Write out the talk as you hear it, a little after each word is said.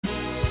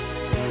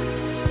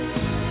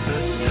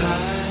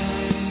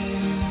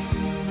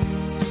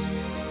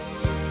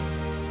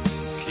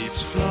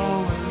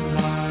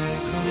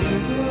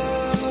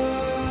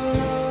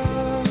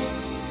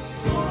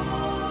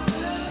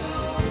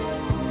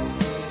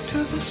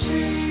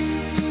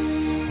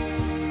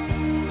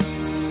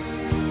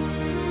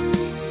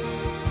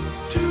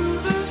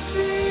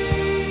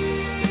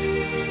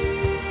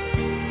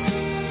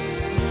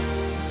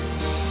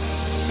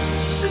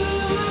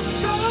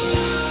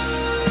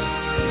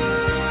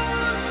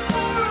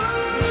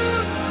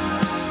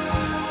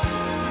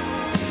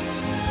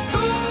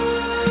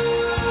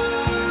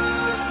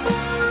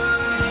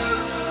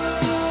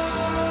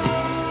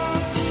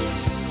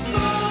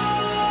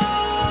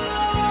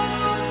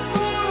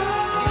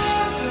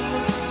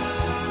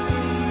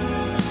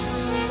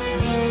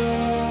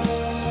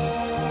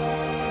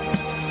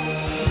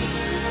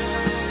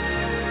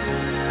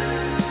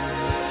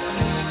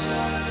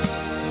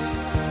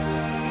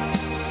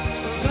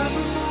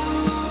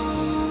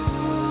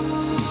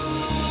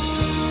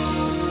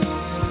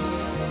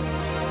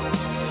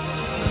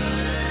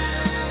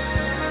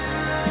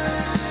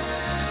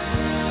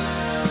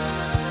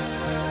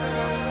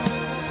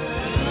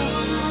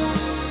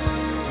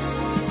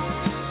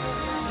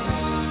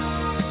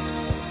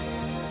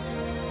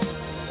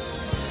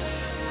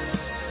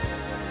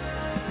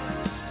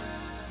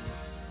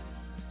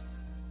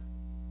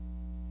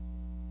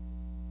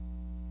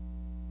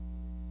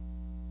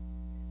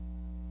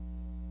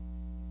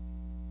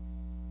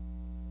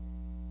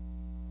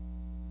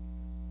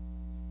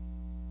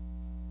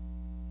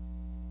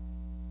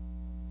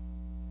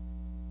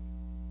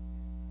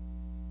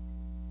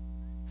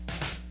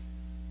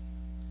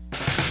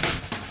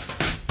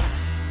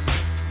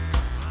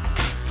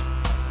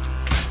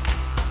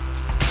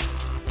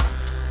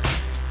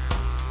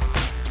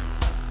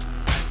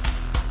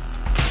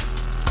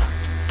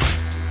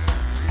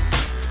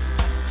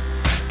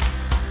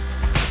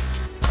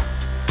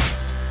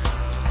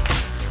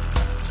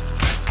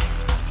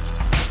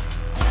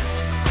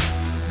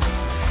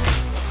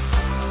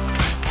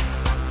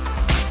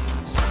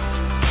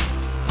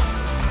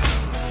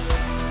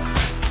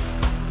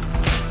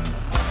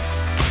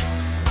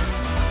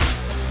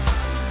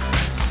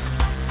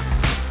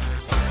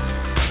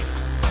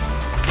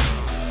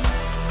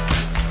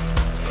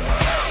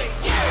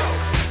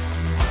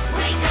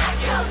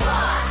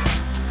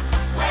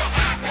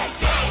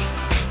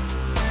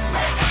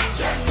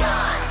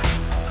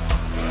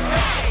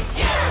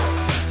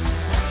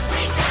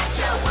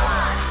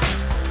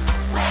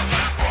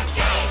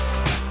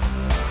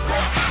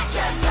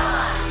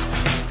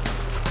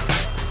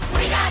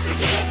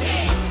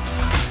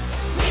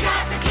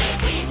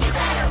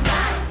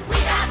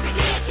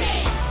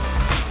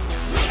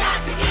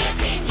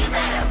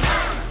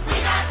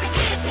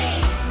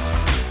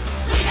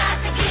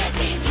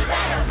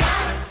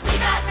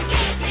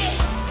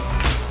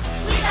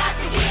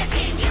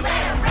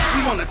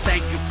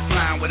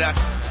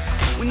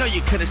We know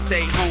you could've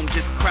stayed home,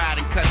 just cried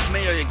and cussed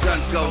me, or your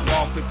guns go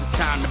off if it's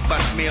time to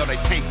bust me, or they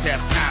tanks have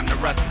time to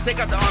rust. They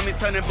got the armies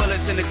turning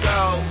bullets into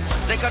gold.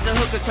 They got the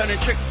hookers turning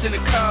tricks into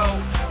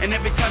cold. And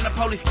every time the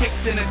police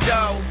kicks in the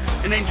dough,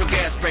 an angel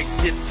gas breaks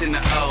dips in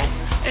the O.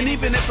 And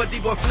even if a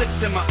D-boy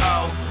flips in my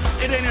O,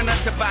 it ain't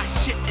enough to buy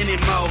shit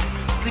anymore.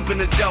 Sleep in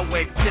the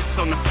doorway, piss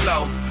on the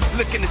floor.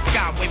 Look in the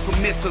sky, wait for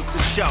missiles to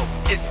show.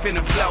 It's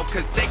finna blow,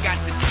 cause they got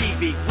the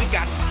TV, we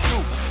got the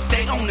truth.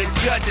 They own the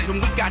judges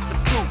and we got the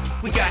proof.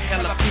 We got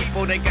hella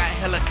people, they got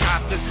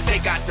helicopters. They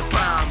got the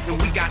bombs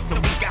and we got the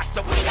guillotine.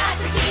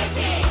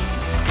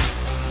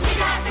 We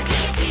got the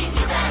guillotine,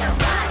 you better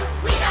run.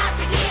 We got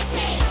the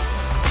guillotine.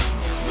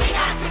 We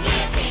got the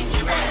guillotine,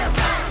 you better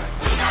run.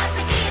 We got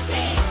the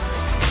guillotine.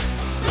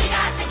 We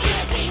got the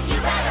guillotine, you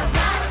better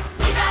run.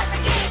 We got the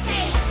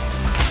guillotine.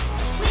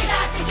 We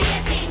got the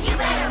guillotine, you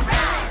better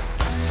run.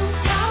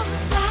 Talk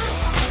about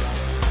it,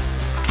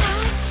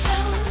 I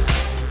show.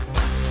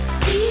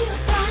 Be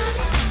about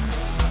it,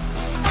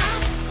 I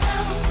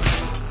know.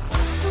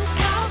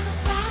 Talk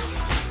about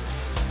it,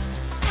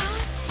 I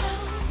show.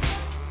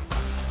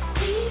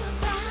 Be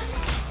about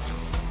it,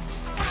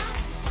 I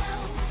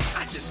know. I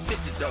just spit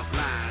the dope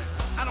lines,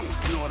 I don't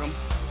snort them.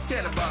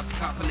 Tell the boss to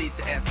call police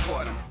to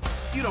escort them.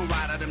 You don't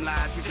ride out them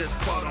lines, you just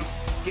quote them.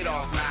 Get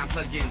offline,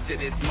 plug into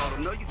this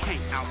modem. No, you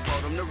can't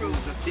outvote them. The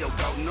rules are still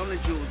golden. Only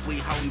jewels we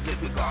holdin'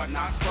 if we guardin'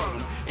 our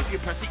scrotum. If you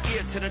press the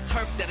ear to the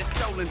turf that is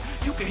stolen,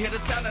 you can hear the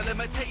sound of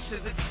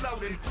limitations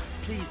exploding.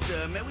 Please,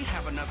 sir, may we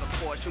have another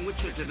portion? We're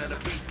children of the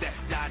beast that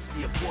dodge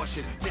the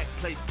abortion. Neck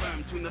placed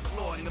firm between the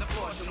floor and the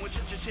portion. When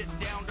shut your shit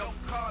down, don't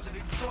call it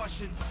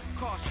extortion.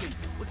 Caution,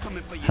 we're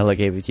coming for you. Hello,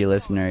 KPFT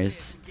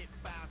listeners.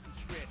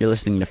 You're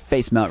listening to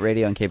Facemelt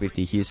Radio on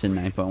KPFT Houston,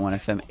 9.1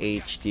 FM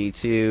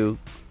HD2.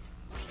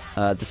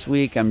 This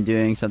week I'm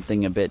doing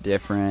something a bit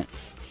different.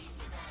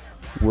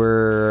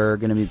 We're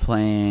going to be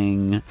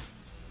playing...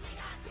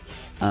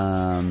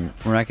 we're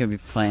not going to be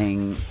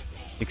playing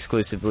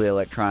exclusively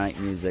electronic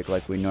music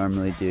like we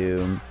normally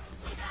do.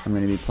 I'm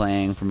going to be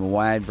playing from a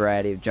wide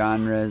variety of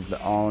genres,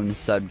 but all in the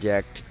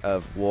subject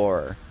of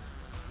war.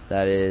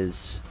 That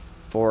is,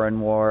 foreign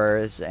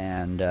wars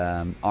and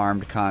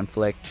armed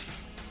conflict,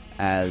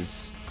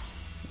 as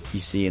you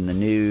see in the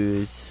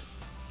news,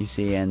 you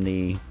see in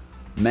the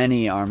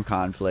many armed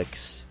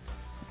conflicts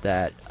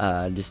that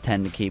just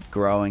tend to keep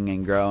growing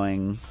and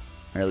growing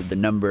or the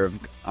number of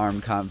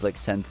armed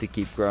conflicts tends to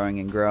keep growing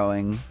and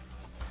growing.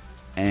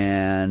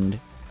 And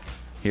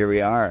here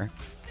we are.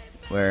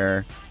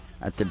 We're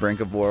at the brink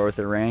of war with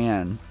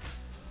Iran.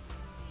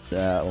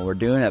 So we're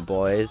doing it,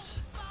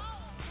 boys.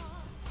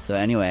 So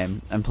anyway,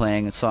 I'm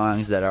playing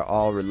songs that are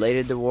all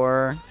related to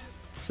war.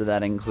 So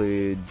that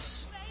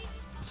includes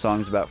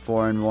songs about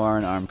foreign war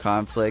and armed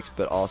conflicts,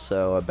 but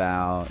also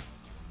about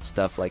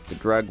stuff like the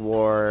drug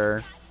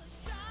war,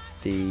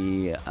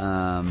 the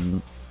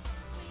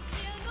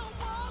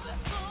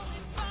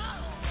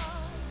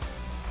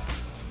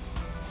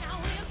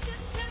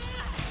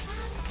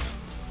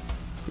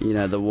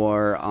the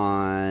war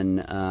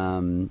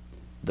on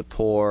the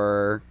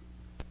poor,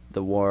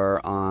 the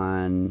war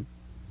on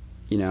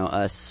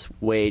us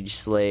wage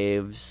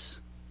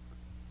slaves,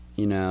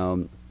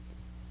 and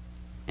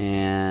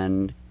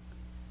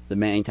the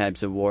many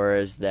types of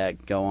wars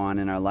that go on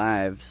in our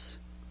lives.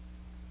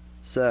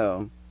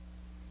 So,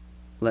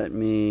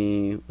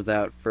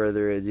 without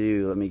further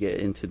ado, let me get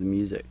into the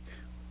music.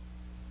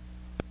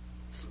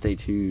 Stay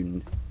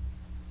tuned.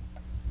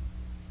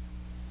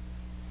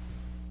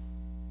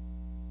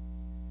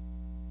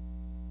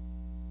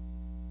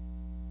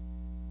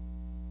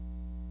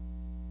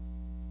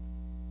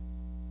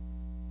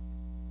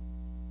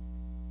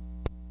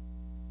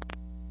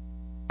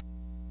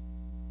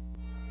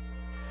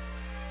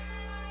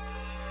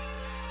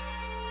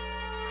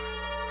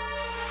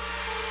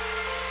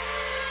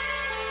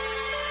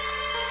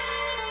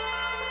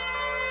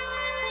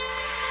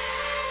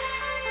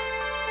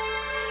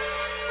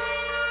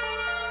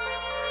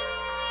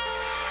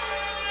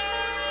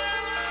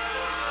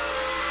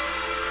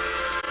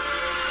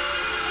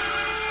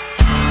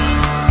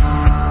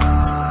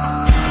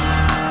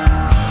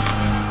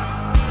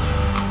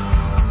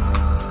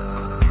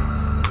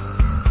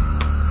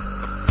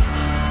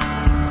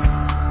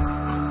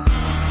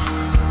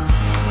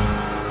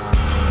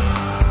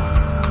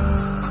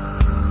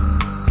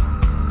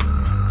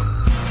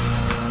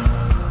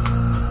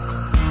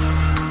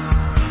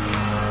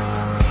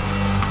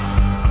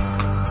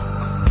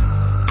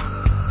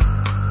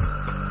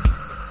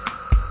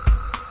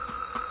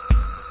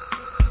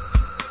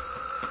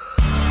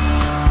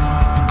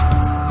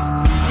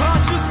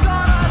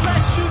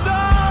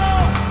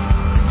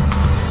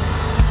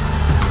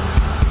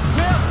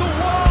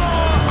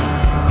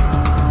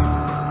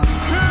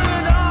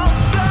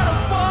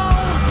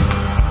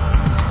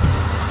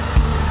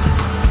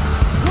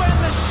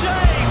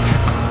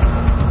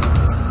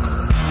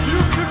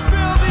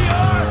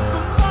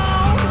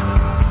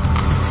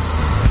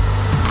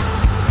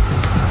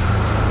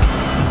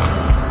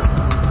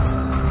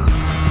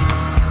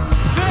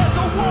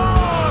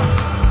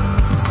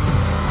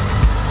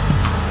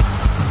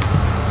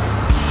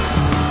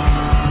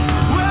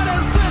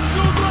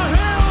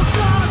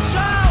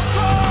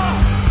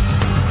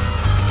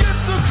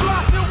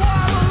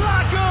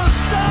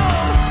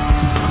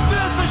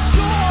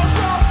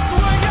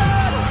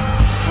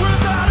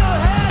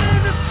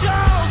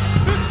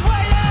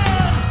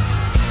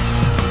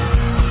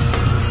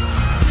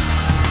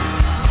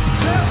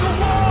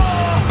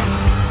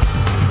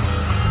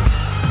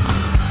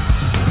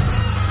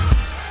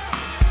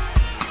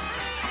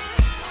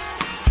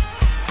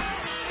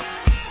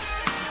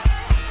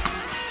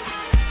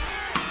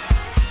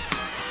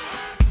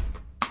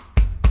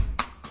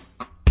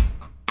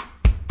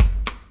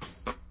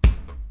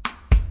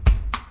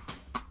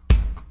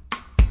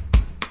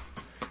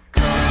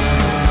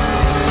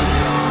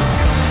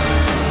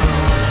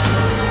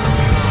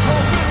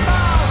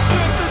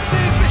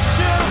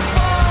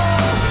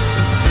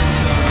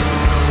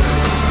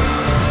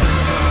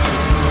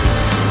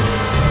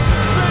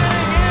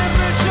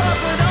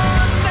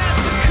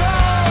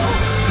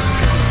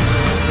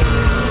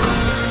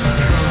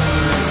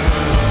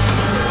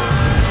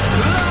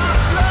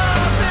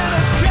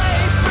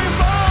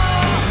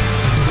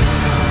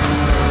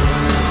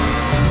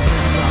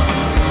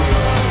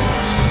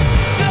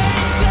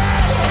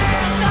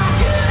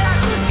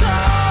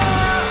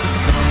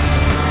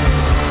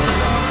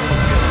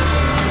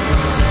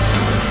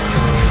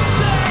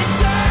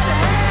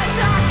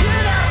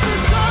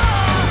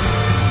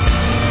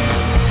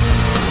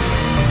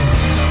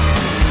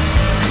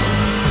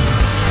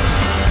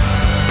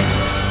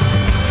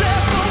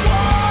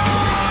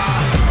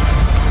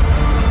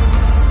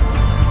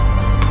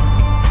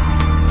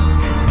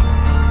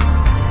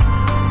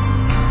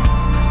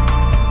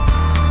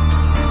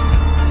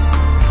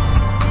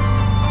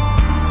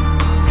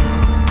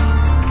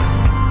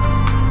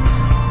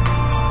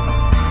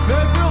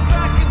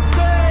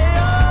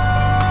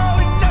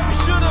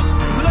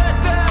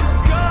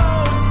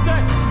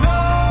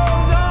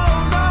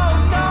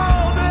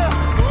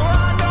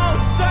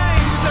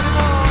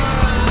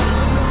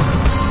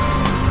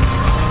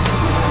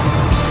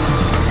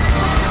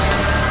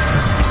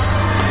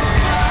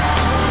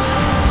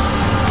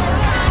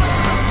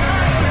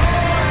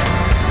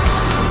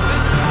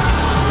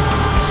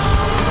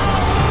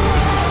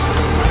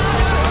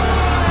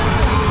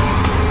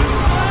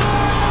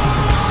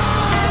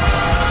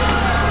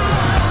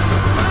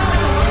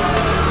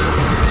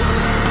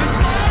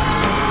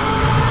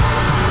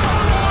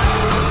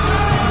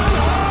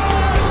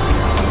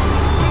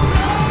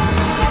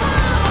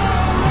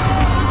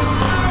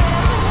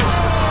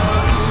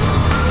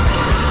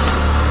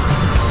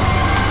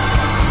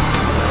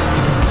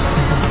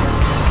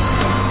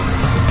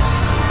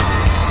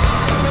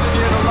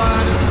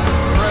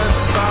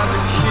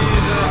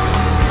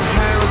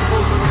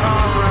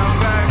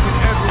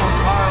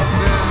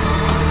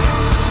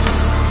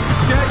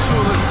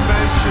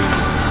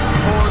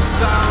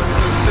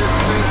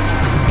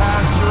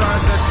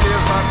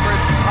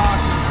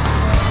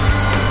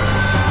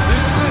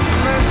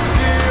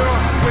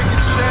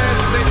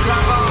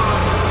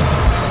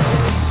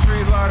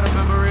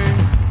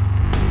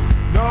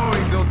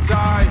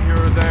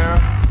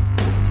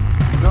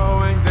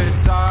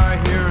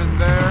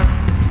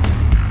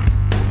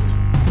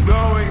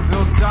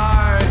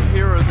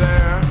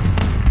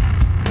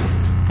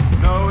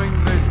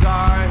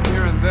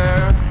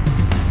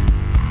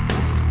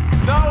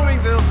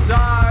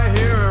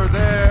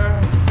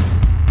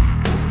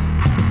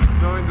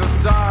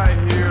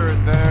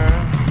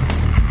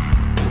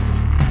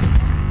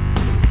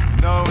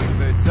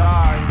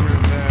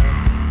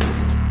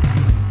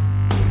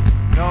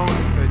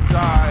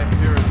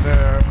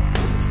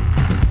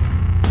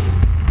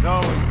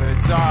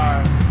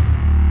 are.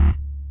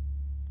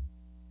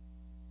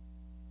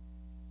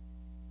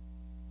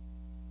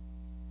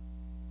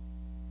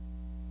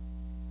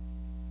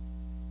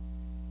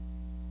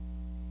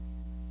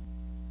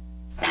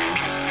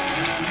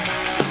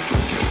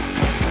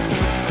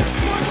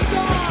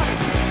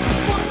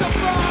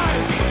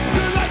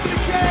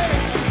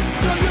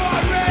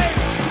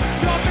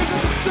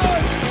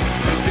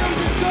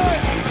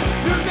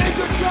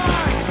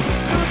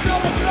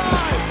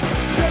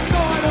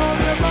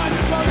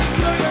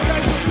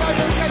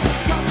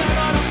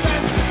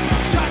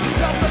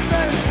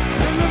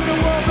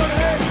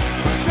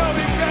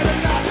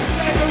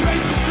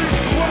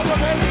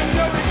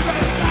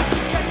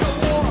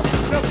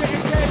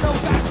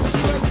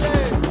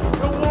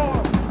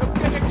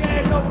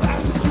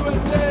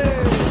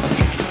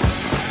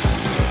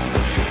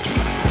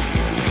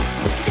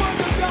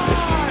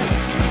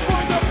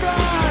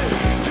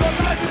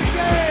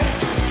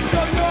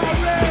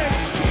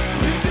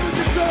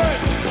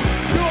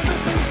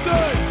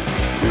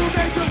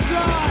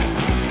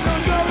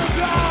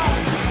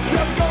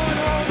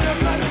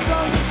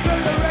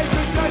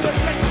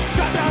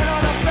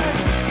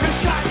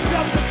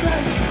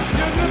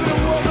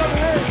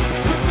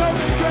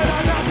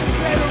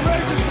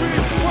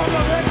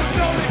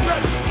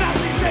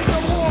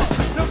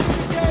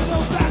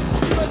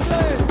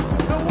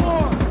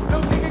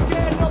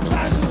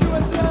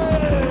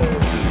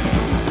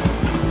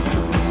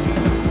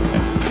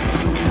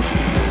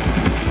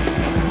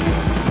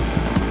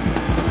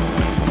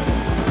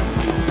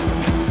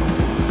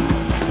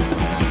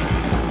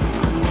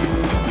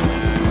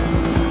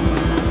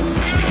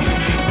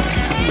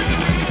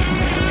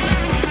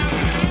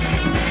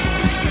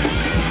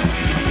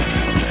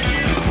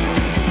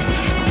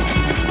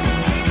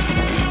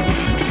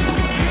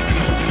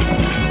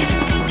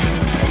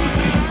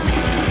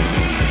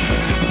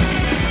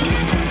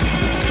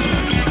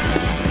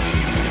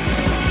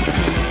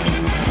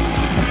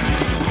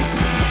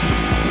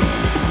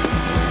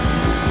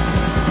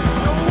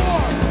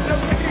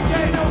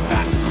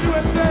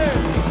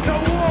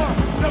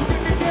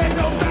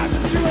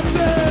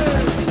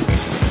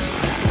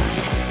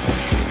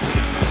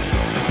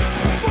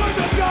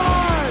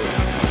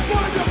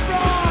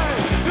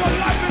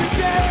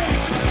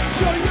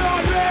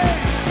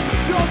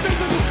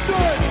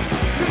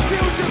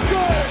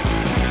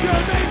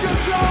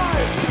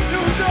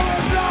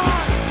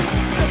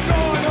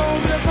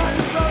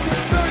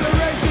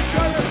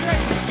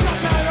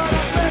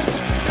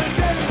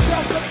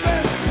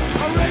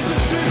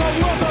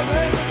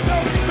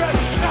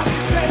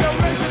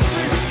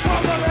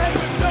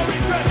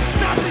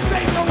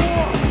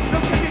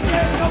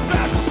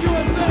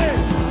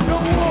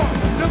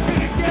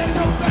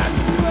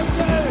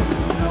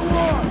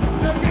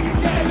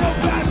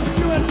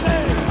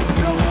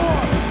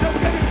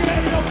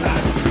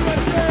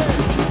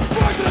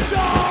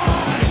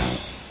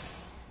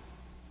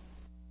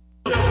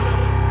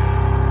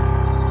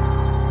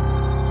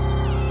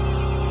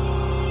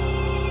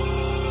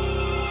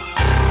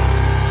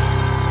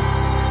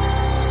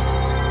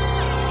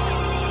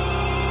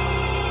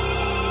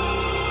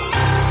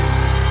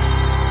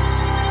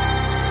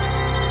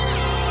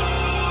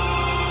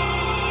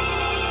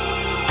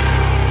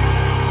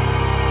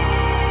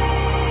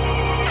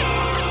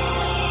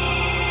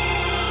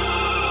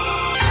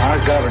 Our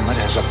government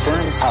has a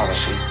firm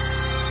policy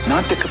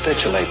not to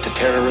capitulate to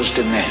terrorist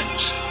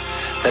demands,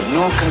 that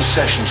no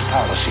concessions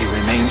policy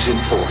remains in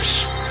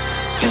force.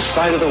 In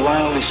spite of the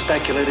wildly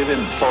speculative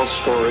and false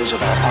stories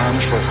about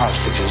arms for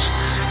hostages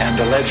and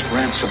alleged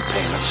ransom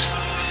payments,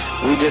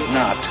 we did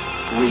not,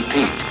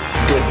 repeat,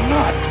 did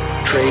not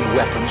trade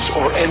weapons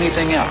or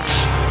anything else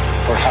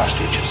for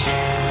hostages.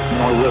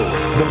 Nor will we.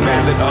 The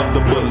ballad of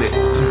the bullet,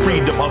 some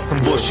freedom or some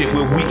bullshit.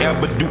 Will we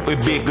ever do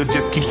it bigger?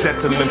 Just keep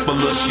settling for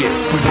little shit.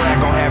 We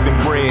brag on having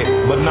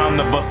bread, but none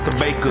of us are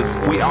bakers.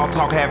 We all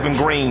talk having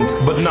greens,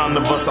 but none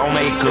of us on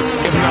acres.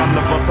 If none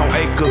of us on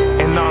acres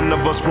and none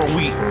of us grow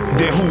wheat,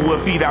 then who will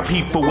feed our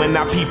people when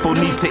our people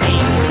need to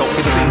eat? So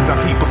it seems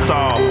our people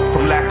starve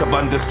from lack of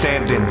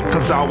understanding,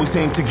 cause all we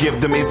seem to give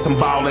them is some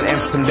ballin'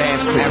 and some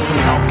dancing and some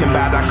talking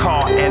about our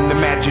car and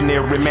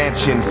imaginary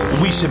mansions.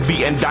 We should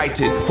be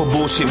indicted for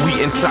bullshit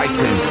we inciting,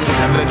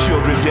 having the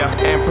children deaf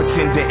and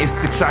pretending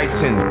it's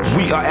exciting.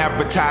 We are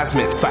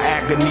advertisements for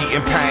agony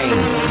and pain.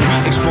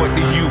 We exploit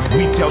the youth,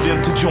 we tell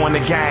them to join the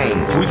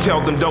gang. We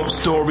tell them dope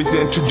stories,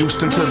 introduce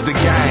them to the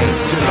gang.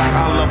 Just like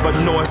Oliver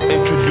North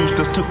introduced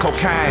us to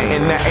cocaine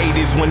in the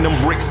 80s when them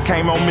bricks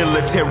came on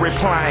military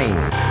plane.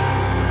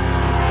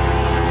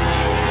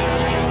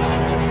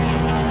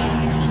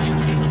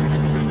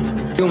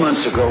 2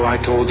 months ago, I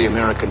told the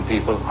American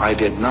people I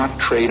did not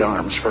trade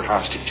arms for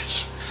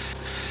hostages.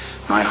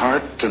 My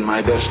heart and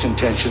my best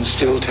intentions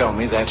still tell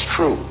me that's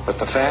true, but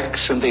the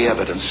facts and the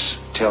evidence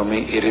tell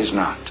me it is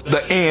not.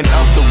 The end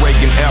of the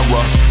Reagan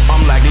era,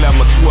 I'm like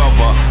Lemma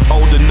 12,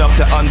 old enough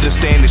to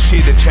understand the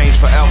shit had changed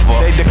forever.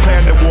 They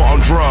declared the war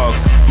on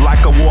drugs,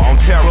 like a war on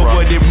terror. But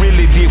what it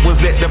really did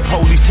was let the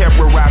police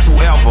terrorize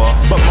whoever.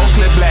 But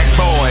mostly black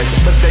boys,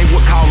 but they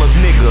would call us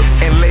niggas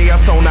and lay us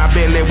us on our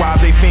belly while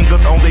they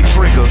fingers on their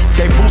triggers.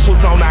 They boots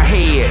was on our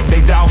head,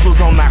 they dogs was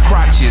on our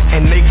crotches.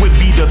 And they would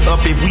beat us up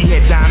if we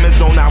had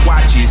diamonds on our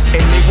watches.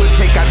 And they would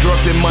take our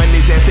drugs and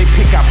monies as they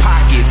pick our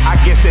pockets. I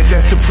guess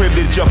that's the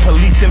privilege of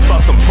policing for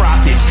some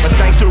profit. But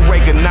thanks to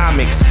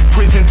Reaganomics,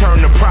 prison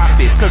turned to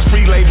profits. Cause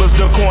free labor's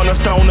the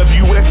cornerstone of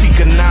U.S.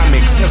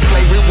 economics. And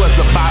slavery was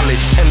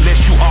abolished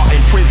unless you are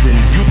in prison.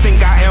 You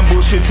think I am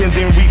bullshitting,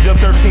 then read the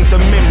 13th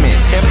Amendment.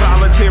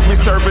 Involuntary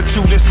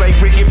servitude and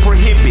slavery it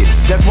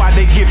prohibits. That's why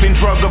they giving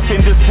drug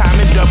offenders time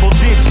in double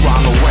digits.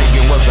 Ronald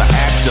Reagan was an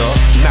actor,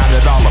 not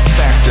at all a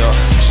factor.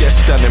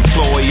 Just an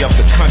employee of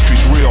the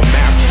country's real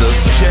masters.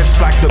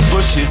 Just like the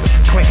Bushes,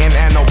 Clinton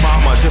and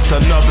Obama. Just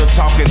another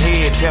talking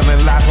head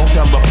telling lies on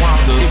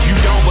teleprompter. If you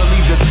don't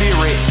believe the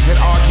theory, then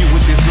argue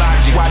with this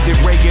logic. Why did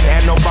Reagan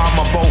and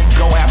Obama both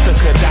go after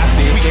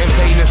Gaddafi? We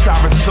invading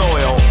sovereign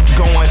soil,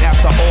 going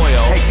after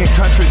oil. Taking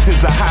countries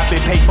is a hobby,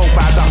 paid for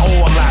by the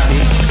oil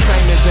lobby.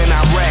 Same as in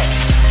Iraq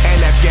and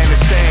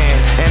Afghanistan.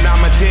 And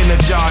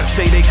Ahmadinejad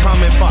say they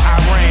coming for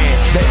Iran.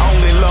 They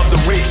only love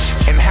the rich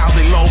and how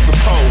they loathe the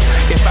poor.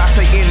 If I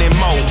say any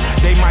more,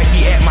 they might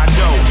be at my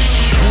door.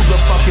 Who the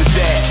fuck is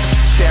that?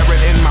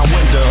 Staring in my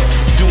window,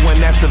 doing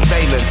that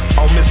surveillance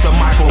on Mr.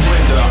 Michael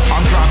Render.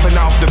 I'm dropping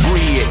off the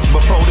grid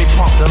before they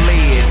pump the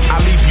lid. I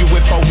leave you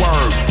with 4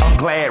 words, I'm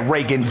glad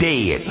Reagan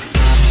dead.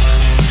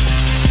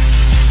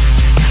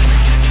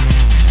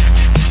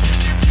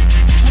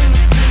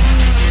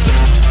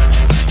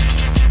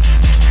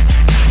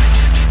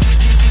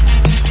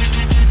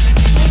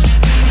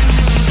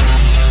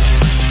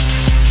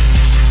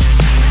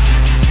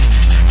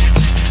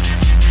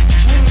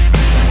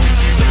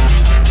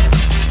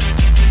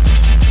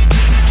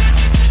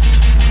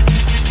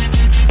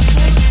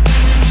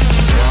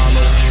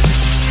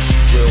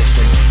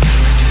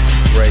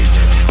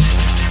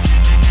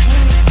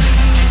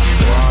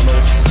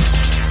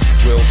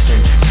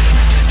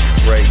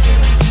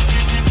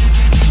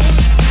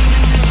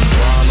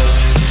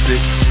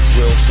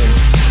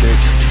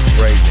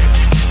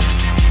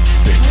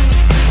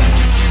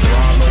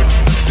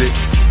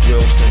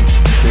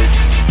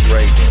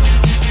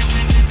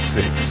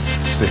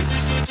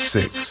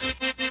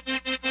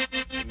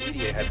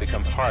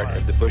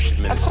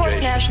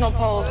 National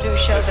polls do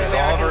show that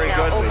Americans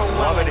now overwhelmingly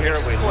love it here.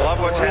 We love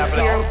what's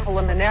happening. We're hearing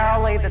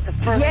preliminarily that the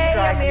first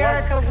strike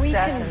America, we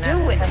can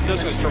do it.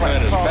 This is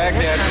tremendous.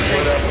 Baghdad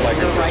split up like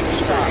the right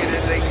stop. It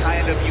is a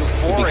kind of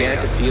euphoria. We began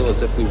to feel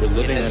as if we were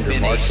living under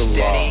martial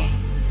law.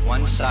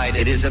 One-sided.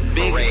 It is a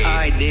big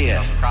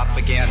idea.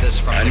 Propagandists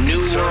from a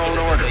new world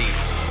order.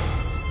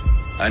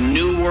 A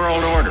new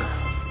world order.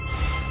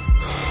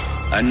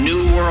 A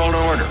new world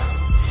order.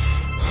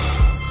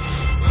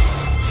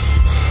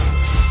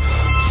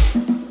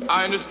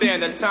 I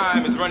understand that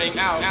time is running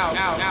out.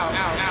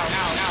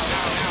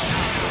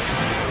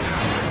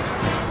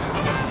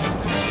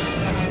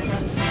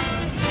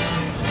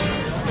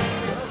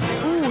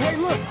 Ooh, hey,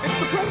 look, it's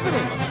the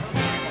president.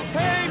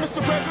 Hey,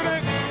 Mr.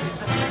 President.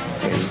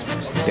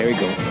 There we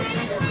go.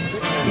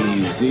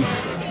 Easy.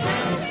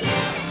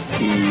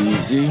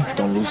 Easy.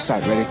 Don't lose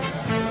sight. Ready?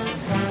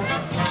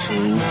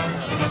 2,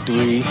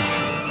 3,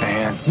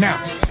 and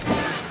now.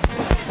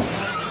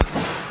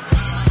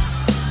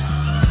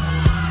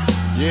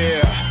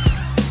 Yeah.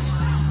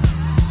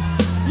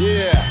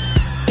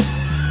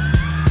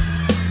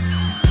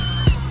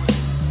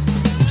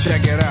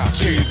 Check it out.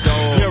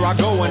 Here I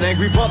go, an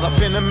angry brother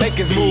finna make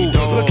his move.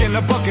 Looking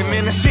to buck him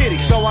in the city,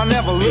 so I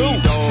never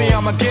lose. See,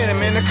 I'ma get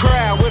him in the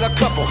crowd with a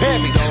couple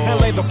heavies and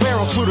lay the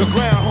barrel to the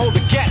ground, hold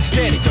the gat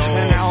steady.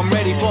 And now I'm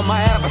ready for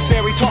my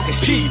adversary, talk is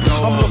cheap.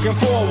 I'm looking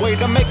for a way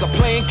to make a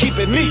play and keep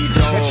it neat.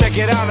 And check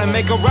it out and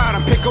make a ride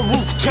and pick a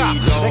rooftop.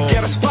 And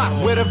get a spot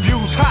where the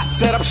view's hot,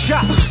 set up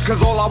shop.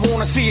 Cause all I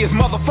wanna see is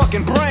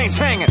motherfucking brains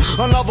hanging.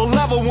 Another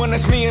level when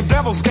it's me and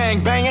Devil's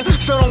gang banging.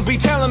 So don't be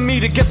telling me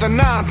to get the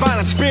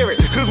non-violent spirit.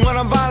 Cause when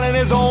I'm violent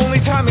is the only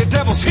time the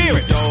devils hear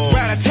it.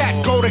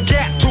 Rat-a-tat, go to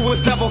gat to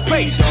his devil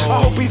face.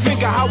 I hope he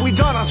think of how he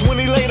done us when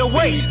he laid a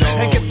waste.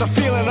 And get the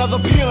feeling of the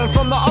peeling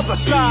from the other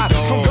side.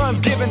 From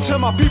guns given to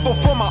my people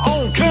for my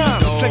own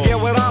kind. So get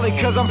with Ollie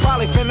cause I'm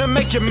probably finna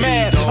make you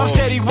mad. I'm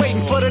steady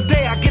waiting for the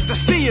day I get to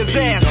see his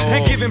ass.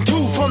 And give him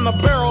 2 from the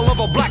barrel of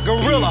a black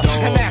gorilla.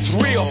 And that's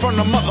real from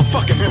the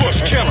motherfucking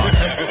bush killer.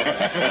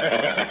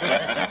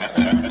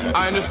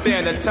 I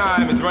understand that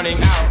time is running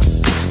out.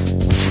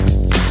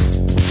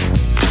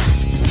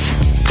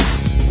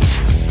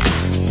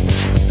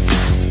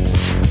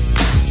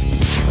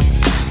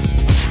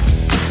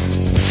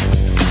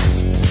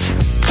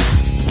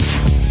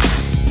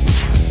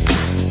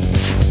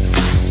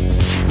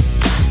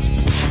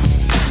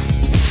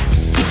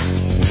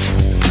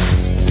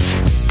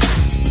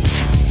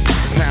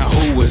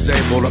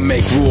 Able to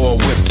make war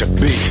with the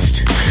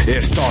beast.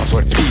 It starts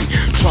with P.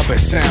 Trumpet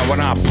sound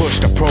when I push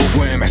the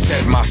program and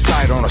set my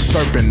sight on a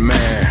serpent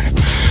man.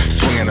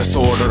 Swinging the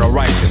sword of the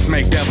righteous,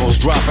 make devils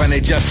drop and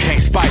they just can't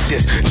spike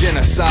this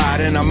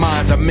genocide in the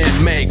minds of men.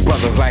 Make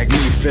brothers like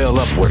me fill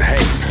up with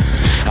hate.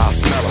 I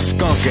smell a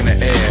skunk in the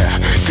air,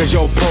 cause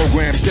your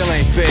program still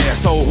ain't fair.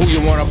 So who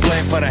you wanna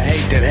blame for the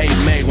hate that hate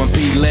made when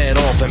P let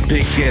off and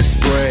pigs get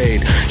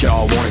sprayed?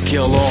 Y'all wanna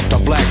kill off the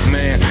black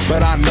man,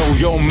 but I know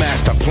your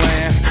master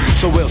plan.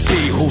 So we'll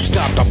see who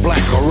stopped the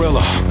black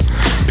gorilla.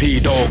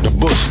 P-Dog the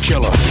bush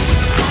killer.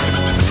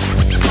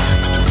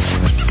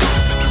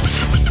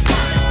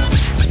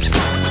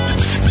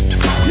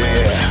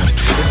 Yeah,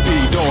 it's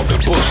P-Dog the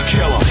bush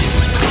killer.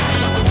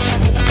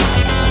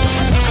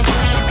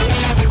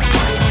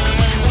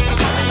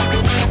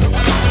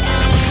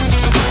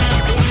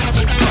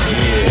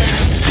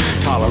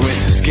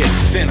 Tolerance is getting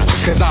thinner,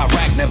 cause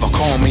Iraq never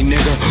called me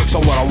nigga. So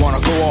what I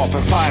wanna go off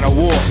and fight a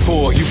war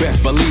for? You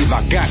best believe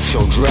I got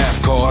your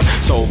draft card.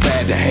 So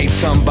bad to hate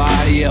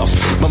somebody else,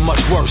 but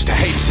much worse to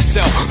hate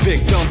yourself.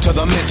 Victim to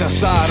the mental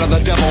side of the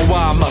devil.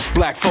 Why must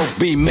black folk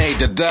be made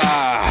to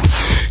die?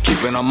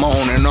 Keeping them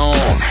on and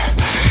on,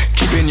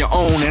 keeping your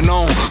own and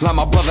on. Like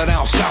my brother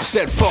down south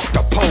said, fuck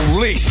the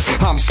police.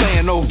 I'm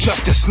saying no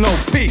justice, no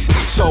peace.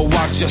 So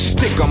I just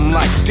stick them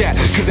like that,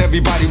 cause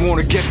everybody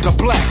wanna get the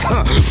black,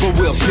 huh? But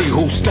we'll see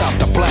who stopped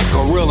the black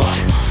gorilla.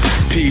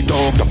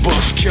 P-Dog the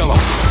bush killer.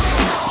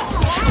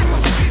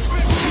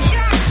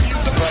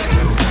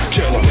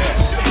 Killer.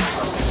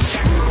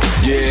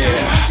 Yeah,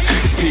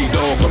 it's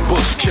P-Dog the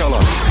bush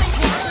killer.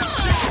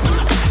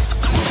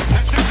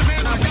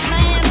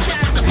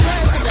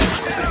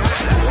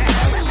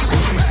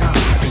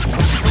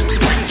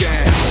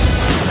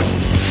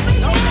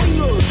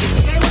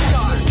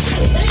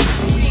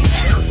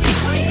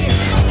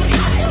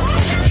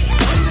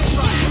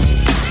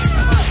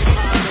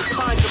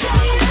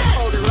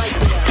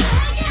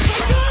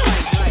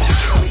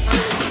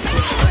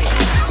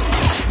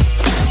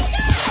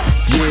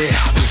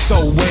 So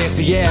where's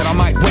he at? I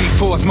might wait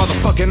for his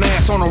motherfucking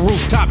ass on a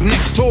rooftop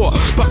next door.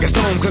 Buckets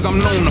home cause I'm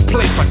known to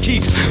play for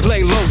keeps.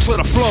 Lay low to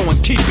the flow and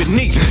keep it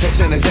neat. And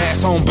send his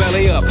ass home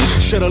belly up.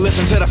 Should've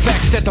listened to the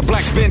facts that the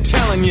blacks been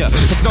telling ya.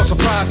 It's no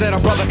surprise that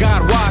a brother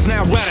got wise.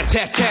 Now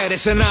rat-a-tat-tat,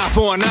 it's an eye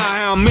for an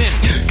eye. How many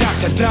got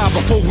to die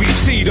before we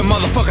see? The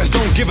motherfuckers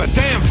don't give a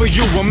damn for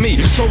you or me.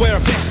 So wear a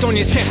vest on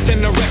your chest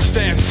and the rest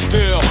stand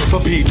still. For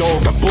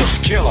P-Dog the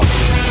bush killer.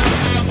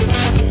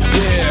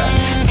 Yeah.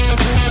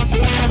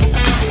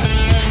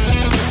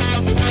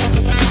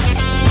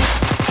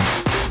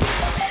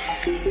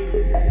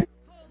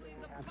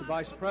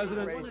 Vice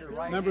President,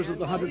 members of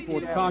the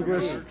 104th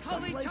Congress,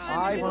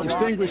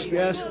 distinguished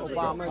guests,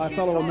 my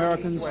fellow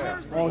Americans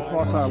all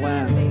across our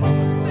land.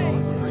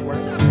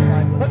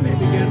 Let me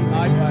begin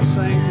tonight by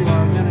saying to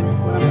our men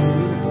and women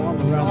in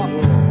uniform around the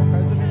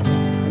world,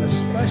 and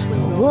especially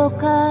those...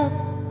 Woke up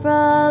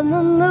from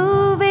a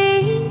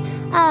movie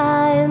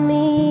I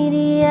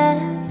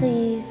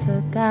immediately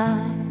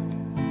forgot.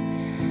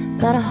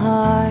 Got a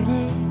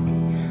heartache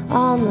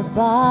on the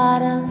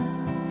bottom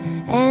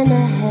and a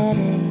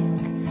headache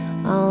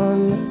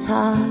on the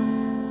top.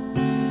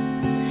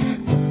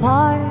 The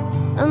part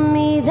of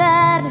me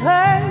that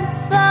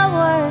hurts the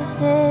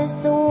worst is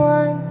the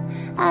one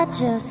I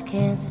just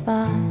can't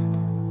spot.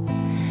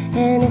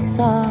 And it's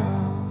all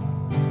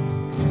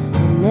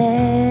American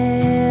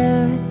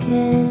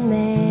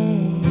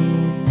made.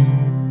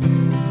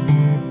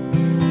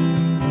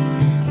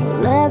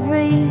 Well,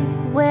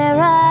 everywhere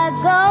I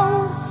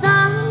go,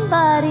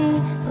 somebody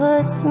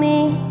puts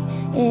me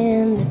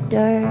in the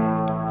dirt.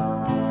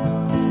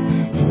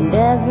 And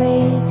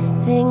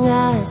everything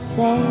I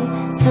say,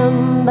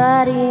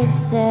 somebody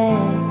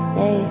says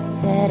they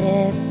said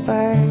it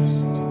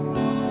first.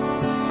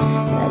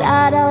 But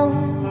I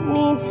don't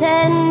need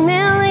 10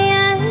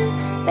 million,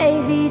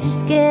 baby,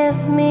 just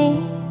give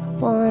me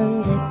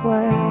one that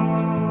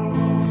works.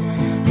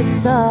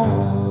 It's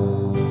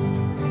all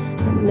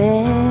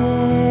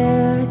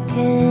American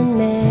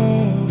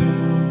made.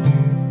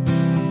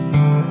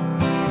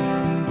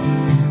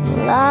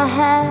 Well, I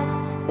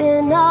have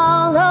been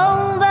all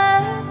over,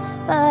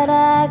 but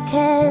I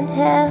can't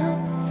help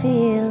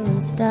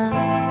feeling stuck.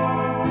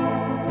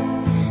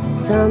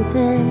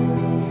 Something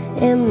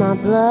in my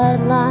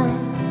bloodline,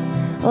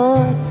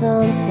 or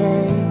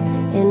something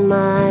in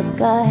my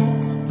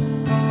gut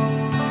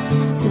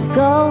says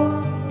go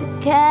to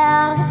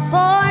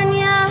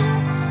California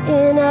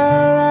in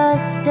a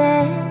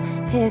rusted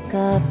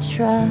pickup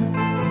truck.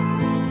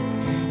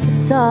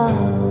 It's all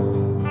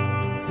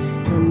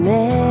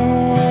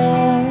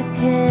American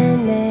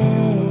made.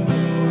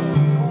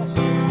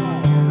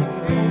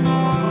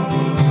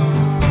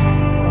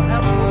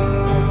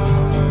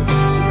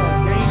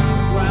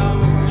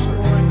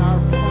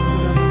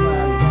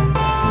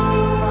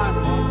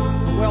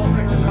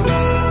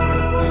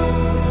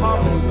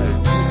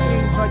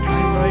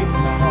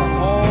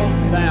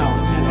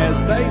 As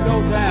they go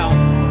down,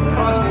 the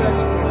prospects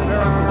for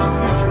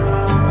America's future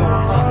will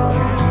follow.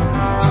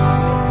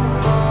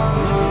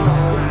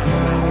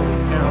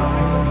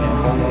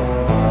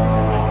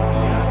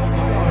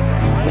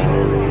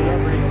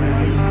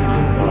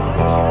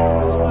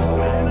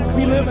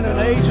 We live in an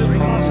age of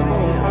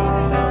possibility.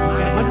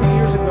 100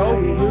 years ago,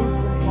 we moved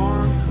from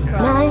farm to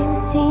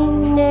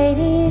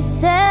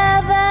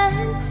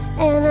 1987,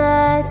 and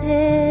I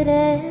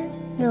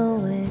didn't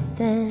know it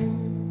then.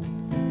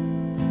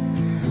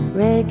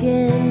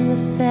 Reagan was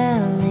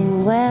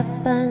selling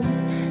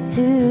weapons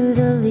to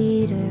the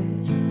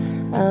leaders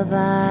of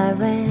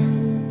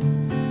Iran.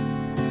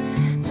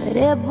 But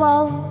it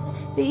won't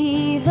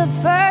be the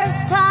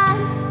first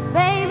time,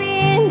 baby,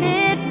 and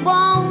it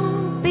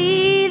won't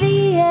be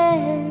the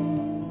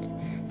end.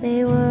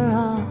 They were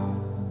all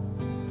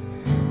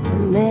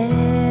American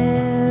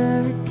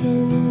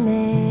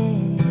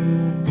made.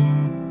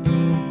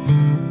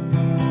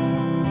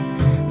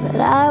 But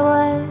I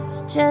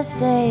was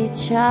just a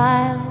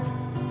child,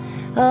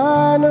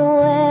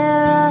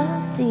 unaware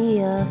of the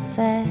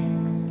effects.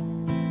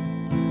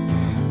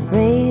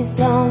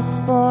 Raised on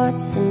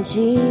sports and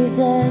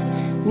Jesus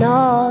and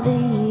all the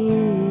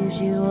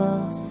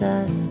usual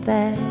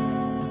suspects.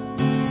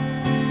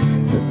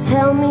 So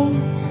tell me,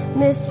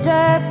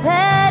 Mr.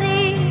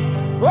 Petty,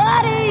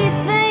 what do you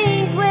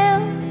think will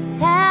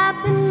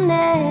happen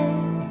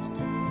next?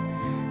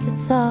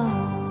 It's all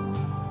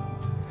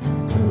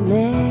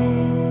American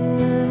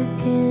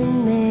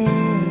made.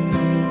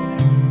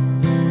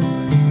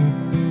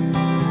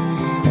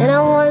 And I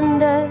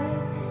wonder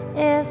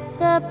if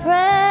the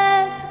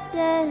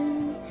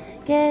president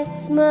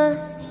gets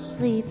much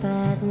sleep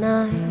at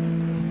night,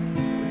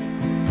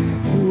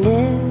 and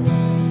if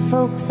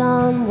folks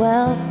on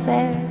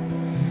welfare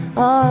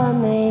are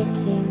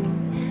making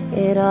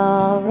it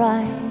all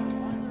right.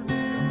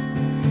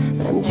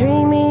 But I'm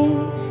dreaming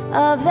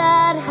of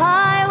that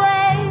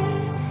highway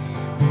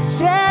that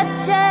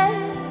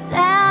stretches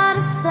out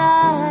of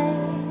sight,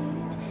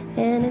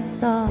 and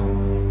it's all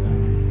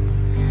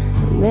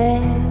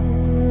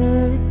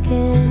American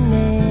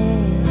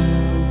made.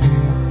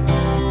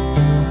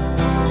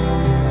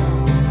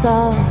 It's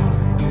all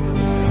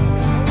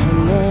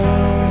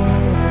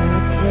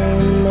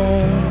American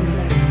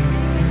made.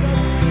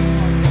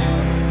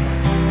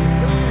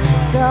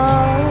 It's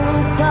all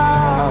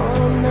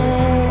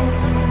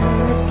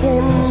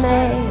American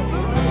made.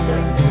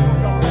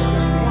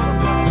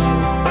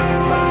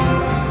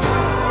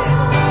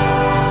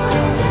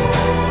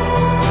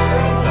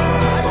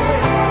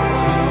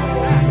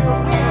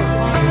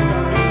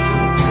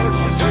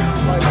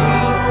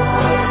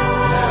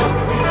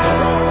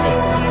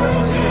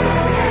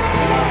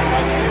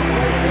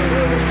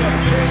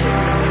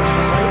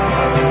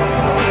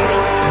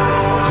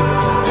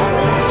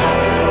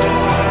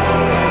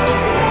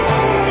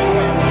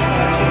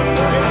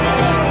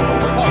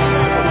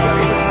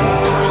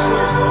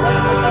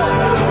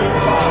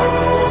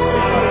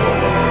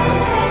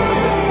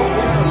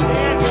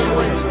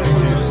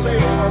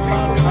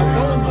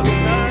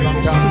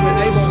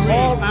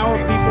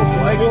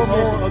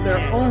 Of their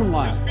own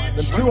life.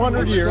 The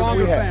 200 years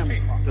we have. To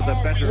the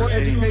better more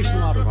education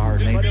of our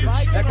nation.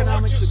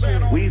 Economic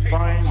security. We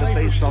find that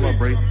they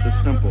celebrate the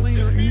simple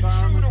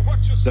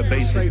things, the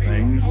basic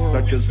things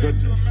such as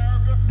goodness,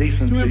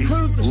 decency, to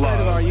improve the state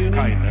of our union,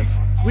 kindness.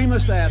 We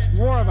must ask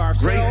more of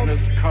ourselves,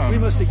 we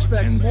must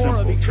expect more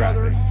of each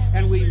other,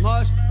 and we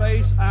must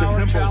face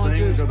our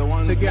challenges are the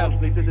ones together.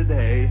 Mostly to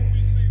today,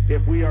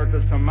 if we are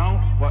to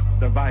surmount what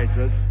divides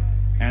us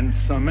and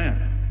cement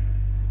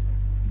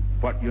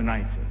what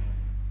unites us.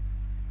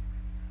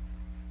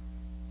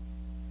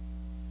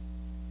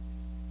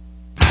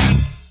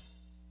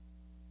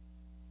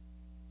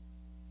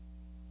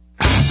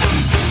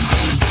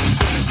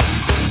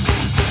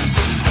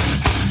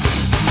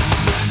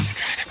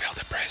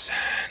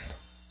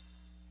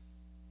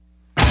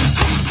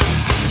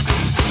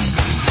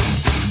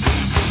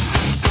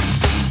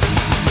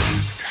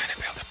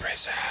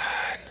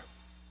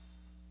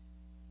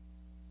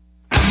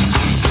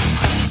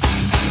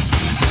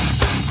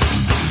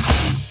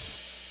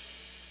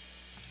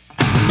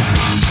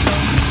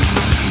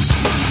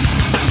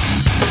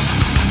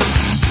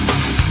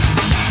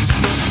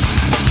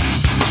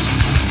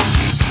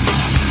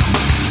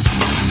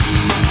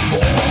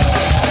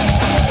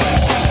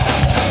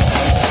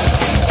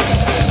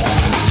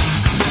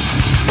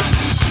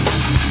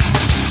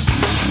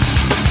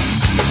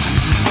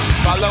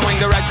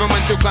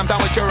 Movement to clamp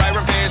down with your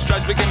iron fist.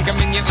 Drugs became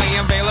conveniently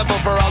available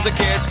for all the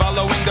kids.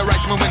 Following the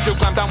rights movement to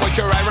clamp down with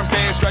your iron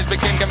fist. Drugs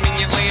became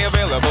conveniently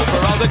available for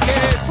all the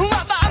kids.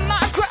 My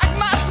crack,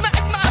 my smack,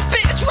 my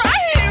bitch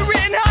right here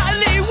in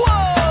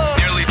Hollywood.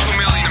 Nearly 2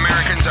 million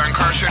Americans are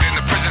incarcerated in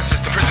the prison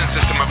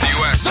system of the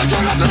U.S. They're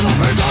trying to build a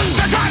prison.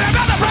 They're trying to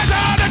build a prison.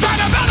 They're trying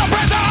to build a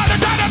prison.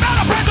 They're trying to build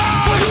a prison.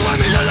 For you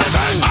and me to live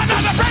in.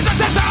 Another prison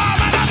system.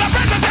 Another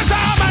prison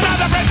system.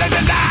 Another prison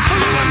system.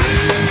 For you and me.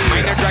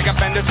 Minor drug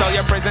offenders fill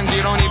your prisons,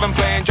 you don't even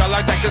flinch. All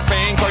our taxes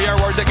paying for your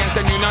wars against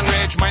the new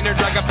non-rich. Minor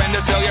drug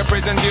offenders fill your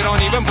prisons, you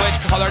don't even flinch.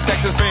 All our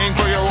taxes paying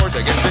for your wars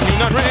against the new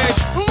non-rich.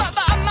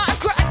 My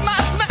crack, my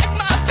smack,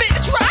 my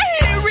bitch right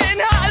here in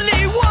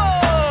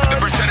Hollywood. The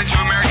percentage of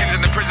Americans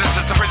in the prison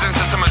system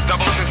has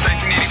doubled since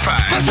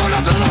 1985. They're trying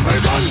to build a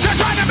prison. They're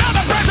trying to build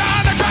a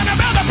prison. They're trying to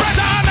build a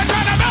prison. They're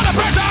trying to build a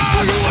prison.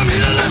 For you and me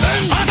to live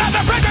in.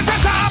 Another prison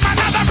system.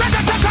 Another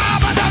prison system.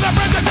 Another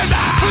prison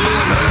system. For you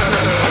and me.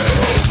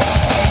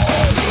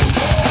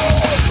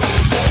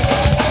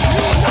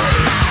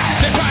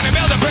 They're trying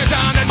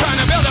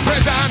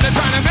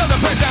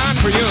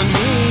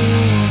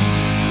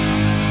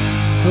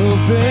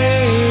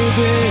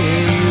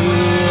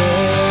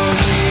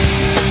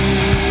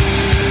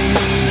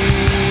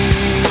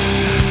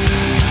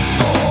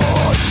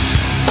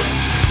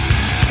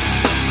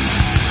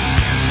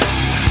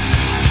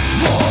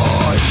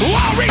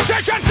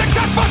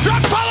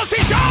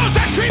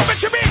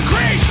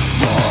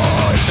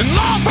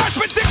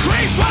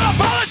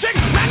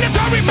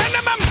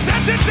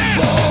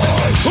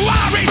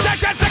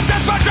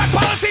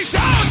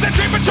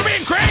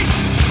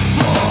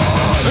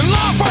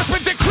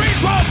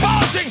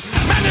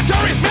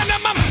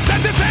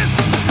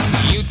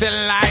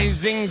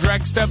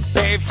tax to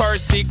pay for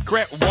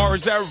secret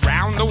wars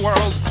around the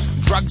world.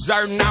 Drugs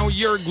are now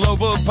your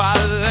global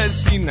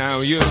policy. Now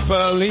you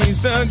police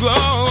the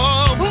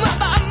globe.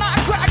 My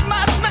crack,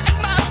 my smack,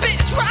 my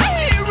bitch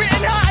right here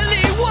in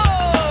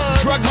Hollywood.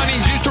 Drug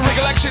money's used to rig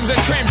elections and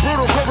train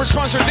brutal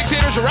corporate-sponsored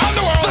dictators around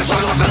the world. They're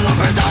trying to build a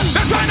prison.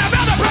 They're trying to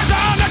build a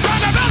prison. They're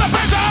trying to build a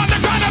prison.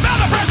 They're trying to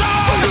build a prison.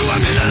 For you and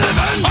me to live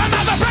in.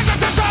 Another prison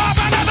system.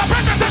 Another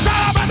prison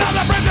system.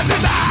 Another prison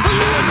system.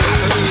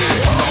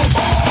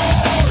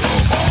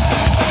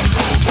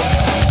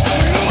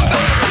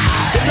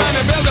 They're trying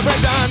to build a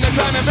prison. They're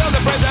trying to build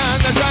a prison.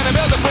 They're trying to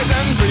build a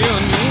prison for you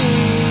and me.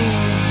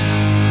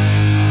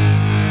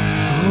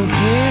 Oh,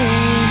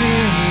 baby.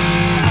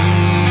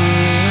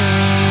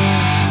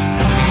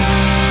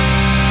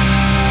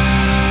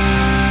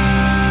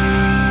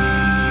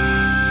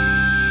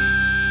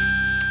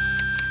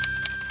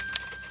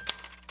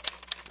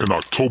 In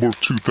October of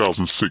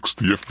 2006,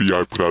 the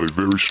FBI put out a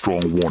very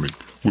strong warning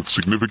with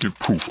significant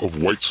proof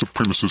of white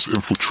supremacist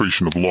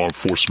infiltration of law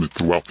enforcement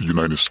throughout the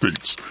United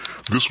States.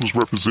 This was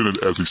represented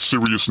as a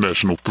serious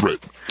national threat.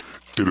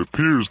 It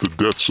appears the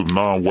deaths of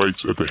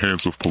non-whites at the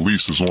hands of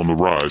police is on the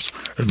rise,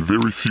 and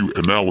very few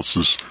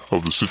analysis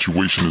of the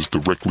situation is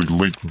directly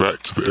linked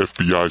back to the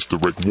FBI's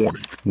direct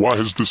warning. Why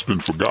has this been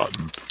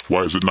forgotten?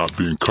 Why is it not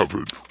being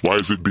covered? Why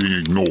is it being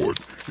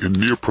ignored? In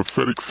near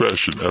prophetic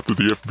fashion, after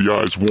the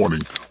FBI's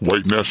warning,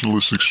 white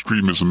nationalist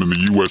extremism in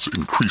the U.S.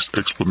 increased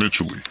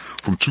exponentially.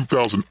 From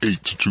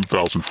 2008 to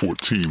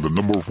 2014, the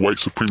number of white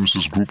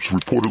supremacist groups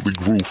reportedly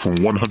grew from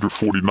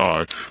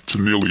 149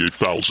 to nearly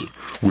 1,000,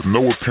 with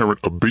no apparent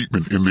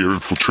abatement in their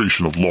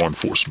infiltration of law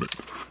enforcement.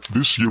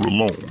 This year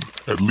alone,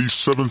 at least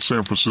 7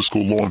 San Francisco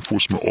law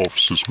enforcement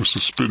officers were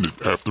suspended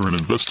after an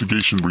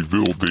investigation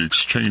revealed they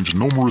exchanged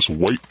numerous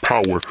white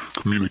power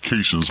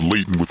communications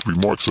laden with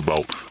remarks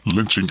about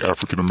lynching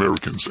African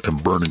Americans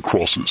and burning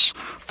crosses.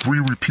 3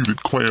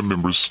 reputed Klan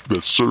members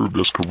that served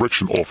as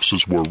correction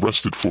officers were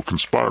arrested for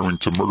conspiring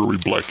to murder a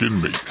black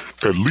inmate.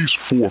 At least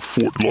 4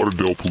 Fort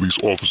Lauderdale police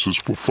officers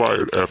were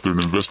fired after an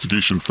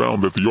investigation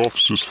found that the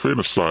officers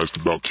fantasized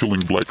about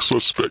killing black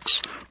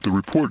suspects. The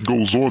report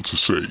goes on to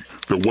say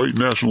that white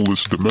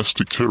nationalist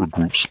domestic terror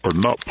groups are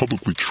not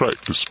publicly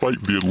tracked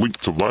despite their link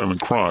to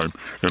violent crime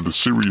and the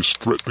serious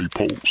threat they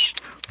pose.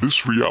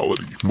 This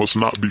reality must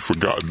not be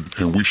forgotten,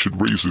 and we should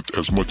raise it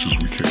as much as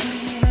we can.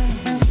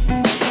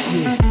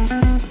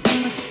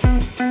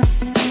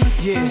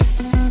 Yeah.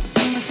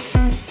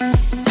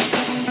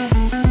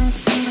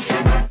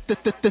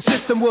 The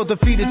system will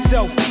defeat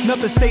itself.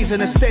 Nothing stays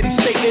in a steady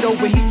state. It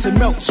overheats and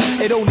melts.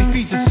 It only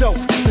feeds itself.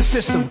 The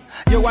system,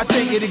 yo, I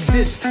think it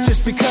exists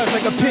just because,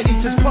 like a pit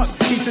eats his pups,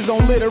 eats his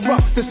own litter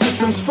up. The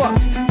system's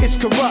fucked. It's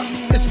corrupt.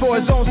 It's for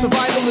his own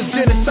survival. It's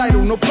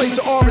genocidal. No place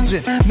of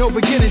origin. No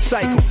beginning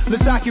cycle.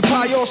 Let's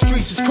occupy all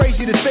streets. It's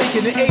crazy to think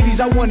in the 80s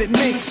I wanted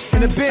minks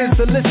and the Benz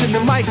to listen to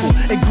Michael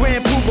and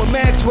Grand Poopa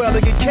Maxwell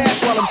and get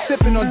cash while I'm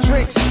sipping on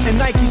drinks and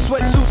Nike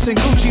sweatsuits and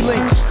Gucci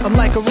links. I'm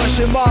like a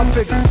Russian mob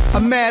figure.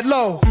 I'm mad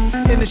low.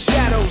 In the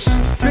shadows,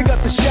 big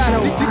up the shadow.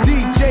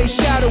 DJ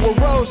Shadow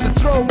arose to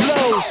throw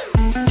blows.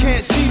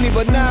 Can't see me,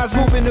 but Nas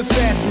moving the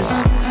fastest.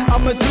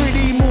 I'm a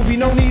 3D movie,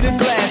 no need of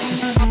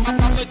glasses.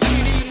 I'm a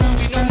 3D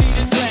movie, no need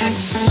of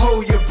glasses.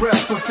 Hold your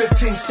breath for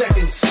 15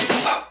 seconds.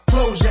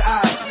 Close your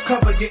eyes,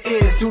 cover your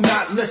ears, do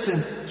not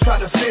listen. Try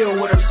to feel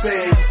what I'm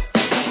saying.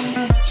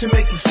 To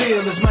make you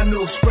feel is my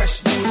new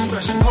expression.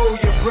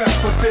 Hold your breath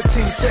for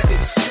 15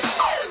 seconds.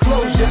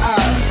 Close your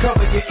eyes,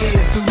 cover your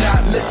ears, do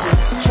not listen.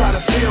 Try to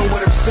feel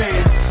what I'm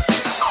saying.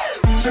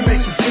 To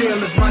make you feel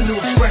is my new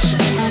expression.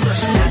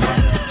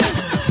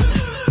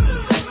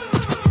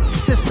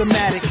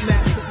 Systematic.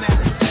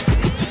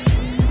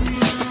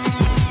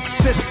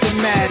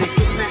 Systematic.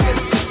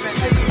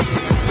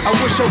 I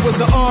wish I was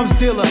an arms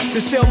dealer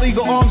to sell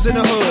legal arms in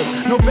the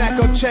hood. No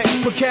backup check,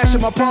 put cash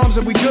in my palms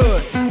and we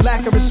good.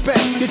 Lack of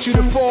respect, get you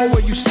to fall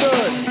where you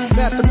stood.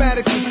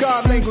 Mathematics is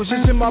God language,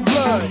 it's in my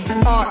blood.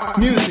 Art,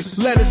 music,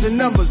 letters and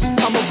numbers.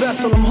 I'm a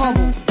vessel, I'm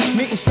humble.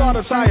 Meeting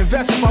startups, I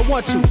invest if I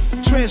want to.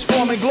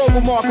 Transforming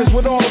global markets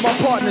with all of my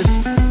partners.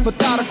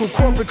 Methodical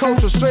corporate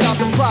culture straight out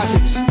the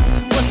projects.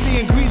 What's the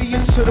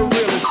ingredients to the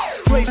realest?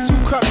 Place 2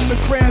 cups of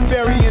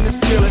cranberry in the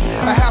skillet.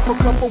 A half a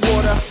cup of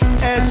water,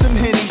 add some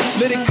Henny.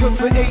 Let it cook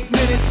for 8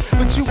 minutes,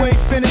 but you ain't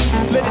finished.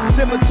 Let it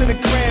simmer to the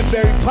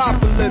cranberry, pop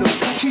a little.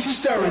 Keep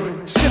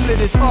stirring, sipping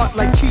this art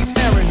like Keith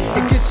Haring.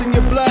 It gets in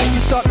your blood,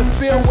 you start to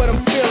feel what I'm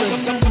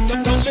feeling.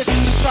 Don't listen,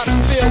 you try to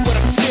feel what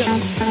I'm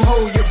feeling.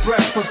 Hold your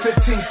breath for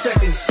 15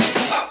 seconds.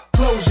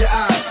 Close your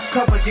eyes,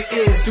 cover your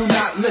ears, do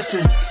not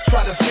listen.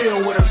 Try to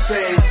feel what I'm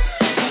saying.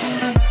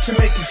 To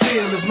make you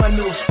feel is my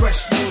new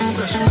expression.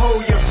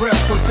 Hold your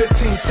breath for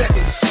 15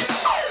 seconds.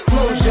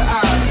 Close your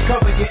eyes,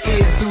 cover your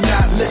ears, do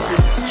not listen.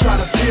 Try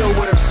to feel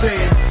what I'm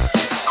saying.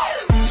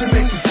 To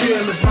make you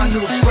feel is my new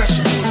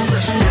expression.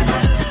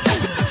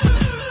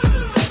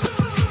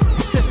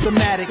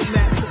 Systematic.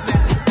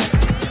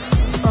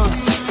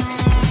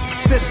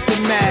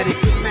 Systematic.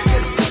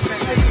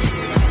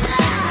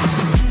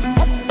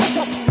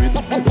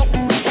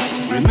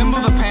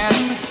 Remember the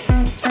past.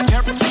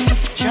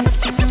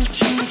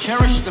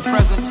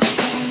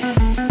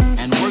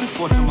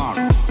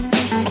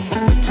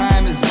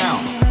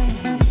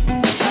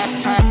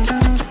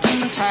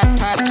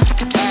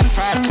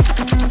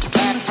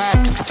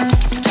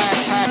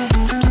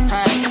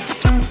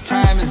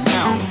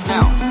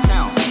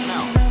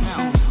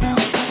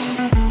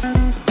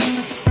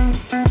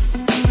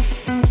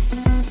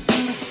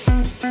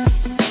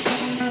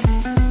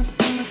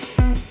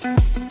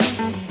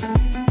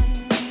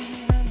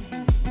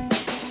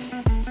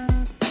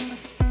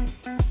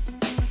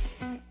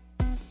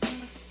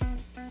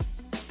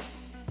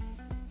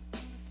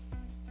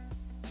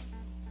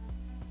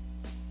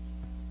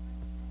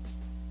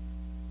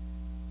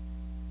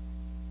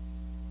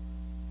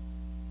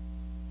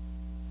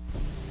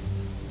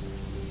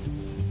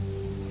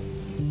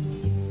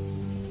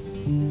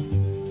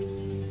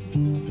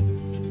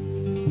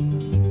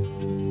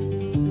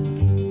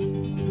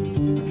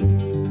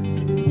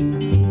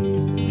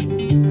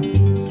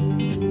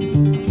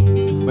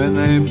 When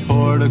they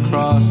poured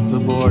across the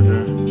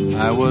border,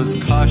 I was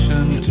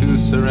cautioned to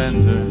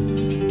surrender.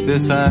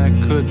 This I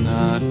could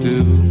not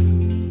do.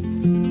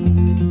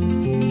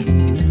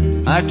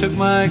 I took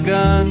my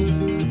gun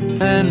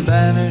and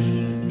vanished.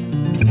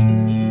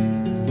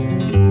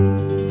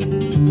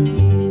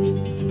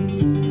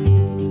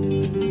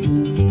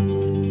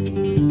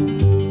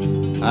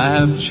 I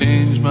have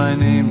changed my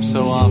name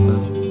so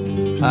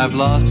often. I've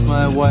lost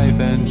my wife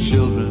and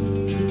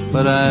children,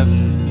 but I've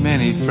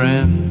many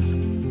friends.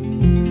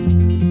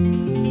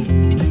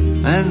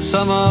 And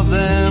some of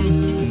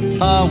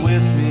them are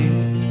with me.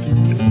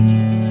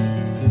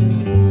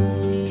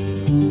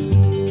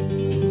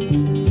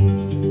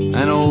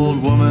 An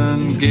old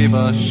woman gave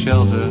us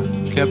shelter,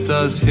 kept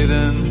us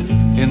hidden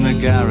in the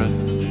garret.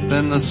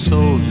 Then the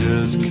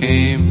soldiers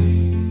came.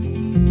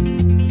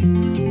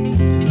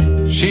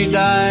 She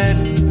died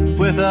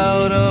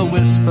without a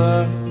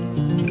whisper.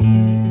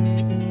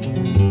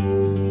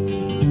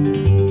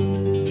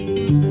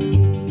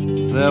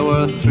 There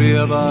were 3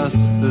 of us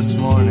this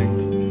morning.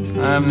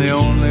 I'm the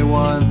only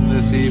one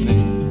this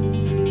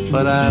evening,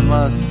 but I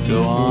must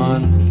go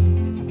on.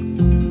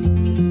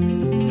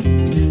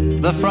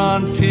 The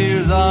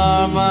frontiers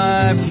are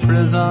my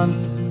prison.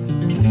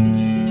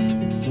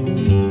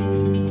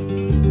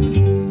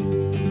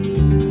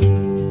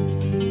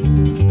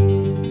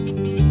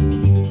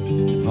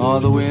 Oh,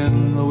 the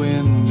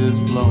wind is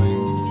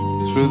blowing.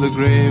 Through the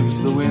graves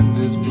the wind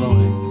is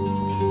blowing.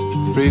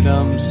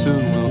 Freedom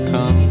soon will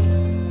come.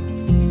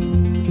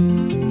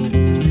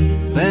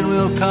 Then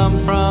we'll come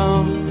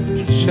from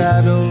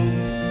shadow.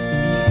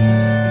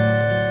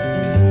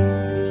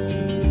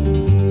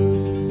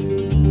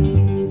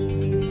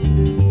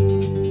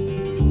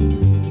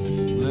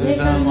 Les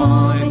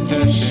amants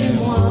étaient chez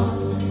moi.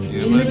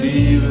 Ils me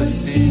disent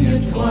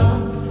signe-toi,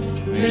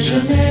 mais je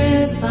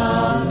n'ai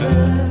pas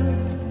peur.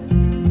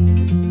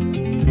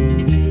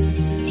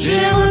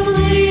 J'ai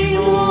repris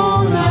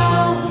mon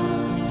âme.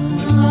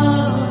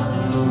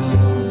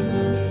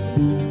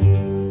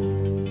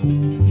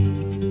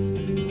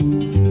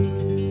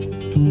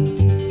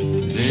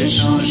 J'ai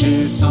changé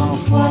 100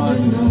 fois de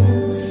nom.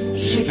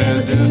 J'ai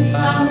perdu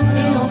femme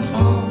et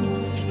enfant,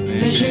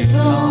 mais j'ai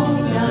tant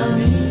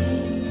d'amis.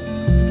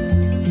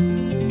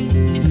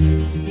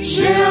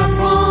 J'ai la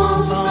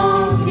France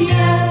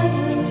entière.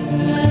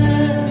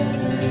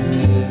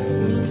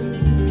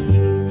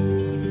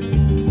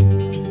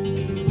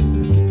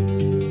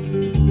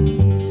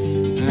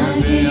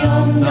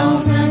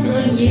 Dans un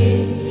grenier,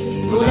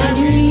 où la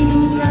nuit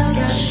nous a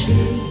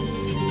cachés,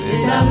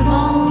 les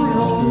amants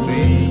l'ont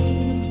pris.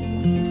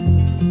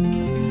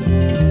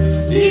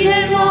 Il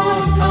est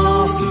mort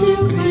sans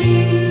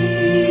surprise.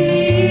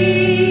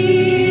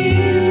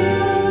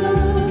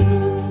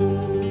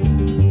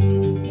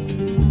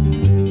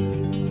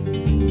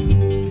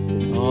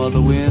 Oh,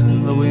 the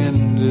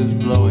wind is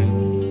blowing.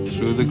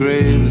 Through the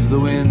graves the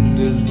wind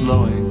is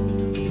blowing.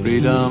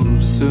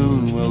 Freedom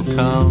soon will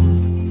come.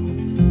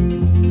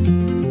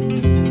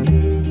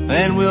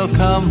 Then we'll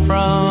come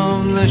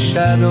from the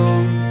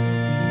shadow.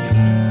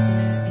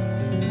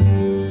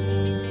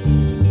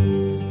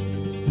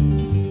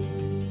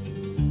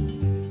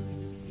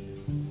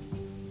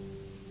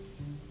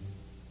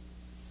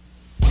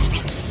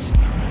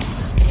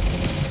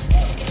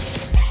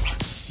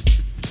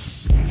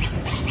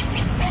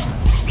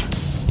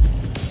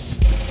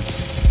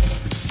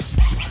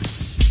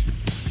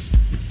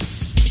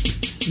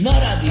 Na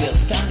radio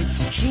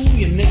stanici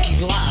čujem neki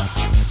glas.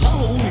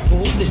 Halo, ujko,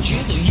 ovde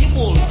djedo,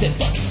 jeboli te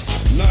bas.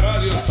 Na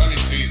radio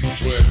stanici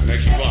čujem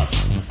neki glas.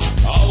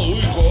 Halo,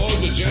 ujko,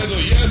 ovde djedo,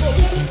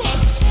 jeboli te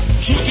bas.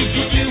 Čuti,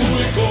 čuti,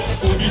 ujko,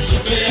 ubit ću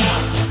te ja.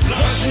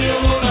 Znaš li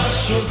ono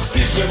našu,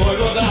 stiže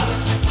Vojvoda.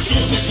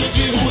 Čuti,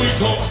 čuti,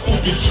 ujko,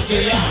 ubit ću te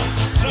ja.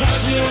 Znaš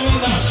li ono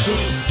našu,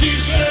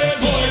 stiže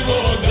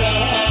Vojvoda.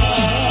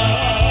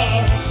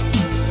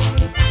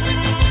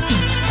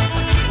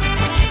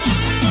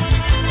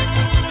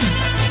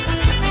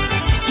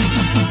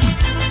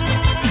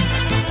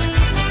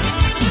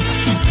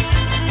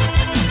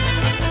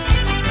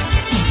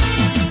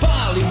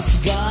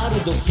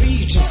 Dok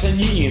pričam sa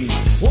njim,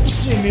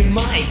 opsuje mi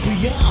majku,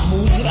 ja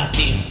mu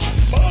uzvratim.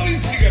 Palim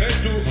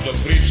cigaretu dok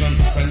pričam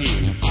sa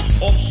njim,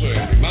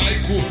 opsuje mi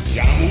majku,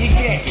 ja mu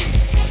uzvratim.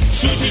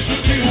 Čuti,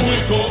 čuti,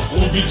 ujko,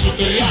 ubit ću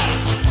te ja.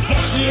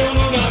 Znaš li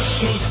ono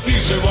našu,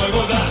 stiže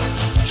Vojvoda.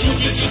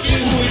 Čuti, čuti,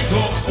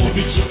 ujko,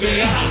 ubit ću te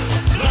ja.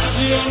 Znaš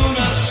li ono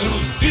našu,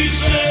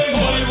 stiže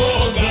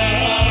Vojvoda.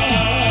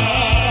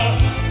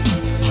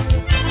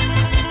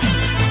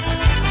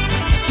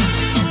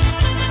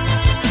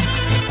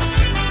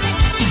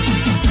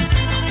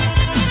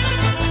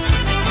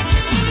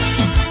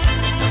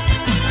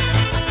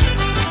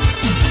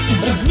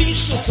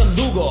 Razmišljao sam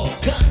dugo,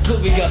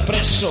 kako bi ga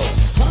prešao,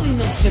 ali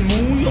nam se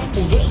mujo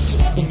u vezu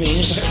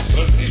umešao.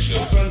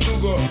 Razmišljao sam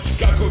dugo,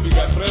 kako bi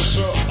ga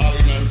prešao,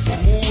 ali nam se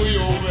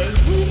mujo u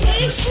vezu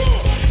umešao.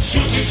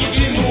 Čuti,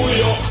 čuti,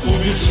 mujo,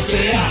 ubit ću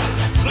te ja.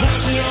 Znaš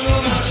li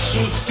ono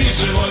našu,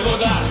 stiže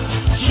Vojvoda.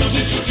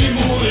 Čuti, čuti,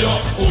 mujo,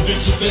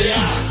 ubit ću te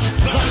ja.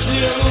 Znaš li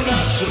ono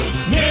našu,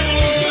 ne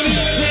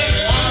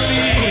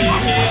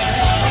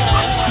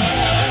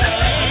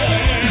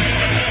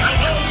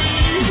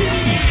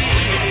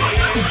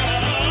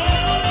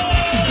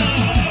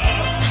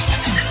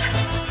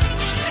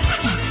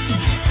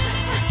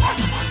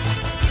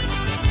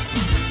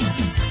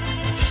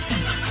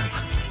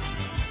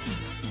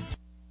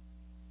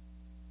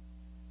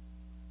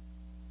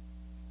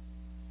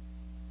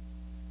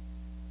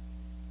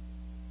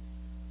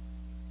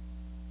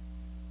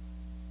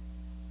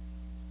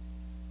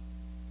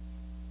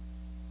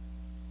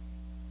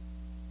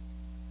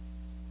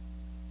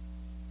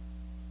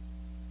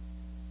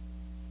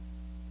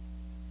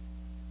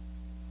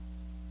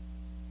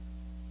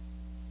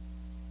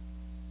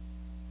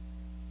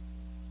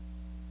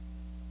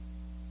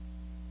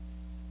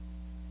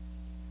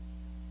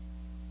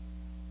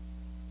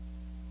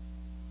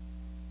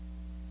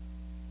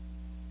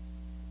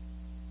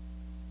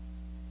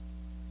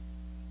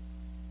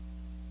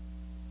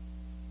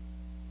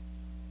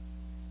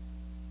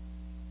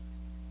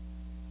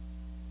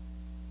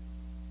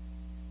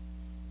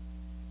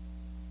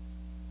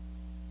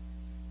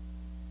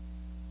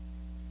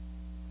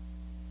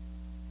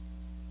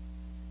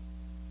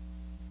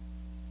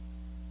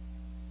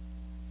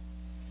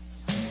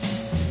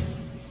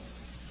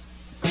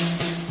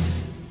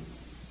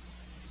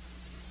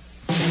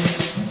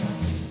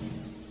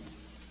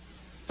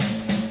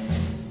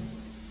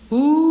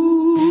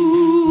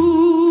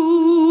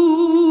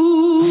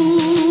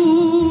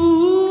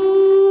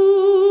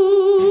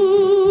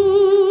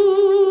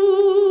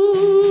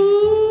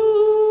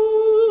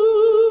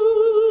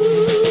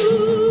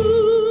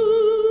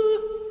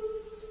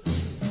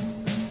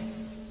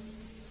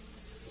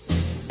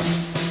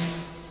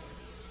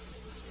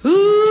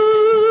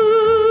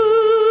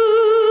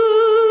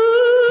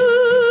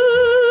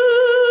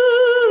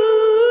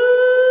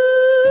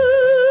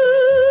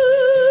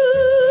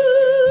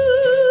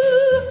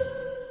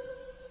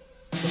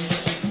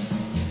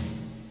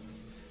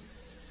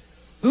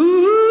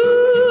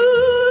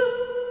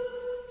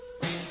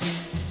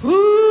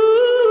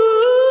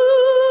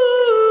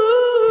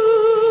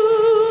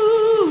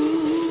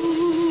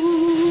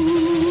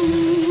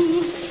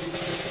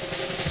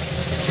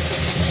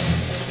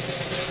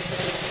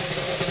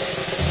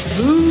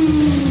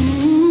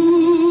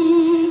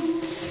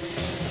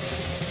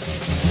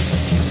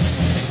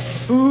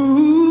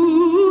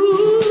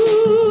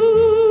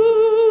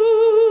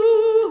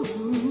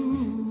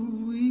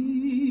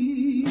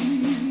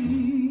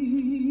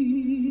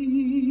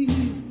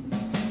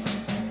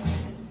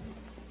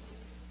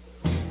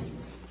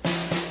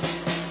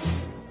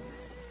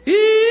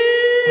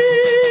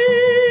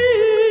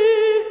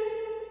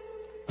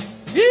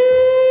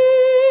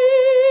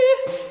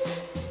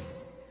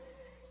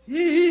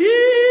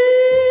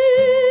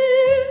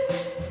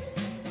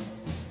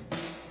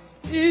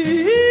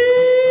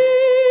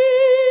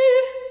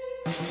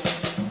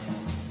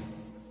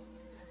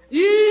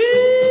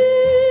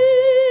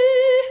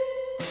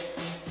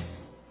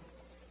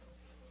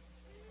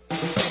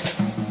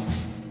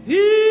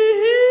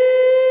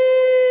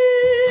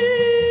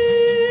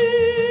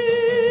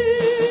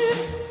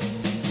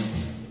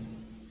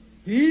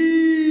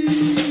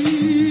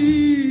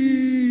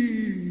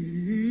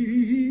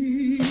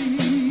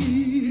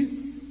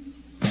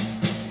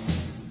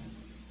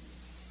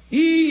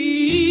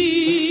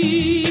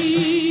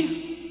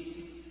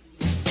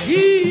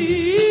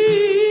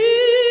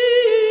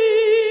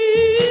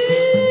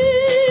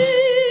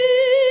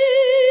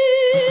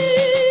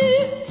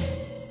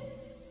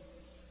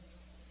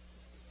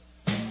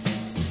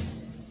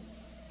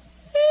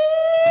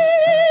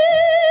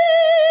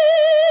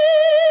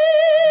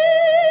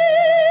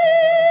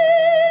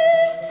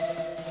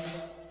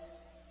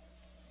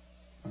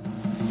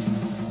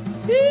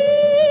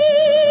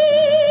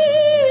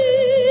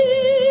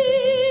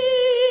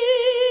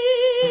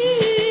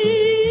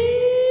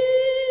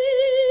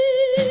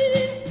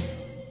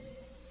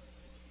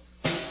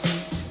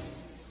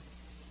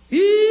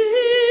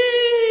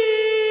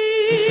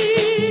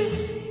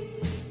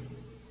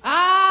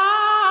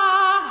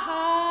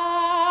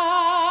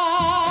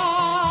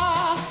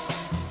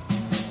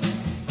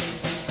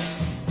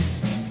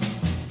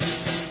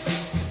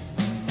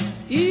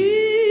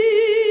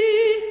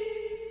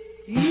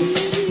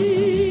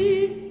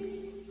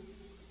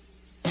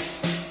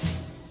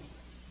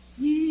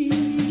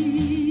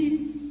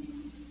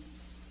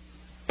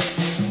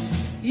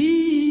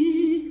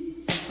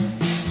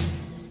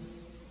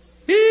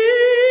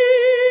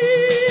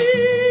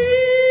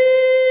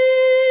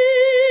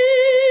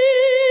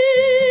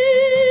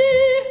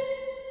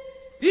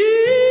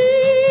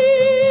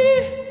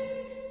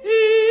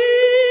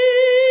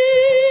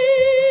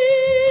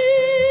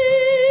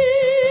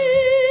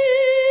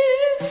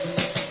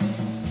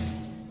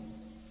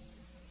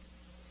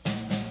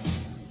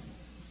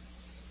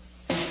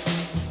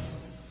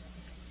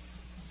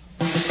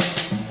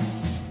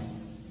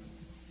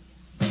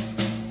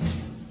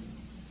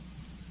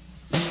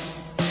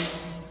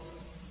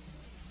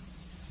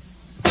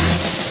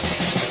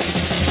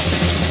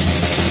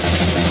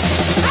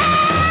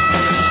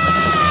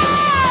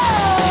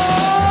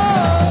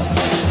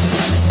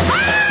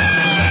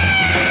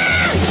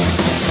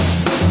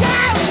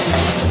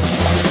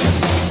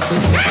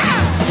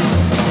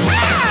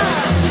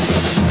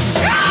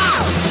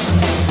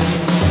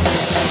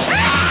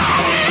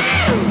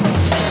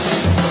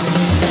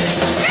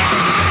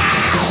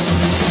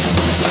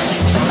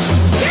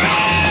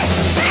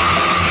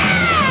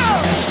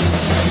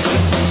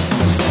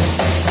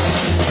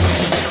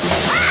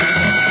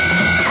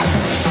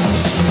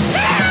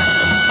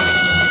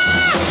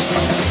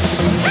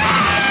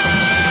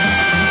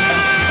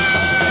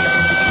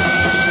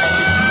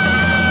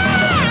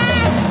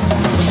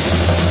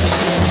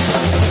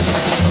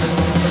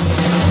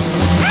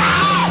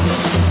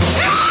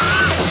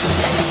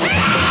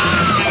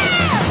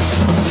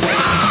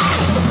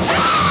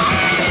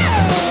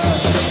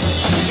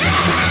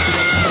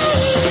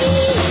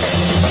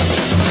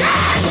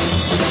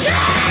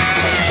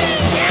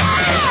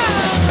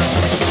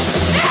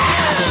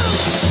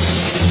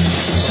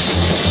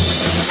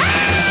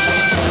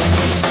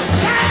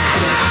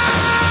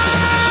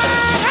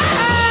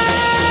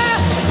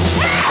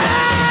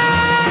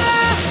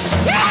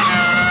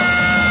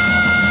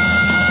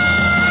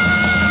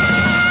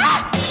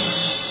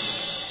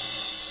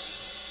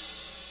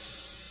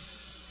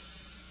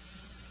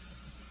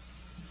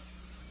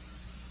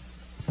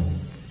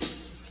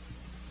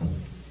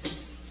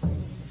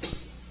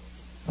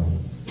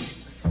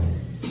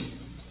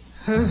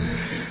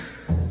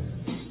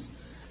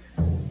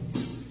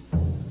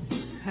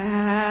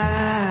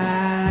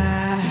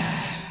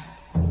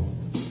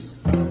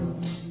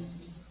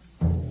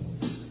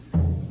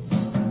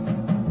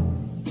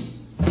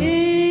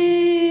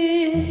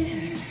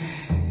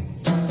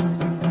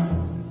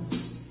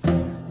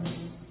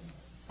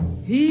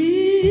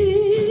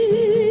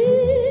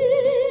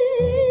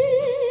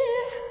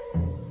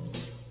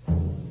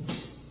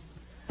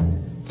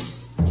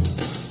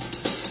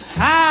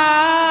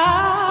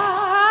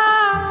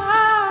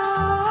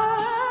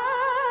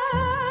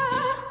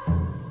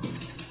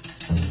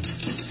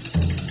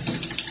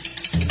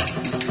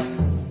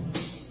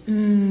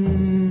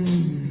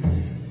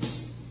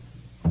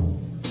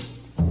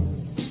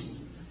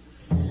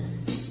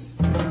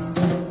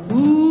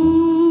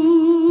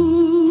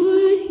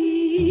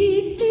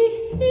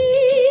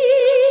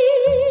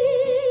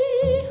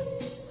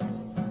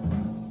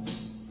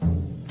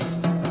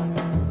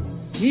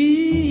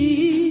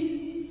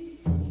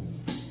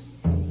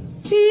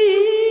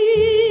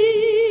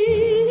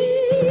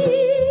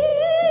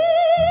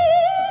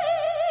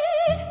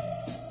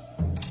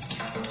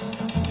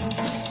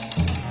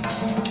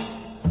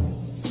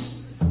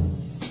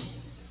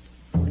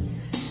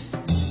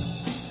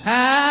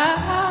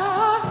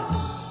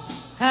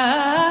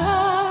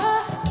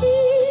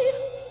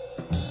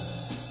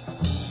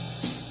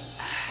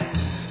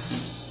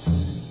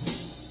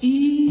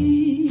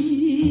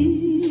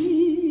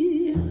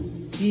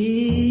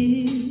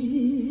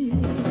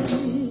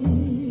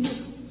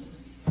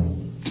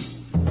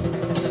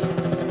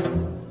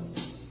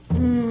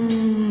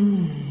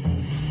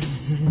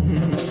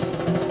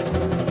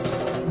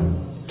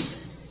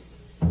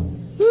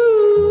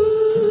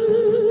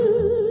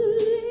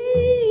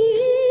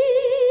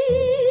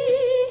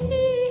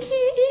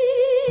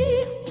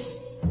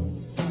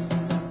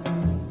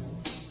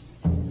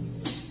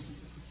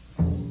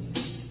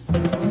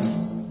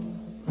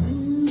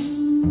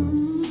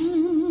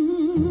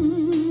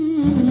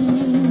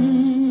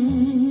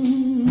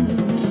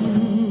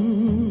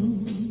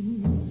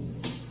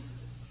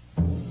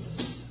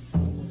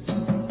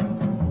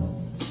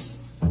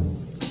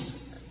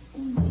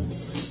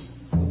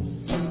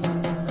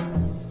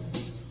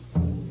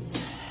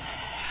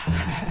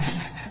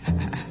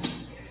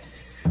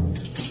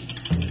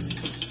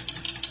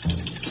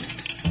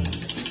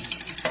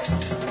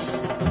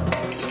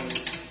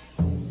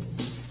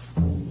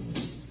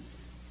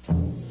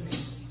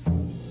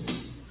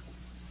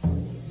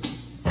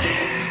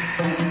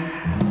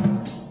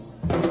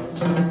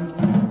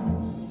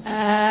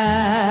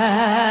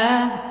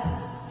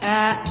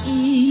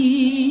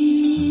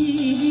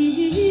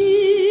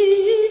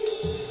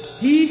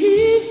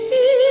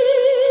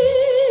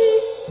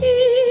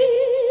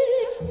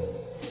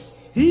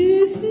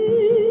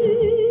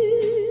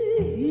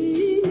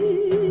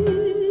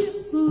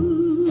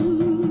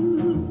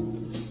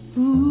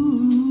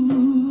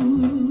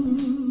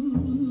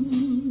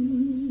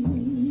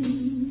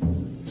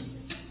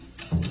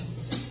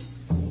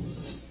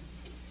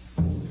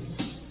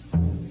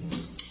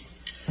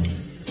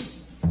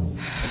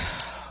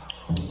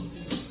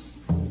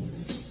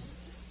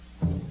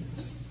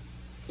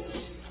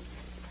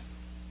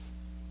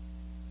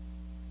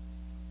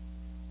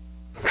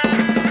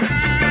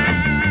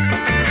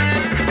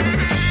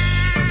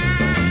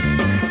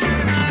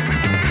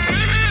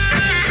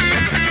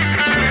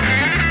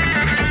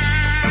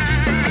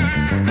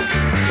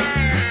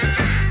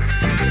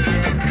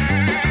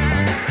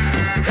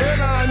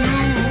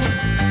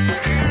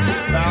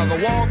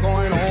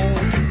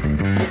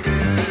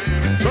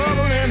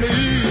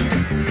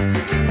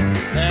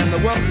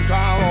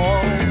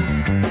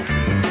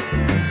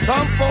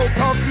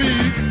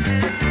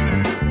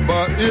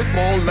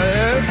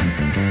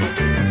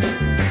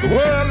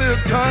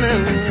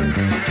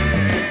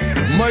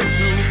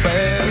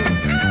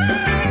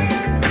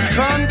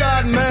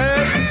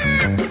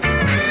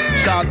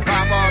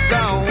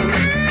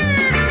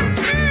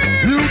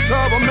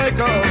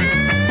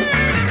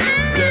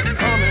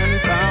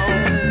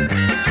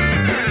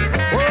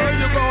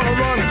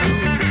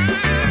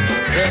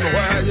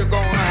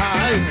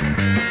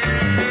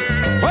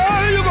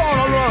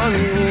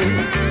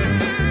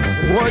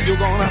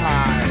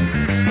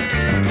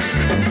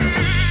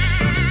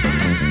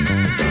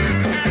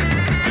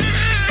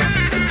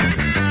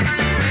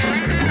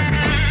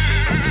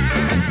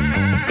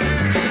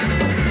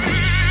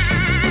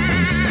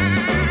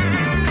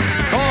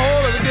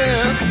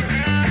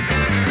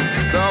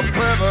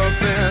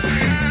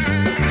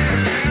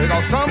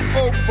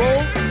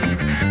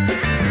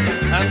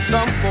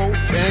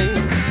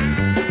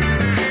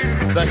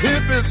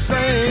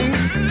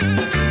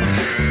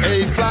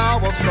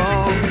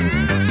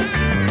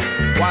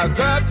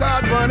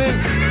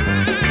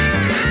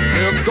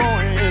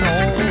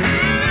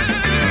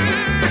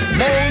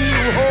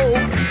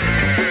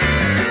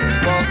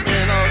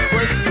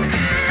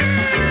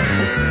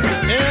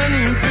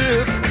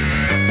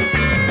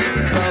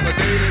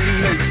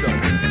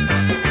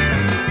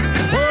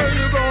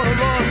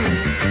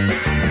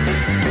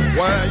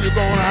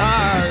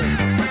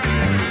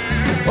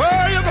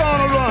Where you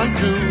gonna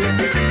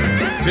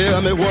Tell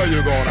me where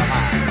you're gonna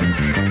hide.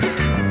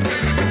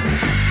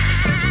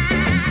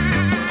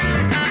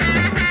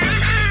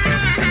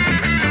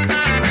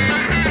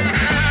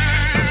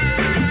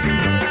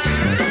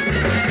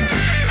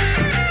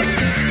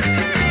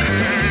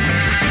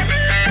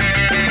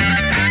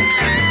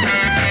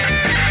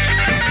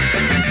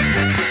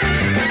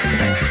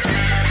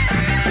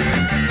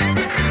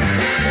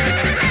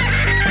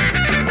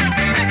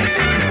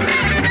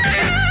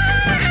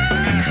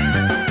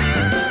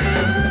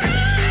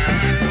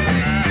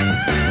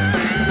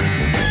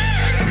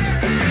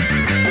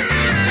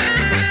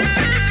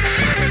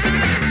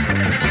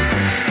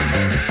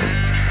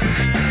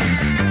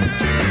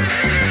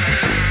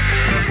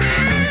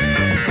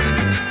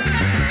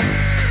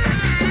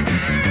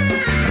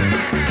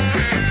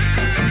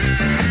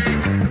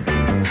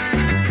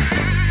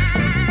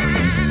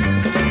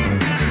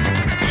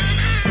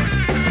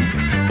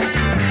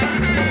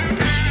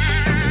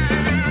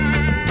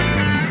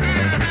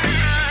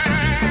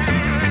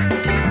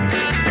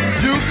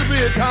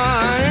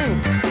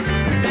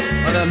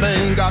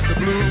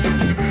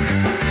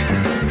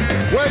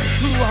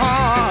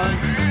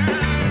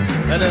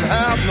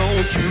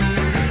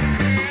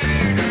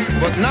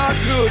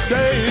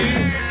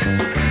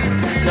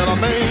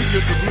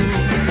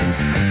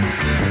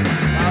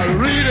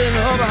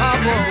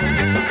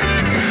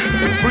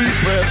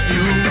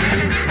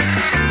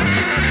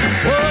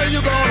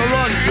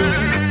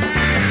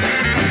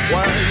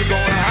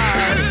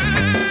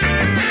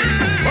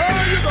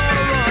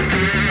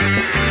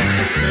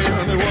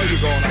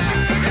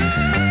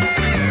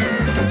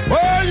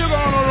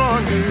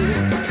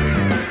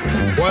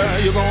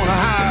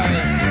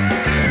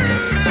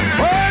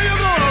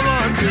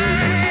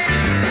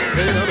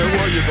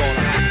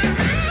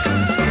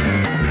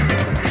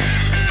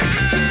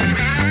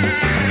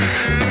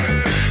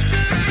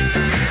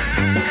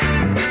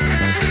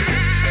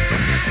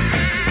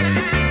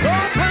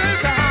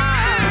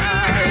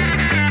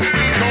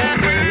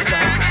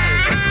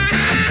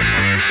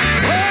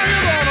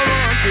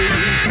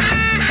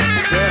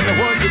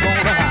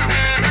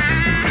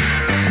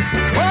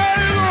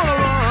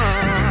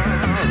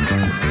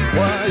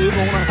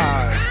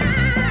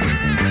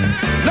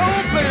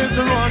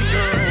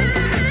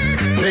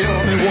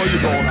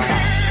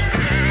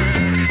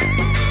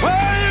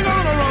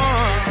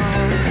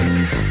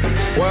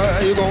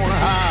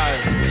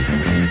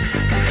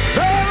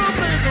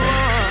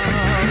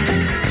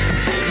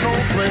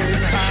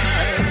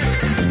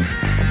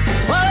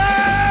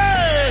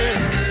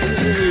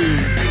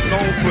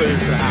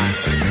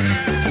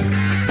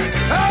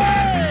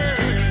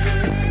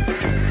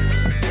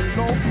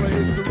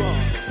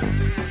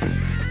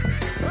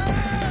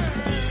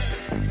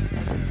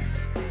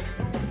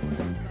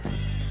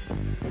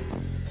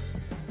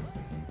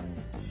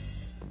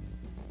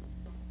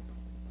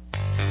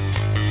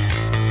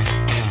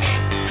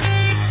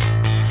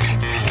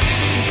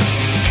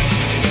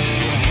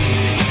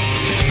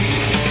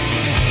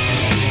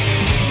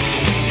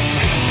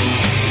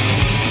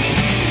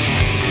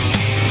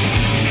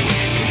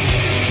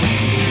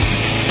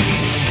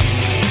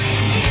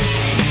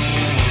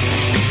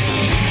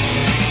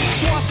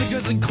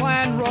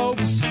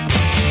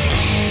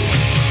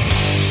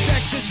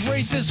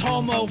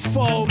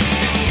 Homophobes,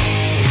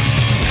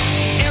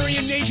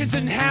 Aryan nations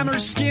and hammer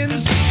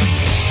skins. You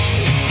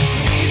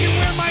can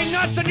wear my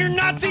nuts on your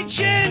Nazi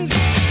chins.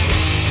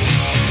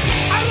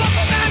 I love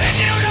a man in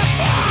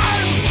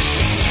uniform.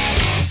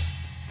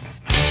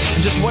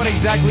 And just what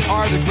exactly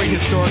are the great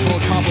historical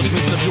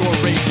accomplishments of your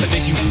race that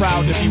make you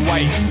proud to be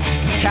white?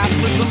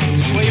 Capitalism,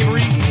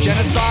 slavery,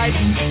 genocide,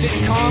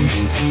 sitcoms.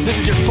 This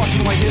is your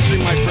fucking white history,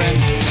 my friend.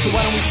 So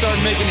why don't we start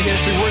making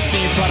history worth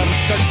being proud of and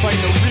start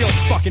fighting the real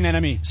fucking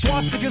enemy?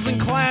 Swastikas and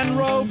clan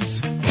robes,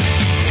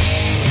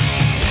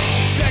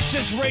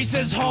 sexist,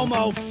 racist,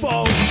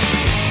 homophobes.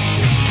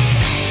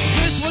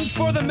 This one's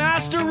for the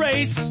master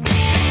race.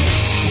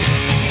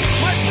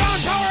 My brown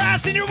power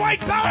ass in your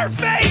white power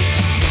face.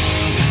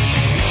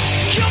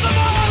 Kill them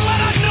all and let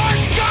a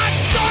Norse god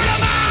sort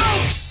them out.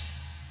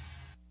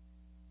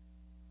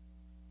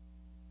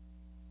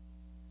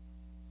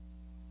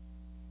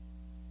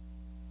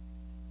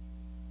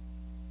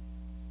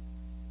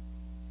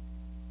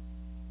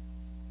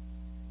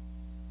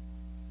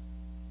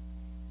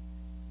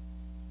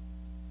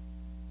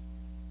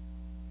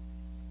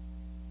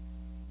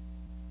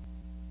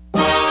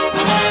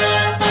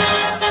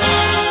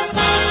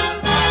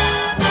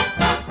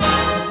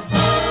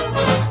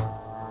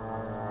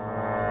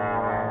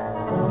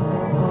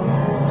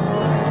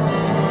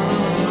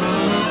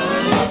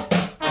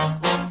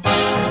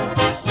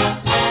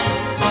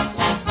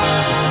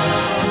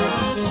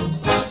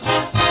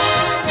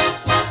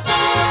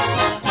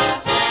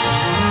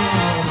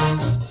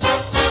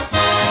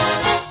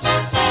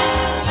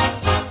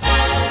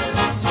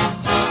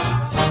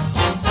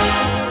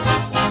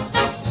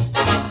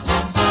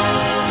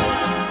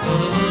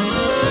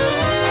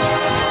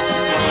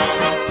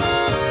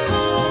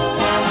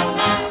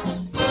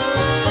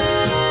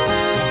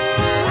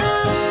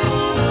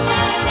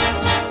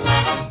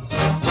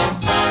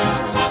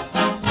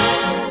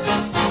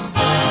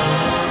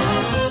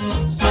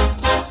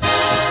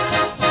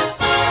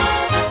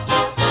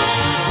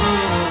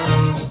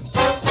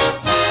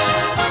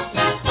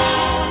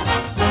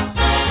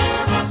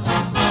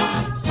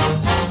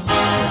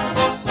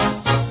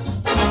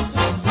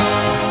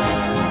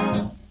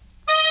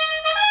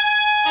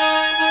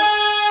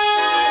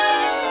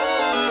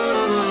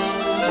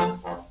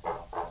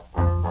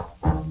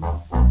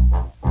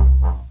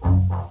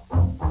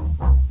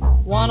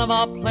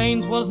 of our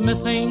planes was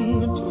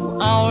missing, 2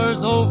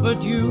 hours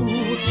overdue.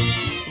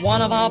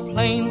 One of our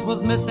planes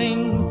was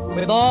missing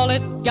with all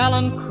its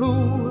gallant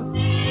crew.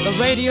 The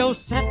radio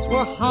sets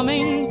were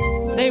humming,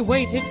 they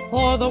waited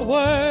for the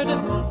word.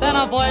 Then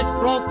a voice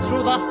broke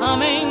through the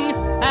humming,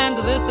 and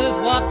this is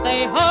what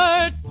they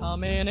heard.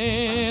 Coming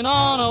in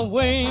on a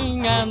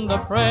wing and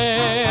a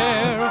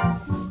prayer.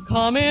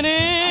 Coming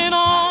in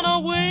on a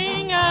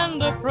wing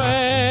and a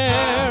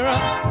prayer.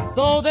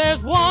 Though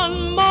there's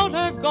one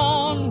motor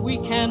gone, we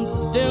can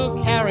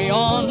still carry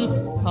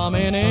on.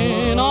 Coming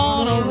in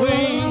on a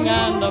wing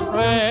and a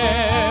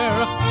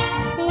prayer.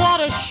 What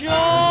a show,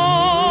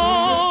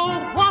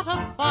 what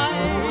a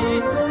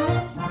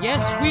fight.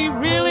 Yes, we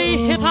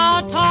really hit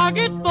our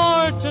target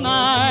for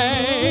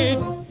tonight.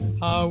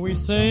 How we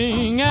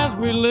sing as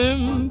we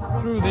limp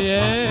through the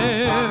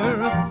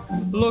air.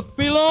 Look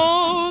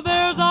below,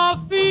 there's our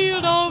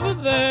field over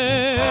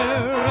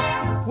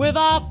there. With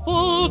our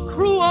full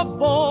crew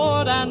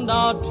aboard and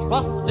our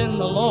trust in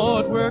the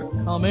Lord, we're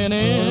coming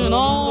in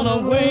on a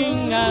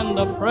wing and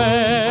a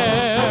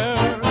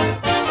prayer.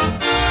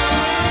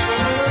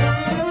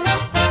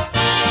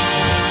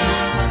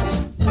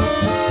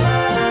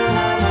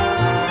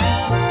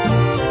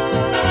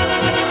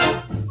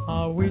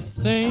 We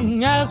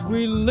sing as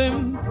we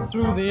limp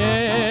through the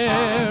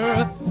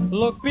air.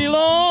 Look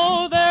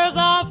below, there's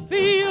our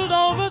field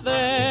over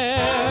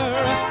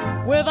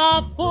there. With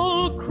our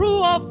full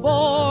crew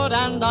aboard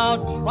and our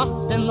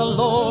trust in the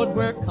Lord,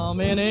 we're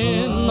coming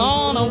in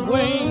on a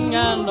wing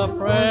and a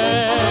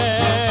prayer.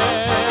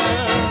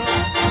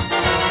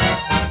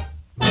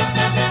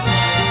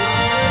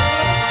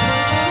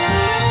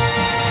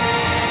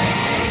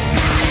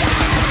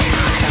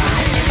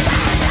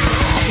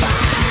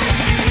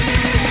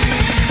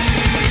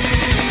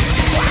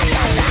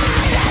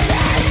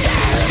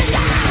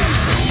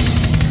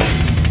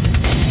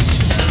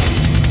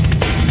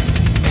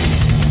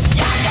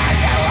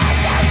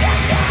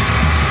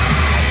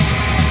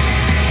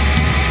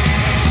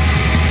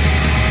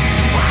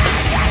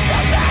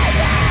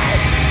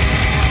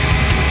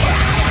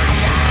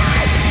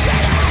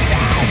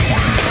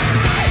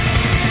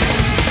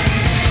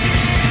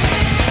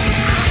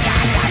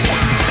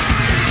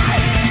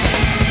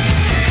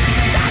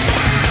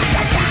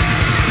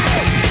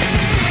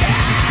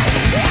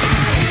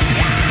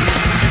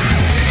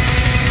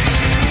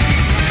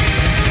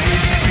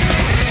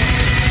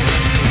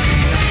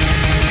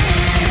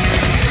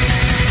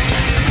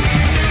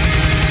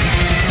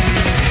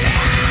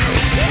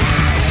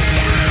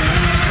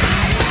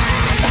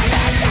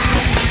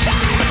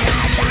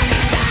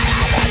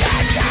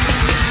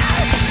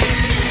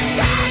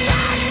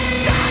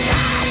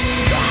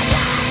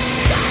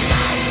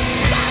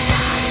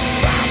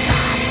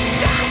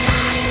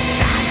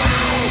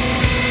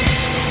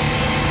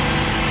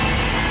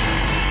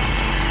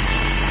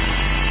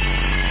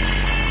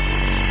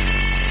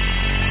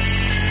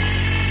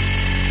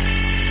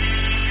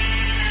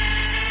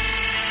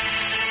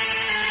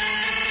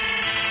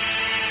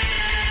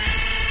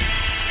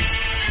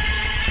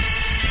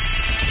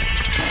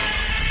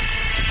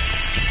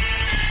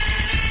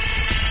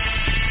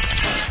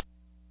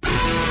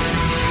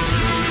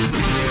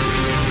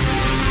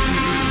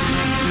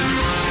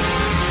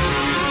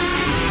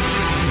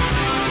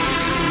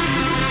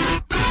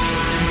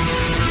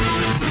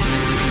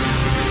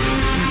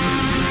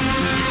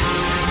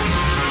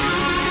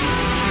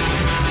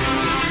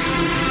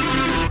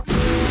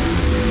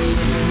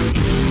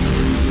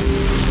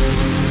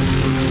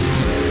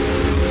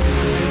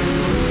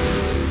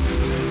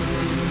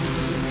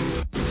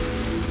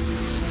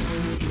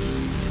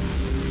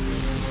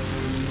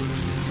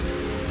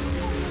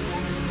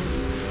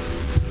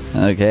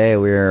 Okay,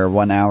 we're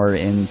 1 hour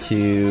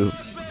into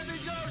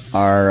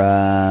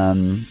our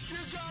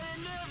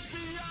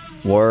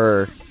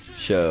war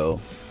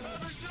show.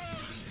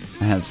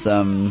 I have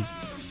some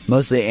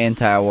mostly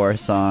anti-war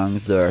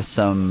songs. There are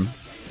some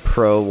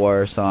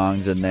pro-war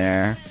songs in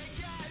there.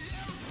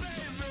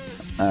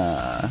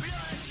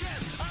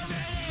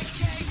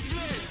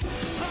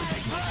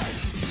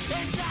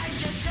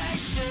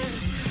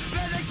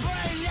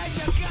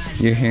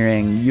 You're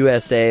hearing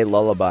USA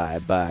Lullaby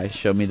by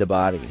Show Me the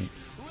Body.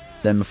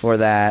 Then before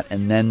that,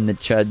 And Then the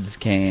Chuds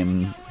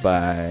Came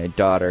by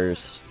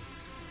Daughters.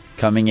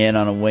 Coming in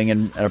on a Wing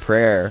and a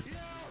Prayer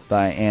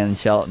by Ann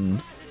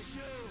Shelton.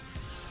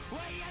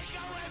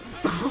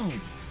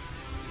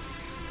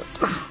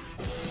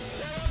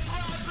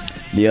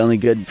 The Only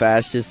Good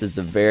Fascist is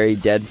the Very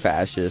Dead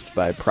Fascist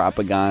by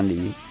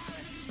Propaganda.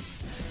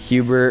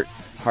 Hubert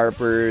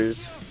Harper's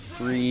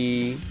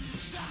Free...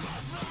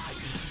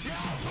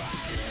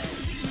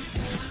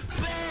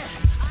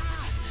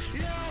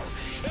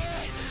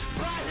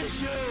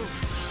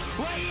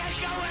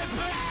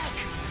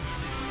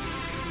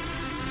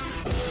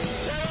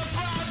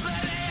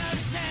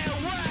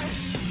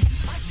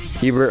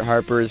 Hubert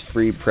Harper's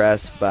Free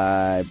Press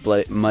by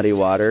Muddy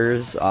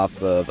Waters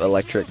off of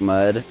Electric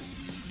Mud.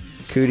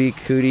 Cootie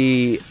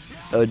Cootie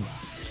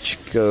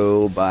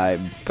Ochko by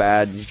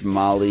Badge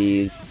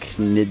Molly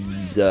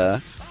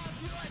Knidza.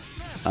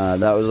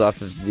 That was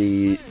off of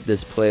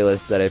this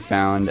playlist that I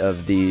found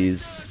of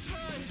these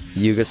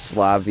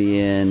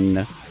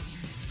Yugoslavian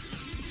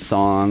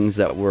songs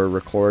that were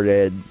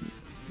recorded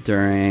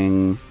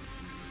during,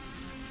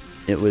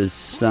 it was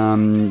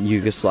some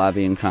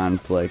Yugoslavian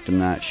conflict. I'm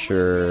not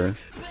sure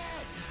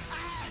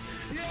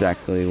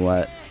exactly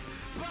what.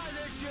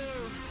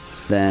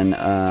 Then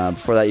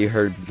before that you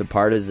heard The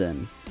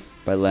Partisan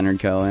by Leonard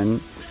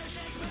Cohen,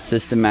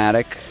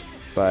 Systematic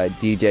by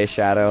DJ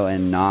Shadow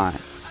and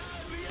Nas.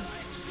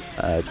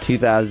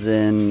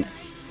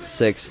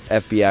 2006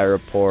 FBI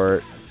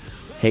report,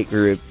 hate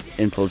group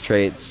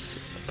infiltrates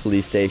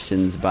police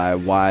stations by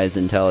Wise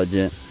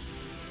Intelligent.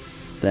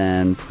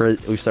 Then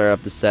we started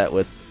off the set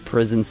with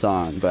Prison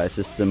Song by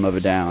System of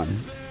a Down.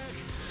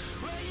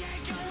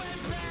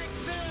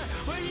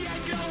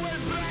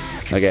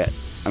 Okay,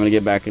 I'm gonna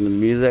get back into the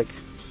music.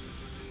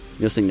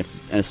 You're listening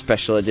to a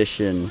special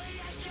edition,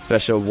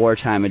 special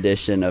wartime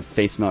edition of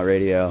Facemelt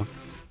Radio.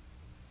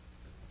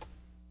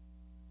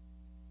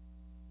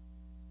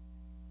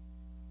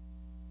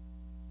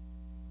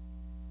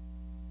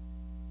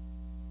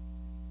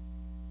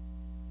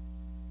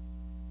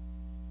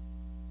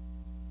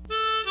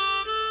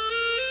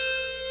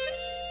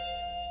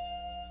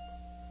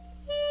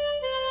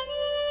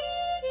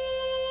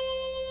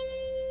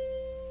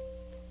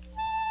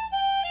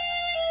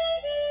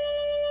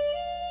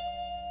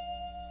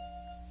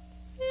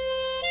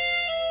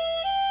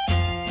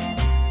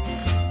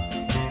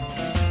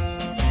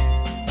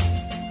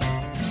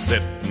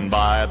 Sitting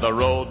by the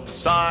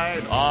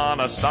roadside on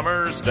a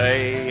summer's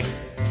day,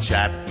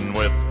 chatting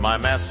with my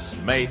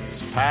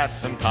messmates,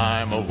 passing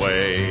time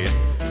away.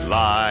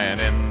 Lying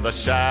in the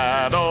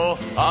shadow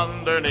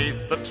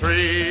underneath the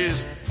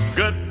trees,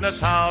 goodness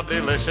how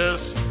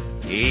delicious,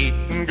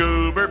 eating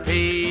goober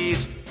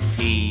peas.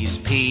 Peas,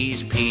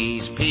 peas,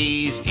 peas,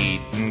 peas,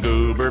 eating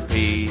goober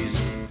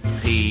peas.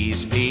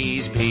 Peas,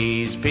 peas,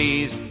 peas,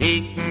 peas,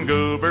 eating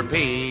goober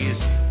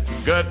peas.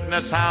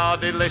 Goodness how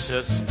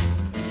delicious,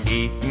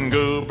 eating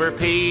goober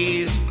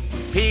peas.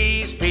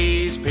 Peas,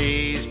 peas,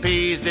 peas,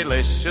 peas,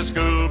 delicious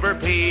goober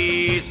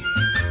peas.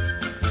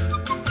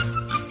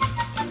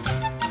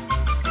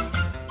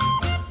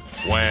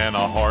 When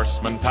a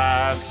horseman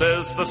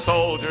passes, the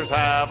soldiers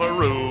have a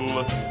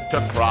rule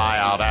to cry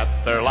out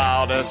at their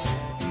loudest,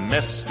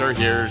 "Mister,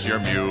 here's your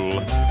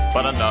mule."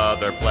 But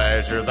another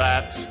pleasure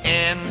that's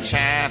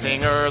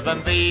enchantinger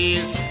than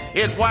these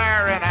is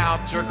wearing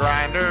out your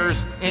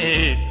grinders,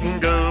 eating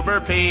goober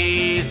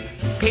peas.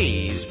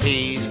 Peas,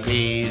 peas,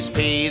 peas,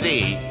 peas,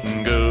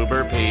 eating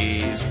goober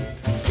peas.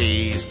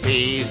 Peas,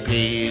 peas,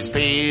 peas,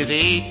 peas,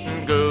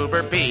 eating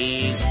goober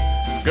peas.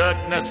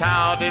 Goodness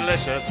how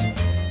delicious,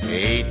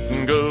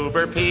 eating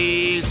goober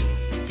peas.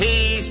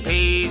 Peas,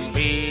 peas,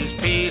 peas,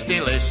 peas,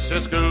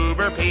 delicious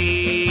goober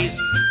peas.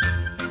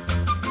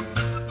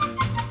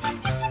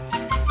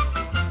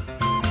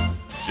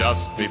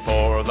 Just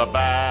before the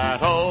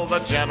battle, the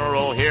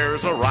general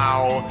hears a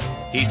row.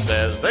 He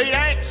says, "The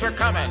Yanks are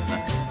coming,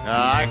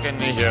 I can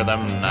hear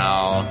them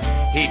now."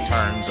 He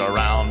turns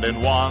around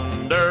in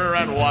wonder,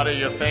 and what do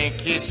you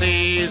think he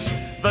sees?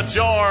 The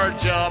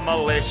Georgia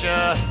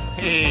militia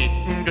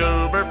eating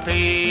goober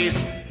peas.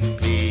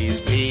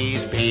 Peas,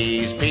 peas,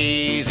 peas,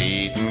 peas,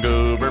 eating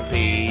goober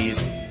peas.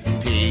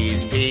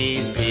 Peas,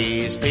 peas,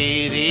 peas,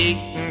 peas,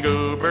 eating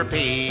goober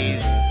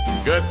peas.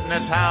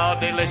 Goodness how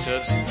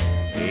delicious,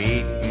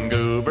 eating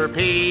goober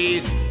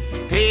peas.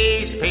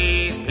 Peas,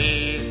 peas,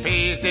 peas,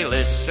 peas,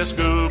 delicious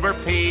goober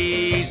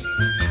peas.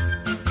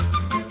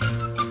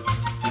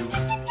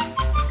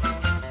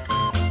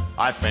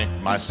 I think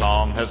my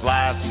song has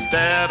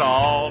lasted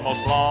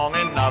almost long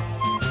enough.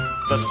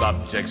 The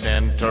subject's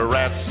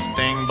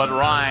interesting, but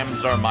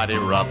rhymes are mighty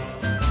rough.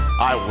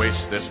 I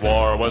wish this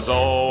war was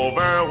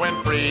over,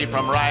 when free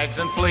from rags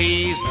and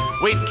fleas,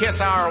 we'd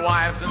kiss our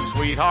wives and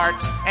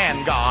sweethearts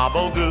and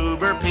gobble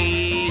goober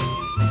peas.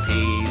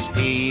 Peas,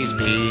 peas,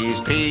 peas,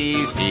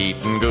 peas,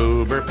 eating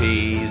goober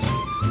peas.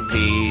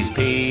 Peas,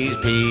 peas,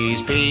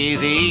 peas,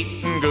 peas,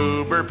 eating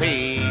goober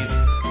peas.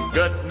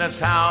 Goodness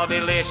how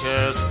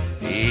delicious,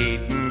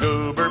 eating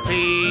goober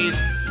peas.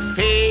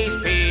 Peas,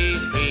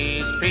 peas,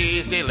 peas,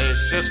 peas,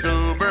 delicious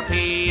goober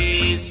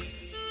peas.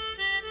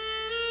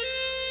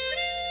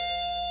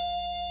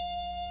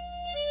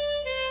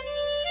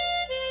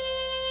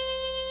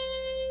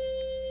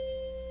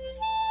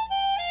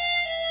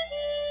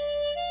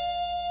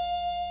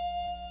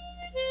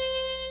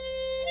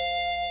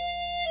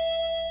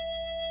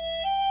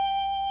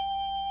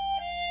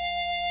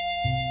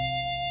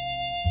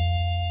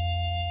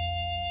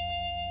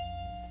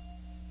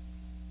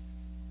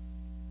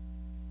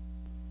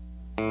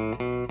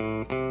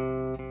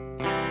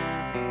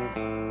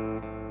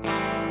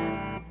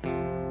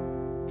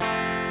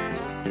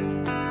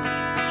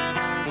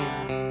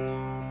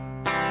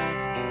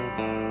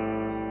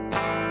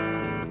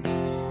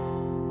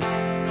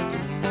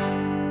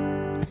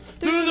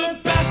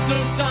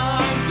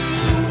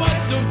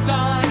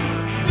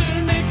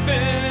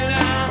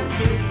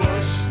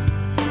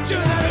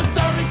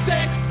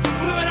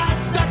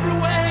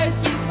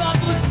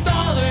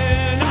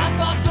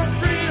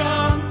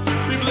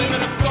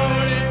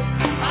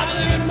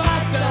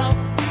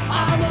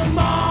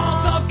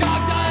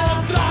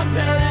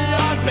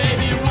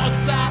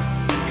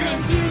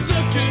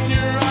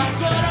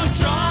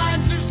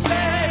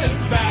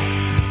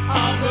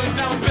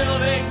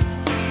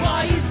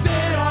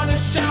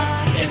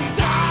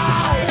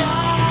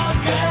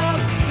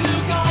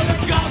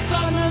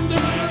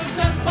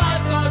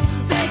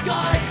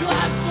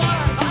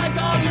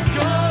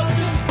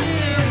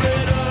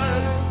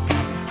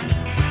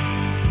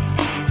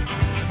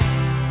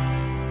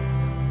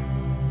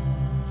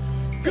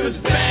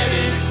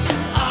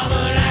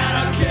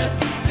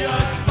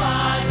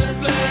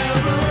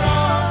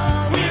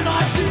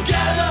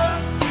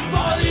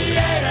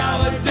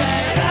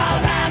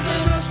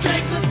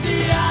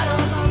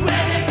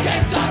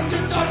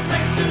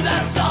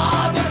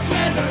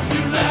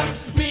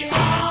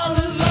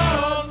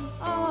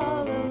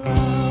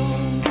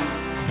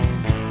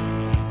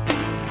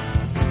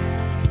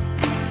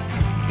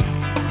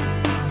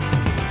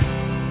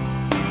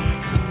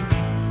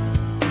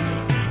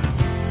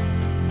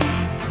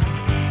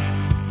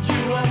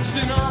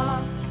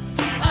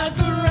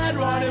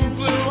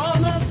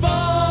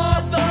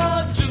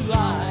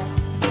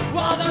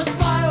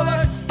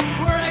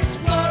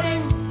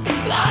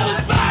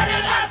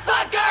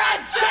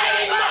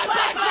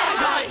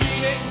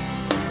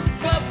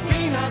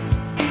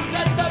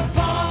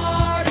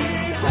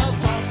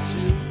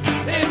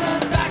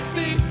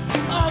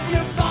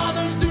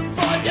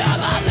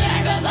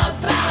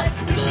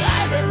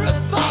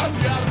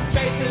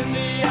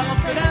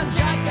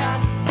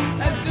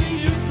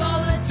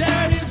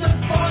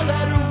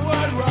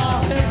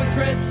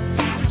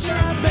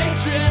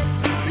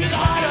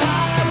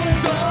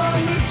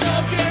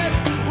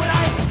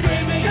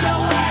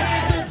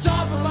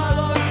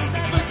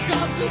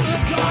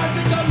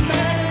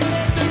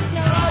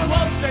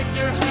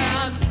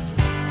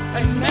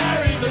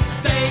 marry the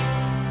state.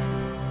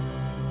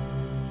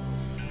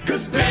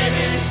 'Cause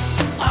baby,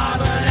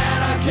 I'm an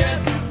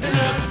anarchist in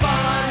a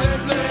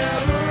spineless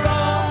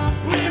liberal.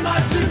 We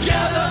march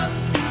together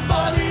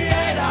for the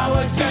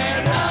 8-hour day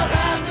and held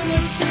hands in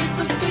the streets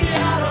of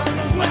Seattle.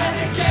 When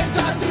it came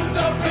time to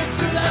throw bricks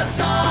through that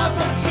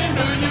Starbucks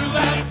window, you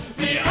left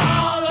me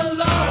all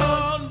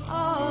alone.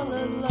 All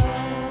alone.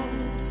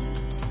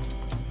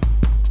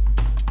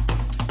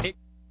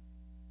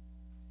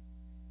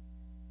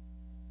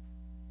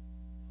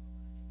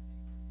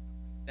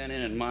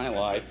 In my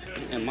life,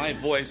 and my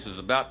voice is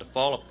about to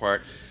fall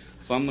apart,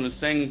 so I'm going to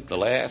sing the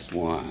last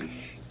one.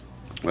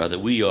 Rather,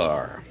 we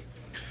are.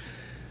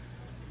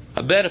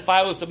 I bet if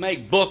I was to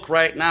make book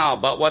right now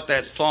about what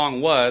that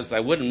song was,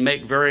 I wouldn't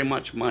make very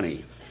much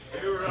money.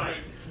 You're right.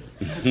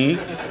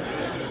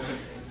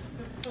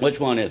 Which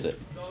one is it?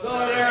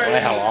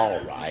 Well, all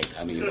right.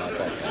 I mean, like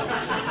that.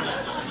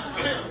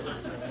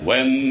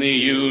 When the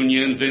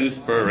union's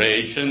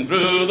inspiration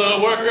through the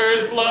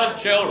workers' blood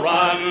shall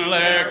run,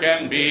 there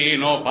can be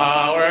no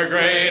power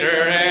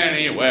greater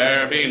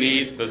anywhere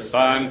beneath the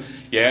sun.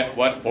 Yet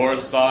what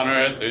force on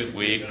earth is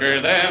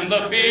weaker than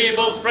the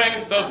feeble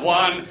strength of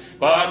one?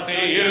 But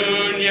the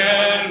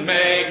union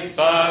makes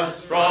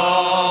us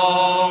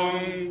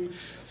strong.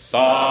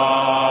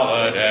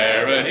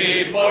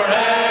 Solidarity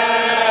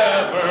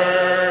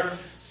forever.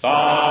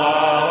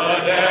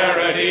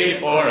 Solidarity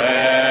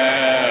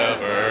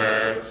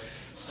forever.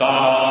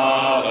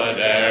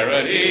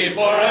 Solidarity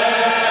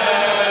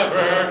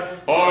forever.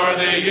 For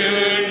the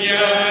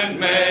union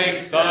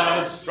makes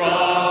us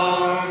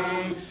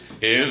strong.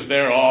 Is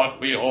there aught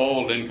we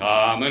hold in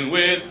common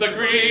with the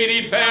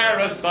greedy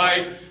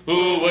parasite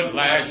who would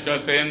lash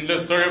us into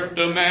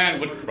serfdom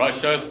and would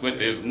crush us with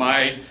his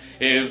might?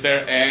 Is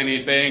there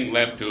anything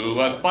left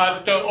to us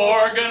but to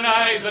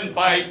organize and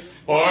fight?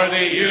 For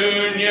the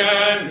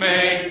union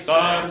makes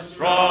us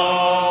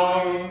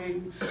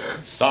strong.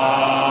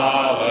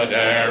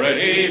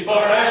 Solidarity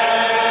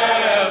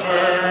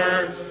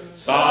forever.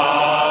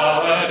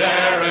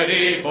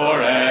 Solidarity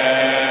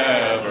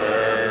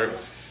forever.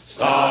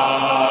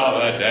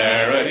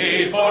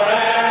 Solidarity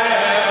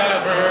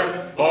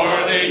forever.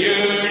 For the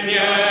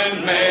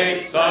union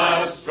makes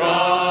us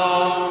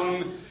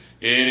strong.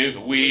 It is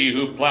we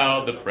who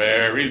plowed the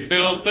prairies,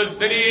 built the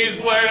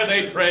cities where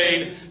they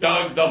trade,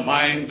 dug the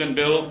mines and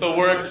built the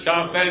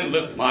workshops,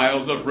 endless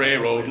miles of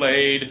railroad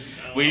laid.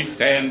 We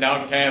stand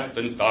outcast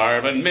and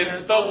starve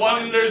amidst the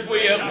wonders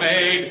we have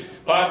made,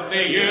 but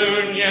the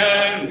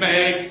union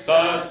makes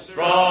us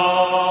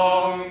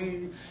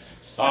strong.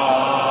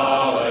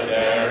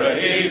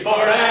 Solidarity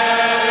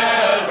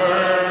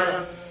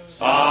forever.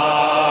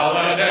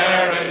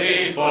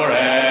 Solidarity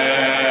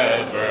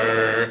forever.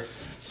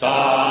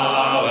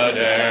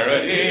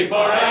 Solidarity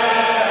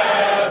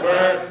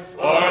forever.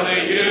 For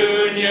the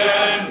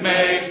union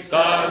makes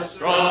us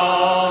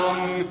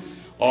strong.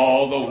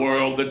 All the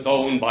world that's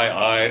owned by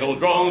idle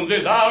drones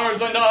is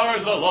ours and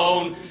ours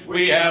alone.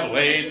 We have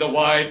laid the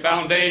wide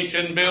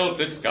foundation, built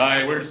it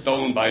skyward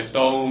stone by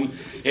stone.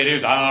 It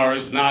is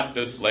ours not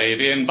to slave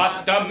in,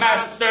 but to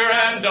master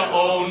and to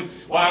own,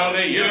 while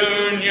the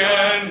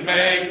union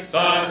makes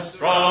us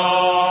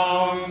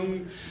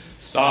strong.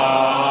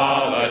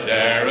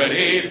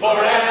 Solidarity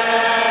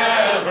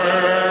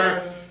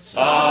forever.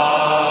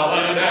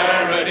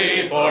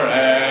 Solidarity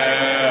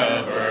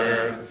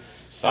forever.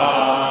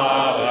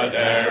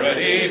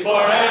 Solidarity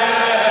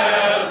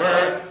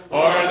forever.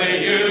 For the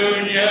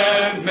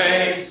union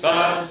makes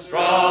us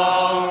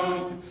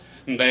strong.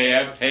 They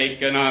have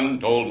taken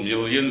untold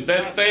millions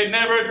that they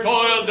never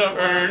toiled to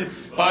earn,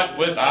 but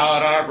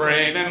without our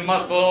brain and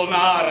muscle,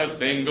 not a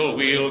single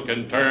wheel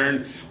can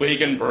turn. We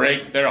can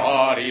break their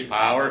haughty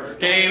power,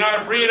 gain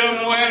our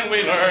freedom when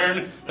we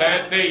learn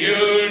that the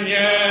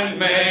union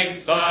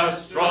makes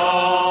us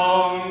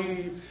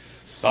strong.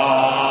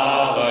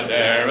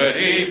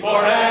 Solidarity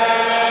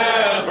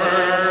forever.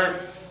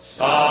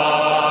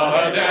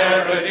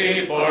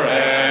 Solidarity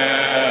forever.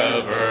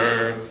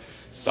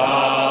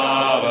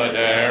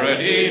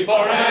 Solidarity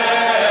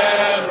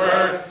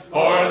forever.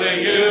 For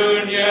the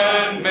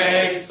union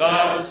makes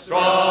us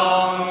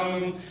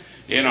strong.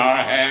 In our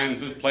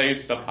hands is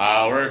placed a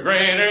power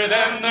greater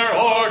than their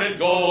hoarded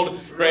gold,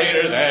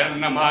 greater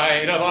than the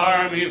might of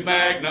armies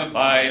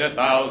magnified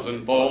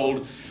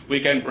 1,000-fold. We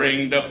can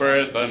bring to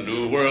birth a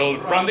new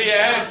world from the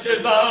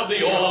ashes of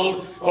the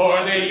old,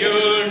 for the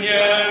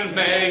union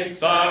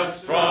makes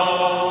us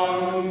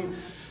strong.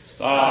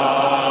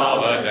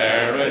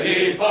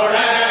 Solidarity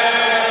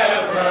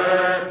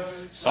forever.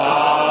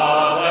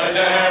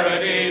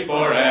 Solidarity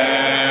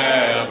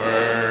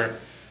forever.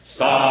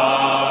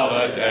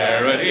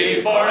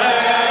 Solidarity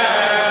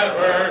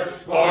forever.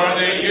 For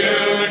the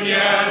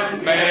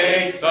union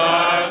makes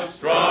us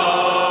strong.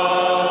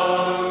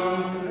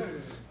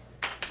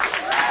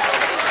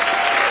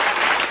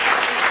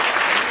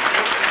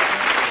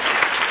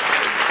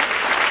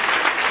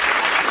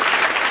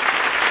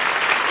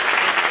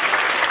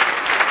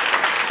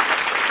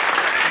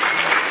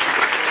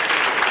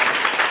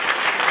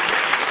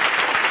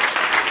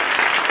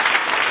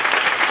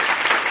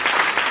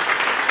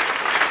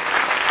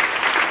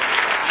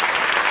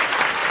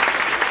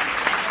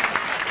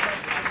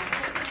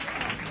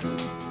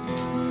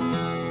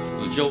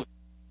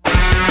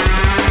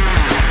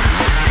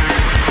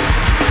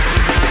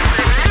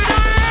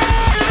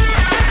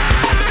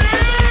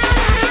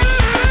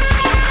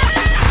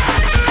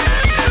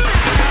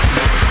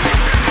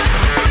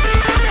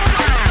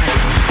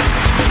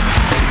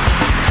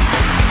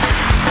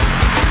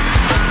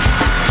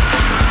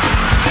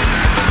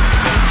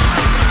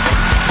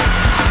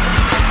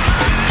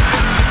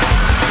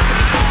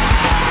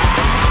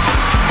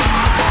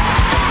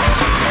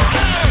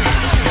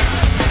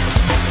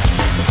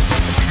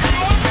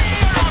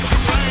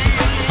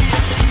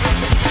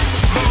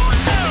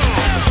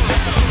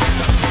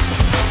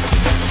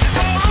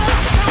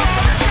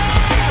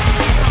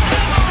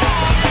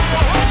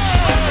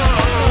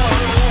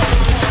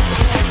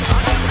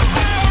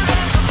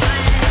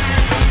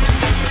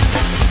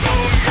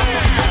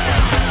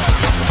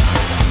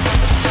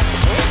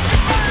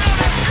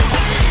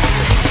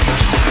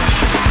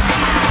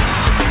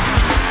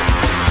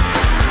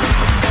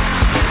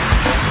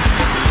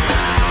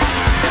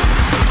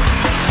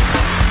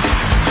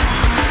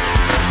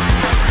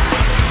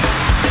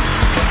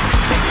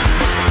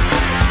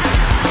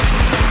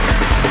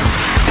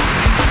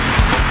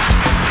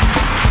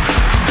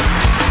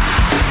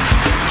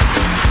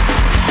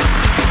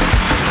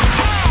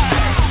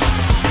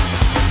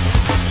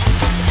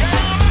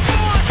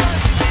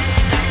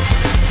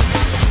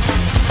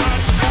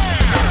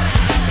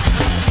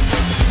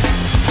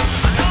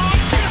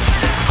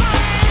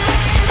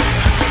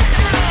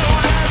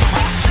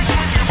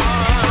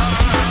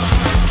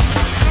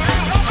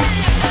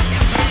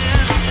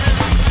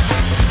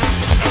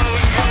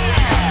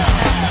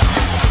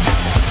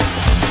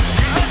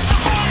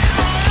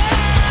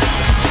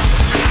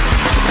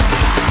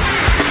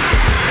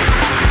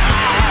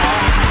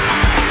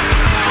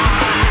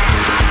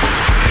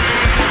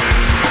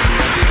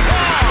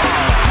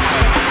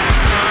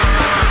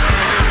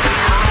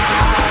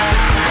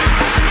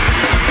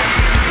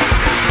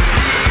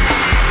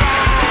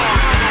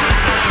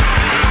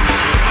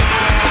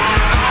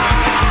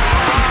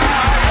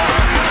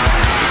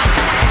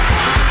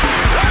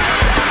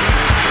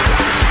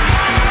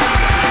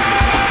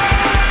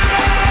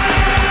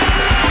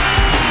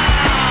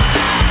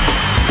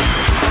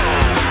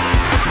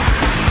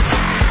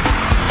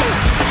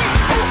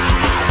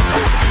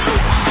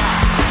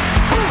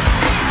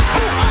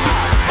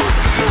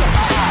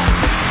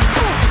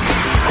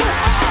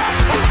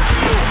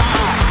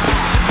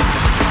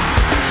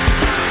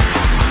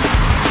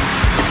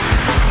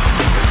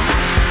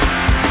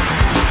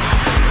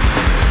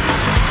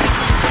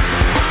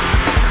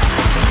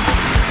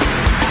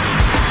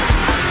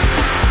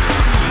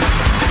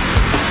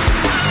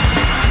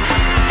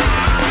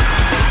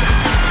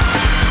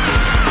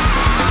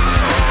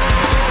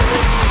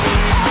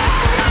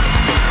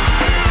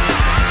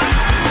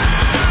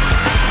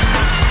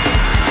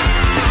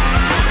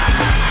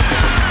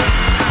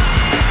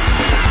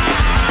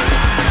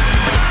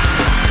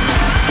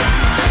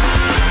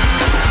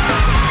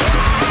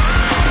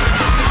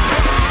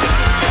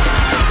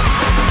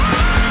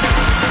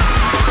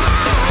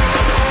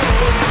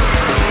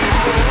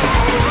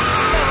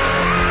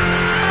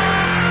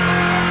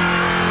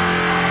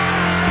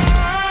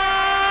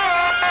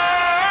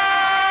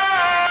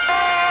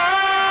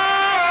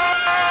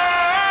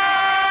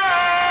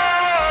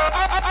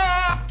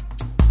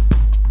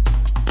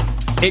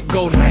 It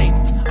go rain,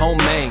 oh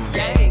man.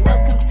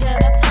 Welcome to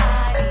the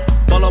party.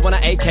 Bolo when I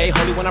AK,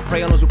 holy when I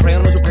pray on those who pray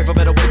for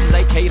better wages.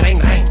 AK, rain,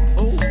 rain.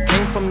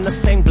 Came from the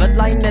same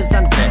bloodline as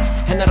Andres.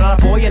 And then a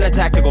boy in a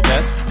tactical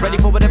vest. Ready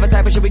for whatever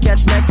type of shit we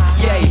catch next.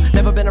 Yay,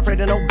 never been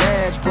afraid of no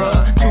badge,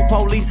 bruh. 2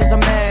 police is a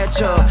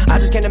match, I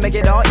just came to make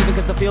it all even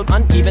cause the field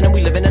uneven and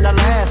we living in the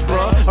last,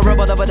 bruh. A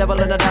rebel of a devil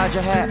in a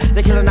Dodger hat.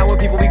 They killing our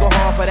people, we go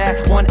hard for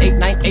that.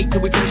 1898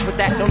 till we finish with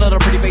that. Don't let her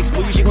pretty face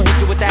fool you, she gon' hit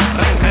you with that.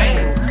 Rain,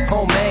 rain,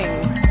 oh man.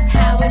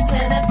 Power to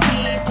the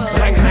people.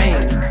 Rain, rain,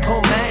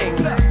 oh man.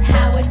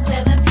 Power to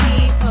the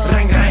people.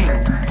 Rain, rain,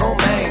 oh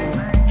man.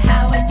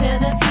 Power to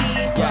the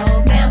people.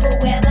 Bamboo,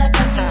 where the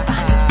fuck you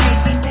find these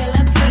crazy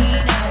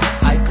Filipinos?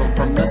 I come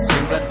from the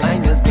same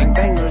bloodline as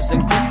gangbangers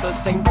and crooks, the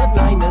same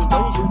bloodline as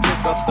those who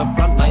took up the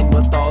front line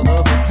with all the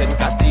hooks and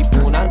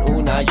katipunan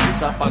una yun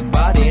sa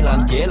pagbarilan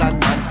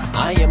kailanman.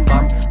 I am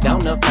bomb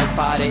down the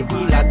fight pare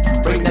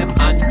ilan, bring them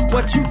on.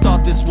 What you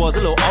thought this was, a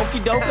little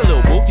okie doke, a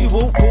little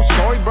whoop-de-whoop, cool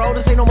story, bro.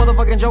 This ain't no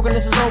motherfucking joke and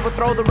this is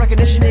overthrow. The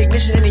recognition, the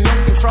ignition, and the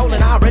young's control.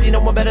 And I already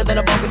know more better than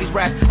a bulk of these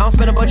raps. I don't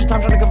spend a bunch of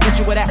time trying to convince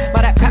you with that.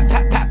 By that pat,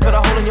 pat, pat, put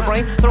a hole in your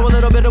brain. Throw a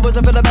little bit of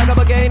wisdom, fill it back up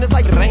again. It's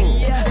like rain,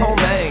 oh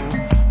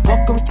man.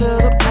 Welcome to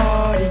the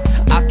party.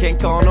 I can't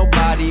call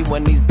nobody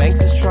when these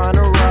banks is trying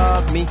to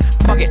rob me.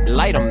 Fuck it,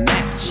 light a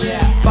match.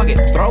 Fuck it,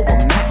 throw a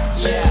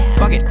match.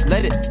 Fuck it,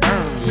 let it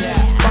burn.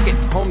 Fuck it,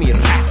 homie,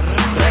 rap.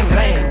 Rain,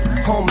 rain,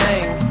 oh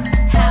man.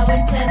 Power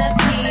to the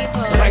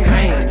people. Rain,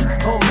 rain,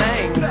 oh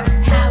man.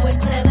 Power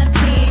to the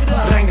people.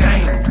 Rain,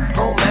 rain,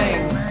 oh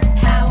man.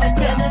 Power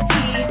to the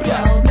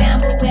people.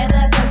 Bamboo, where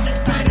the fuck you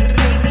find these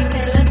crazy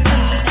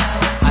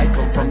Filipinos? I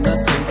come from the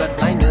same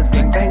bloodline as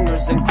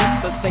gangbangers and crooks,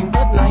 the same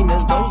bloodline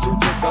as those who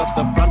took up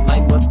the front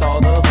line with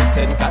all the hooks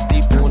and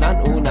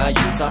katipunan una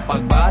yun sa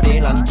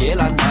pagbarilan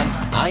kailanman.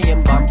 I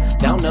am bomb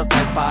down the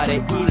fight pare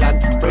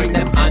ilan, bring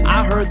them on.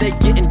 I heard they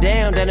getting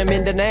down I'm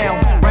into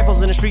now.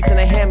 Rifles in the streets and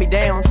they hand me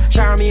downs.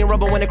 Shower me in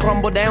rubber when they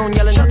crumble down.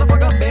 Yelling, shut the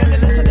fuck up, man,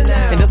 and listen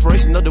now. In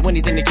desperation, they'll do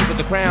anything to keep with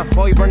the crown.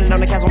 While you're burning down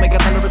the castle, make a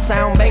thunderous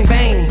sound. Bang,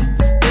 bang.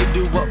 They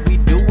do what we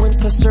doing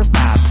to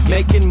survive.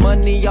 Making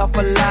money off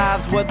of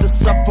lives, whether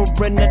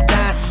suffering or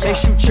dying. They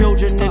shoot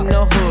children in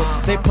the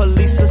hood. They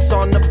police us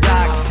on the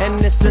block.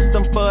 And the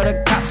system for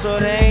the cops, so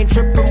they ain't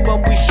tripping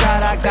when we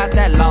shot. I got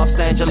that Los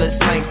Angeles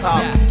slang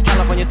talk.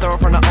 California throw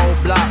from the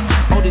old block.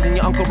 Oldies and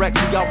your Uncle Rex,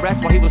 see y'all Rex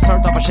while he was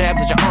turned off of shabs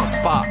at your aunt's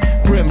spot.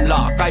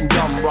 Grimlock, I'm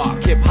dumb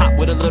rock. Hip hop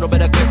with a little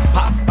bit of hip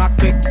hop. Rock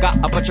quick, got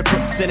a bunch of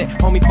crooks in it.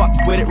 Homie, fuck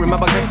with it.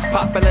 Remember, hip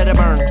hop and let it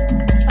burn.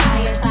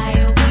 Fire,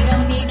 fire, we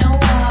don't need no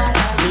water.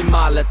 Me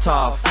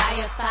Molotov.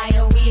 Fire,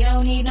 fire, we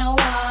don't need no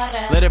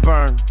water. Let it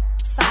burn.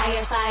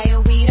 Fire,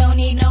 fire, we don't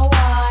need no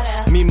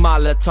water. Me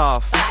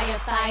Molotov. Fire,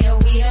 fire,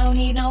 we don't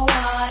need no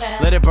water.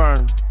 Let it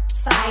burn.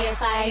 Fire,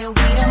 fire,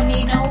 we don't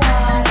need no water.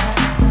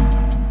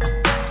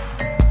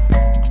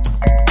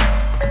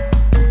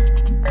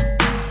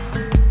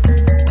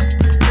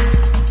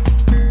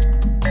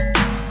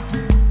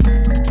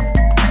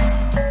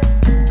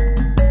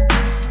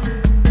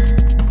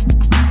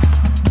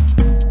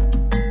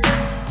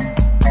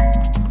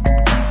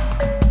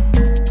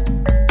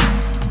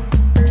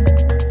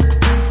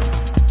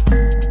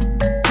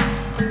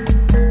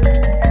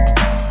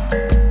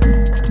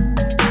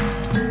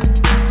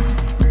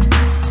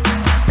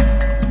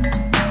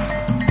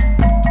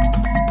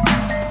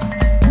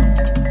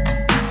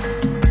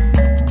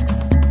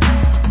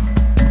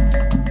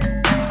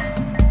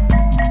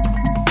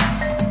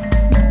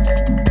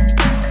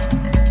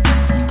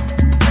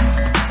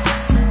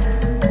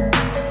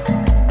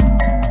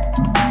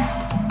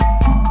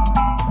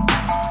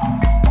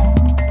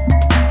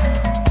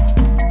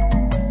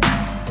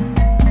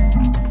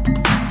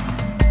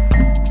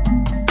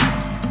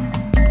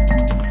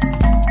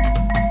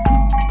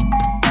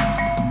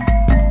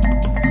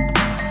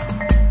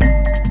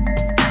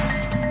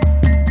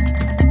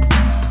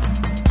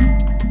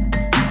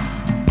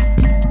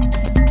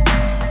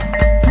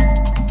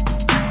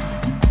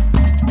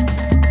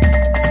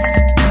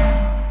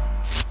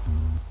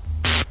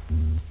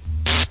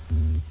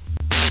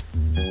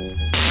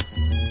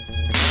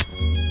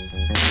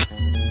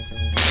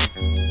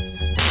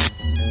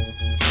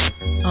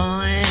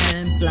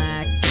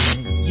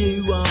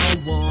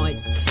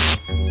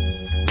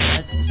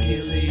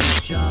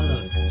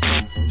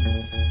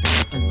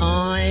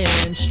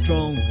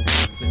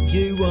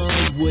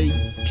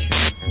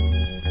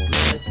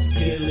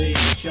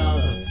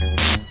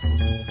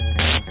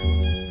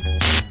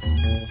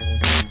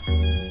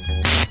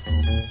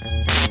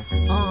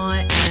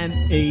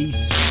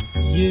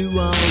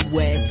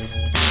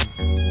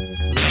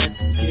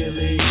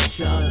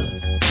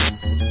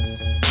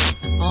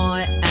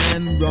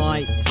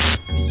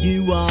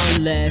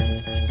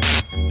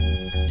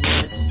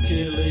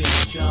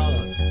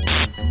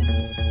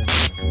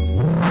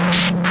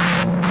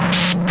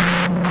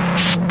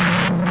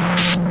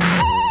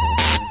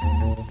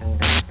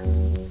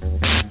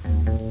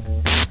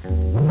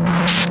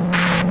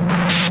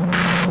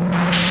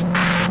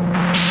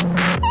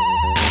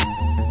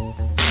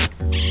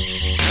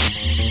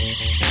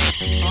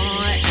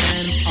 I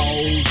am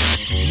old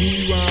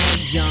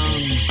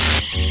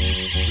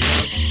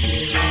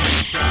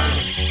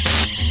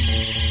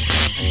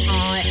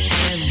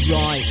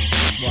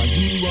while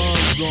you are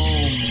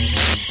wrong.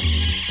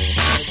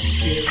 Let's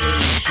kill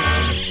each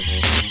other.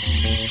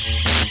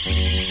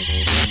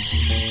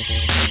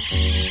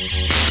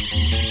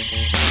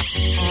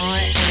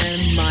 I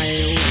am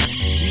male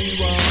and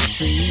you are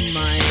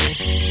female.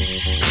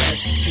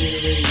 Let's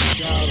kill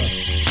each other.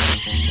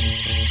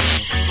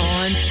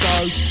 I'm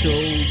so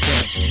tall,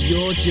 but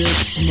you're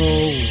just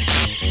small.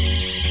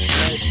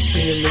 Let's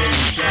kill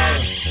each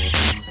other.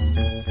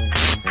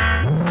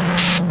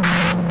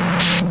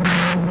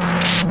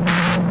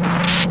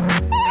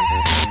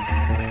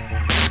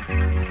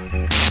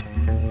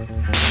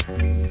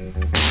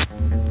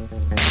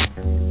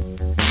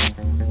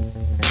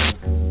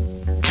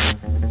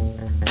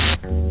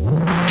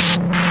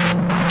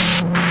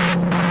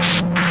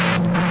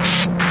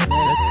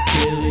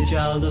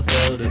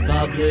 For the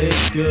public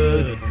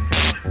good.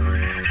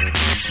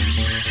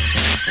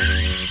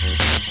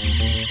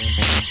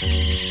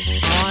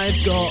 I've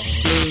got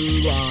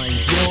blue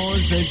eyes,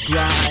 yours are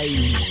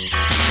grey.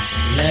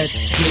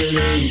 Let's kill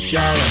each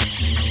other.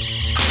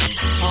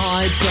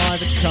 I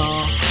drive a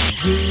car,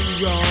 you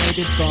ride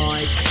a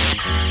bike.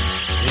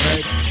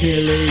 Let's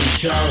kill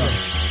each other.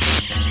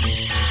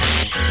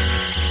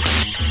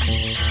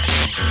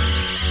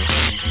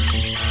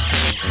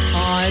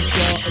 I've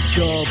got a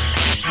job,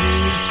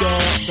 you've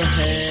got the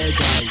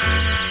headache.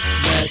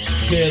 Let's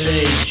kill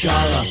each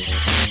other.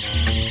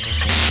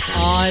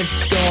 I've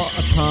got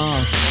a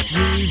past,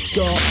 you've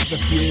got the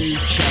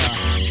future.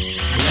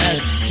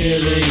 Let's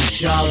kill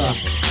each other.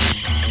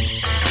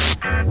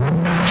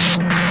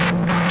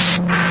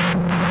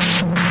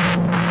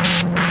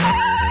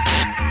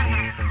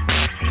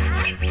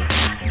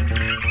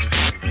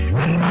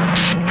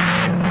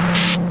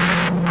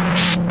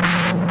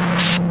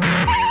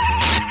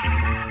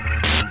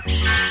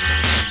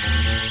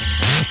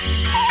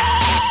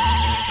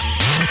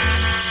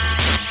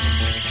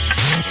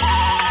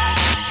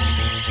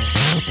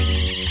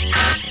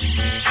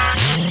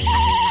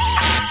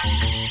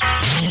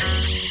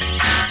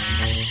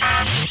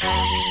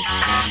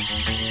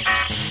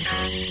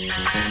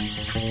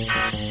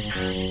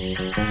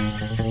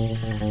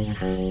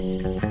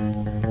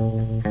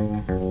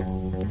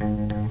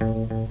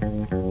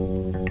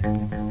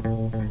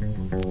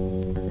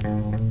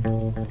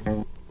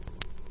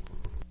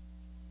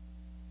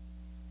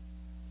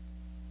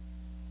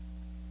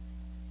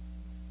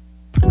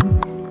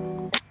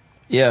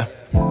 Yeah.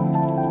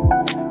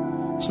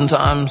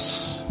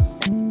 Sometimes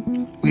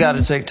we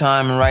gotta take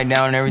time and write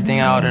down everything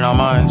out in our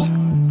minds.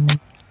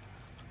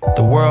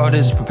 The world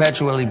is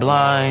perpetually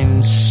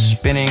blind,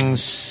 spinning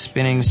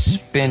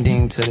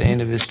to the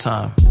end of its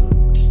time.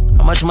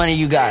 How much money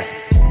you got?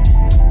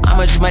 How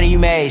much money you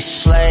made?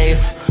 Slave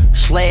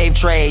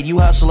trade. You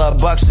hustle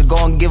up bucks to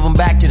go and give them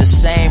back to the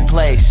same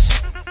place.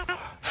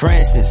 For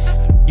instance,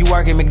 you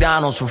work at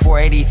McDonald's for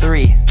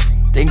 $4.83.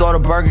 Then go to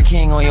Burger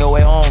King on your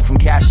way home from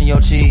cashing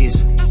your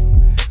cheese.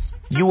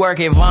 You work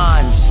at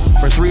Vons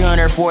for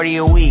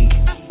 $340 a week.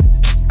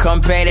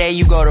 Come payday,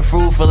 you go to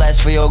Fruit for less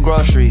for your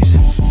groceries.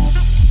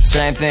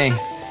 Same thing.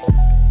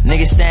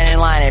 Niggas stand in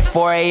line at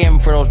 4 a.m.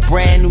 for those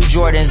brand new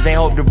Jordans they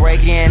hope to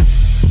break in.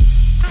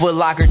 Foot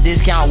Locker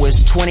discount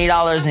was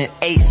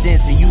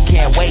 $20.08 and you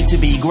can't wait to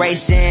be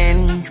graced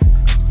in.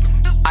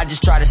 I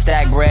just try to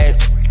stack bread,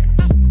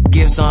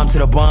 give some to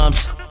the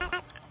bums.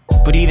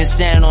 But even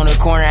standing on the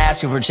corner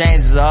asking for change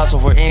is a hustle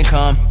for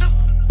income.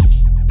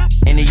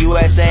 In the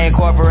USA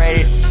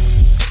Incorporated,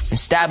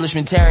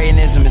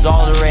 establishmentarianism is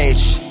all the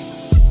rage.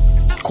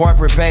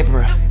 Corporate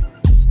paper,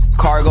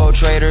 cargo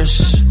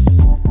traders.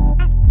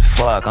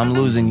 Fuck, I'm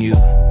losing you.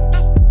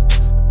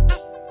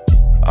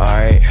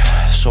 Alright,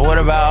 so what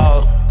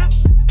about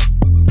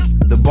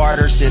the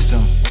barter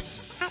system?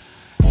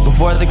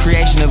 Before the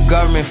creation of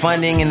government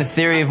funding and the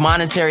theory of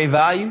monetary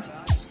value,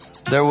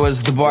 there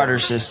was the barter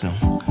system.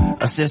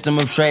 A system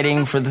of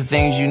trading for the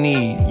things you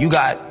need. You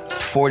got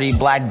 40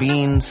 black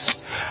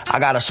beans. I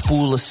got a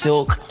spool of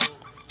silk.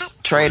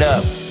 Trade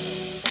up.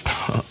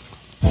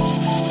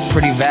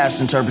 Pretty vast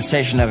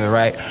interpretation of it,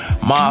 right?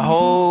 My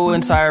whole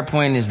entire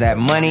point is that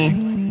money,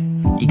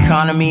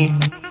 economy,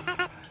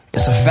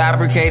 it's a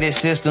fabricated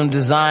system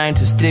designed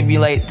to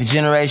stimulate the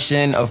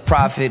generation of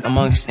profit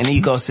amongst an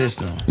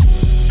ecosystem.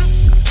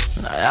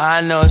 I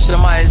know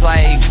somebody's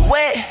like,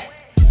 what?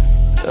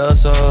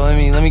 So let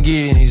me give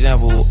you an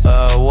example.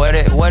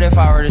 What if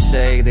I were to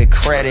say that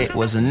credit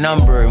was a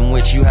number in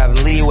which you have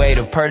leeway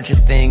to purchase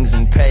things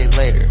and pay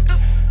later,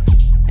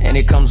 and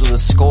it comes with a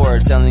score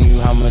telling you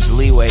how much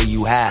leeway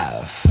you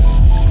have.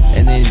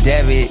 And then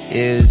debit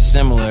is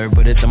similar,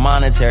 but it's a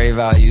monetary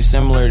value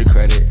similar to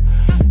credit.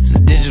 It's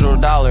a digital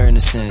dollar in a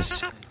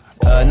sense.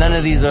 None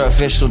of these are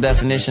official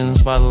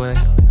definitions, by the way.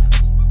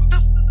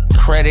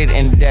 Credit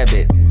and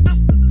debit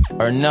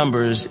are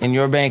numbers in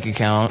your bank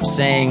account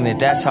saying that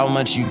that's how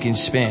much you can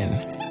spend.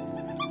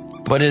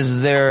 But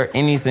is there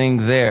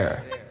anything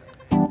there?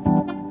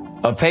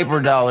 A paper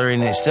dollar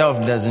in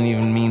itself doesn't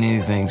even mean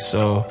anything,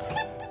 so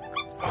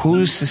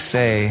who's to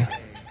say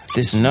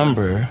this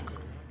number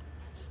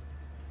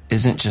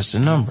isn't just a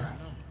number?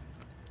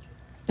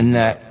 And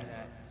that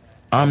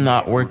I'm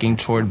not working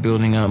toward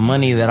building up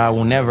money that I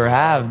will never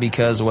have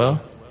because,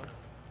 well,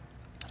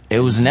 it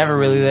was never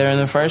really there in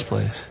the first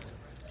place.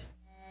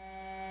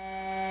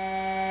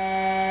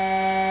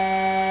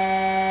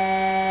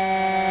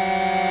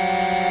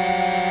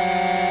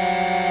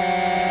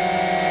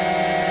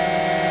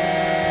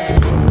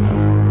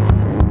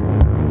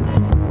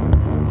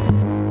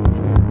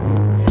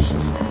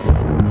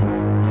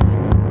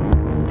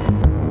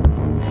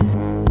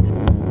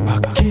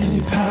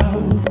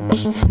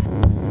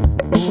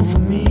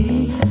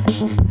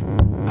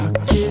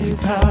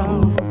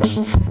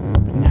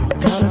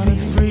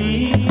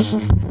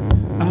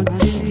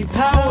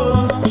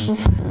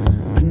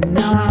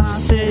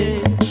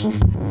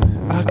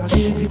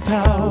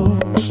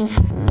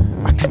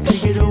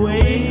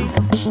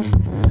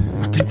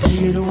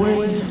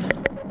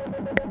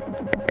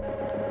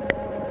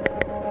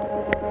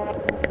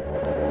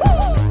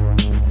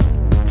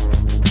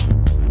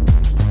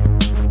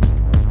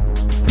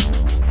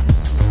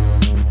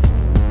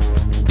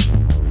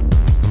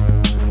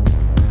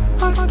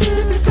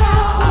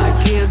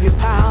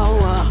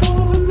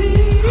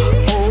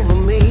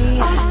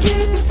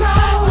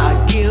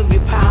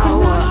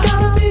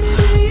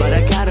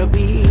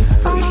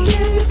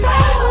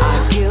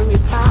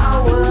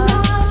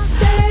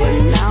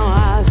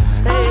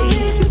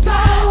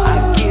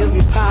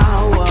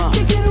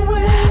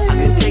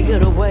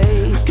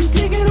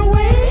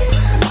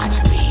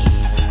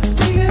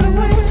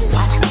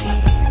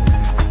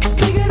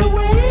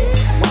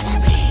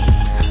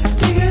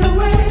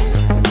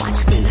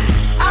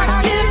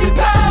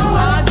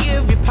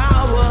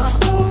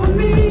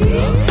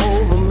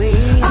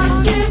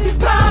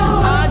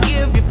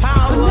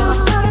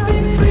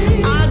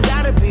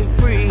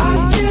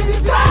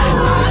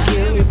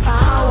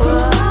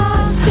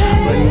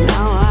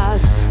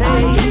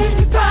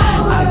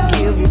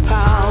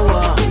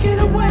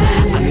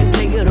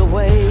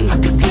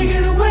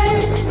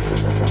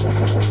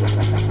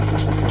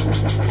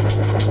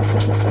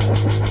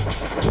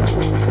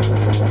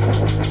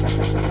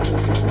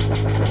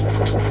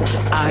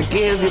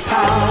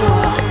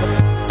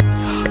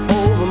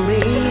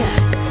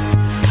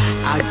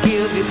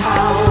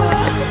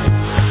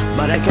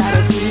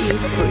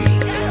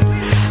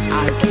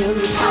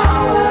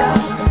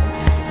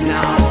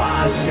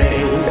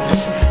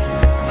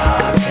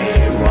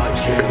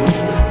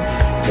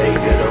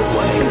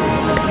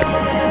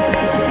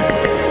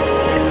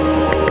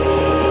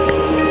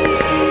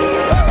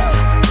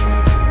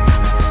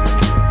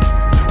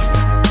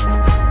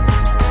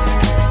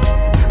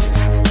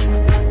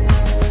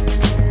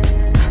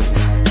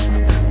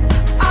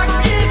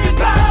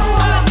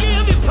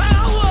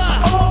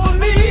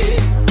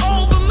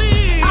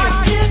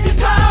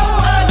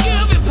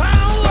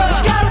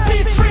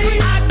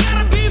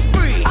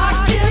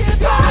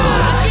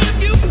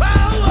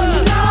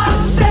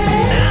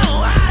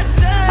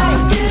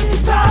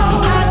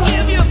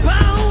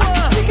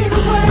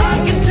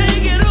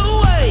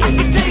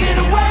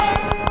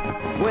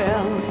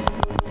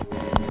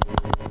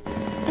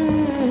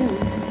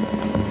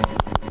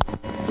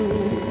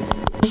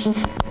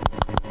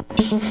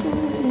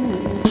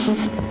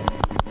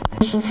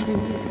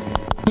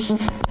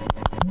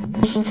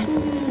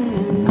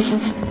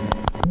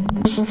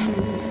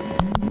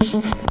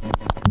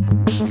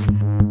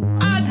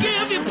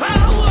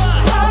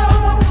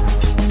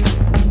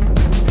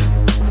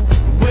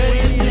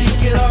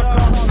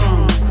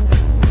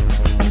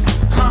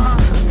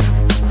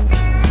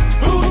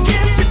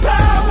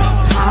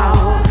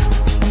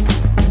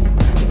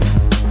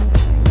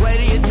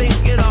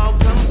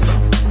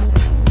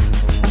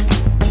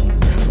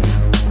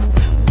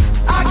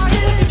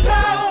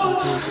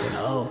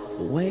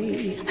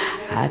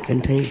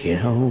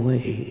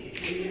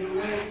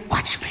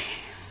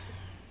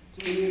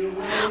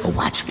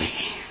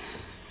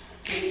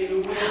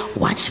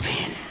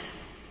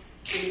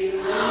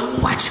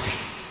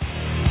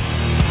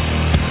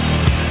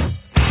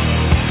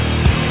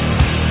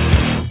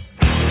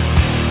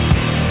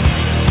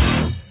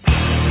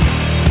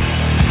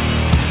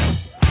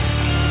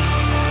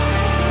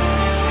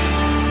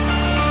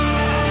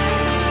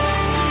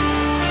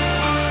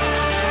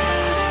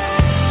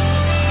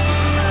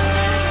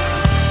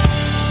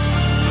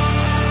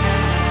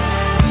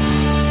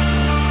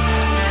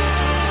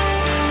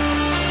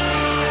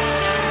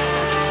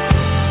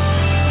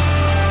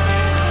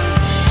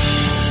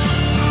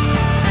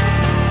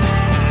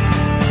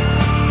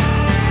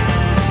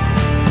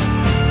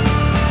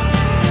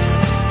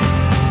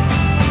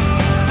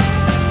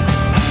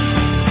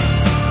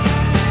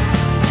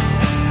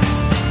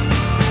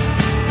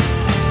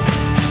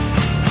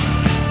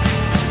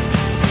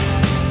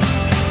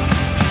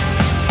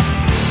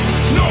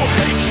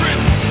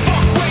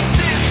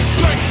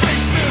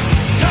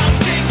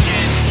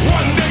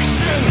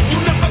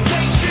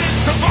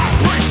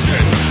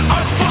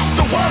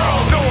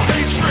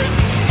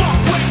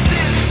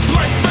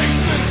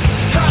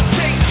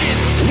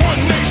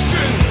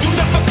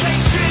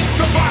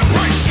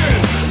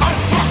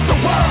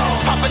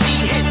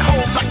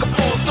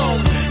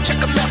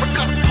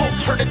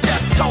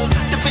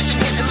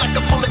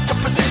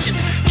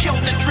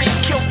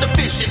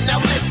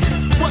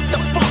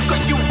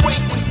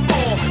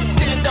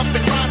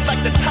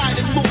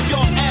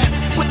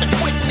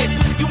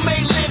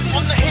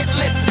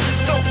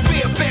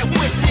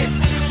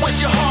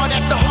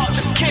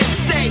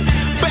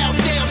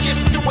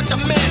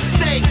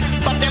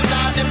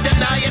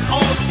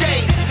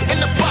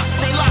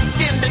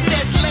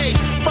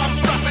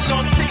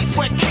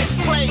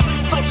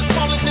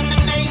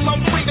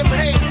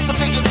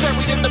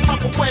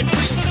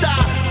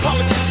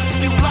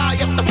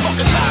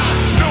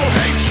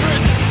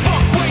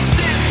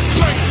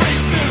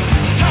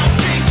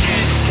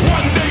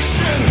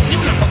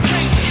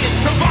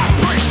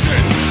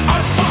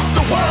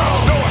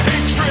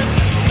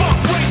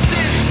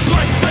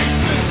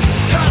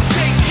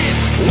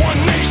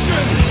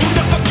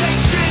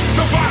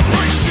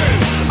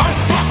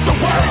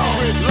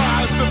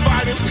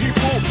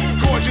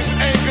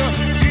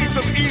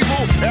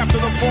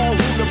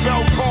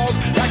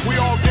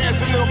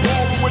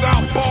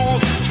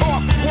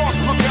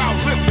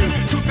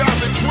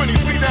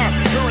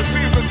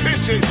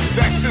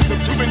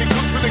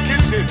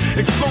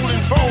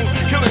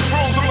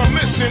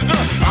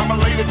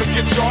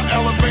 you're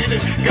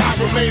elevated. God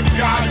remains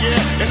God,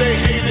 yeah, and they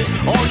hate it.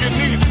 All you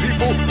need,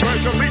 people,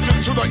 pledge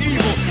allegiance to the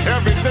evil.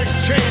 Everything's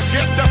changed,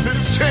 yet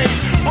nothing's changed.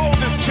 All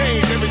this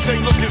change, everything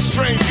looking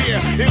strange here.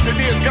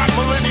 Engineers got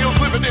millennials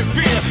living in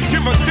fear.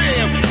 Give a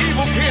damn,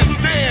 evil can't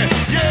stand.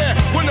 Yeah,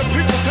 when the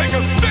people take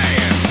a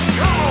stand.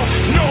 Come on,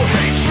 no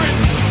hatred,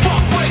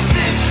 fuck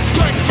races,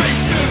 blank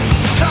faces.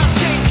 Time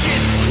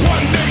changing,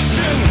 one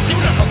nation,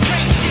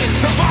 unification,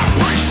 the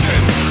vibration.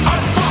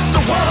 Unfuck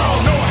the world,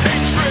 no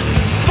hatred,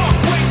 fuck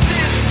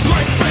races,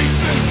 blank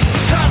faces.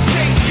 Time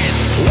changing,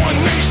 one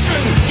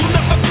nation,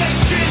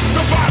 unification,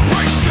 the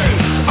vibration.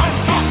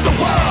 Unfuck the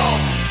world.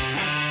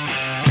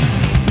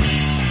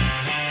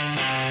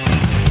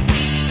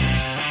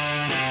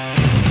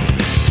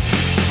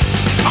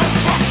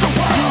 Unfuck the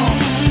world.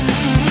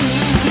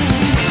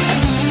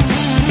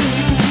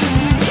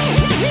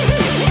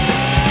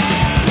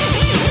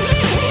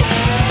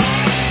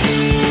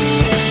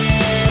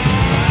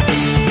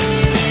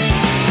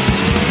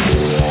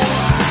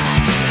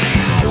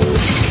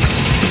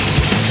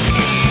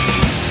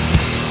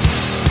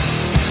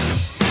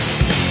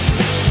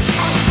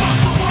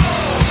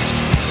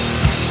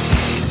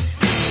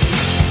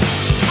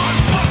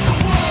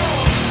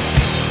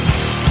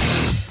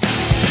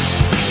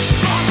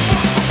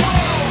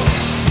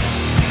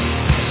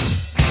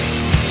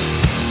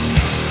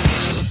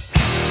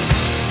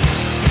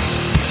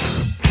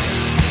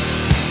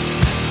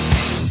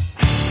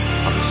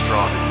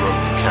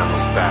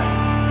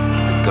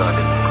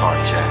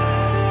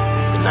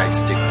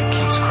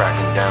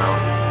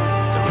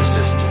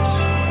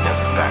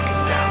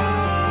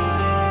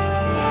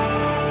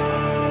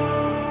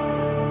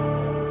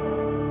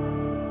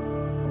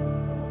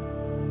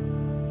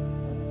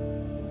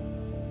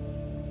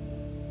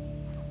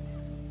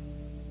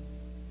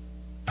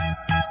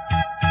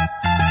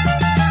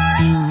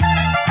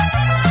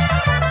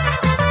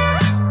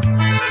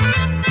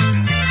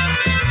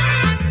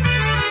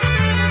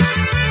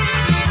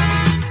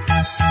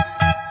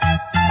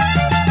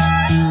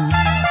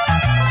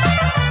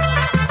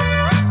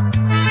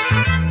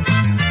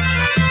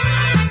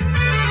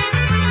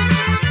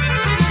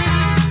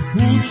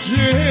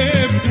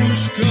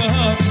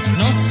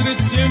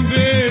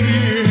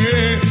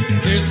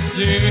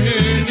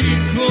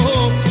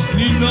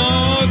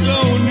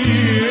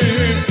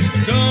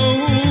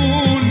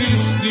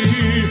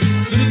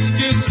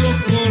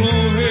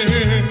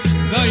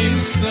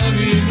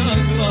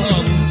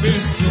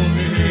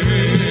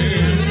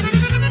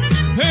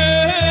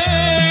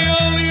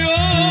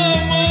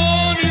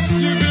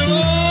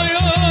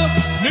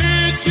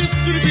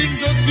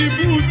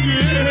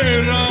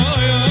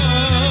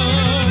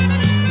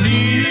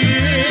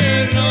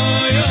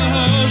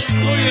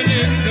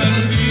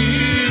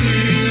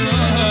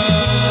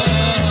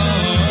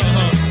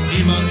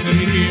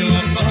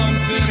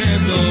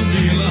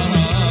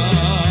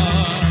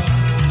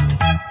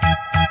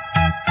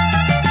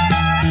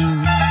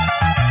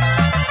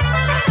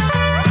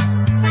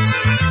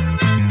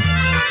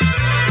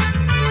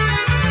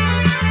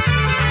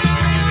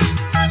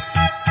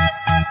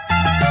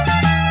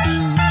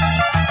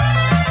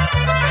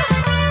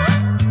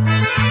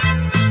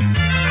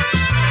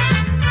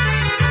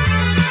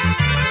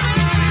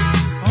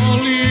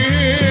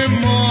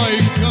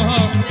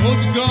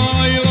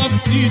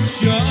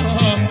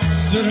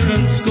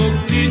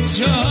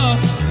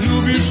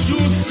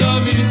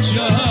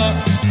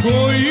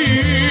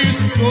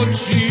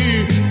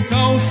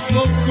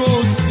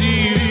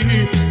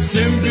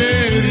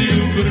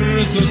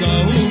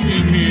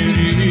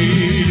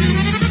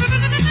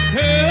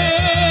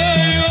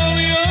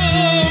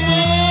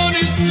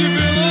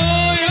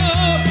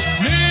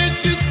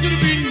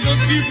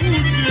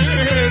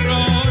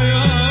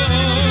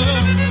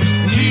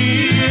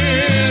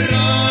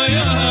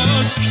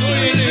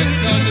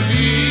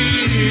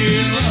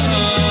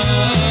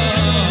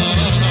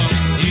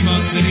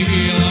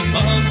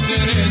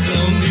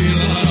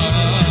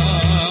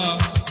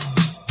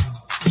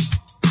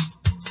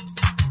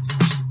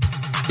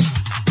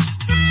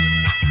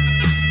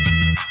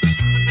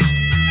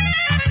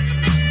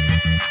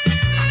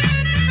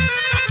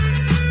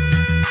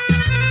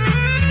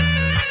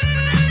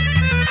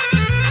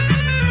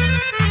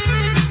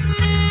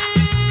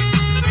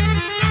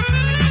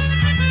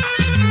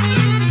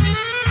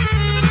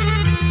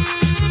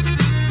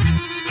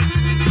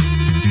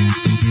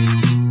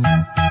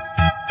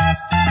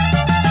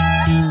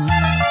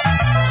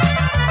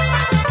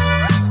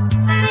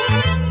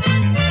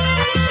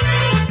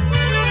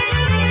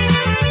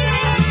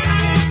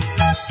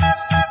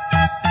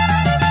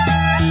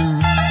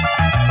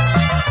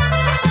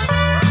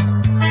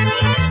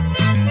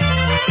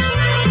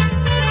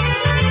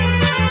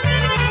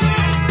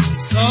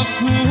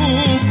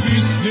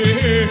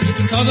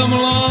 tada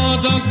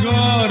mlada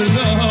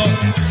garda,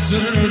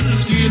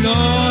 srpski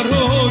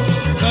narod,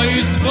 da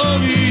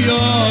izbavi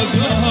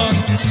jada,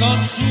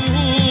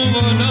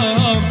 sačuva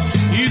nam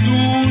i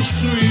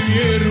dušu i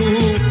vjeru,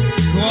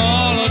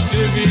 hvala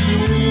tebi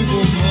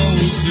ljubo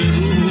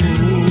Mauseru.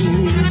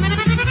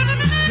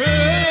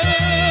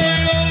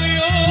 Hej, ali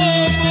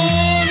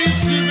amani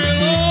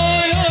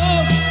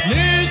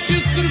će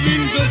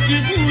Srbin da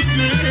ti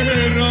bude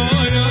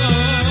raja.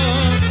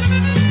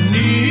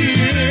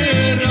 Nije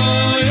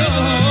raja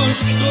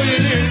što je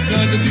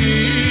nekad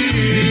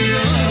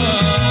bila,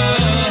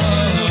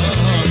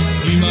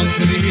 ima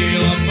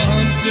krila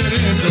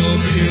pantere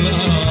dobila.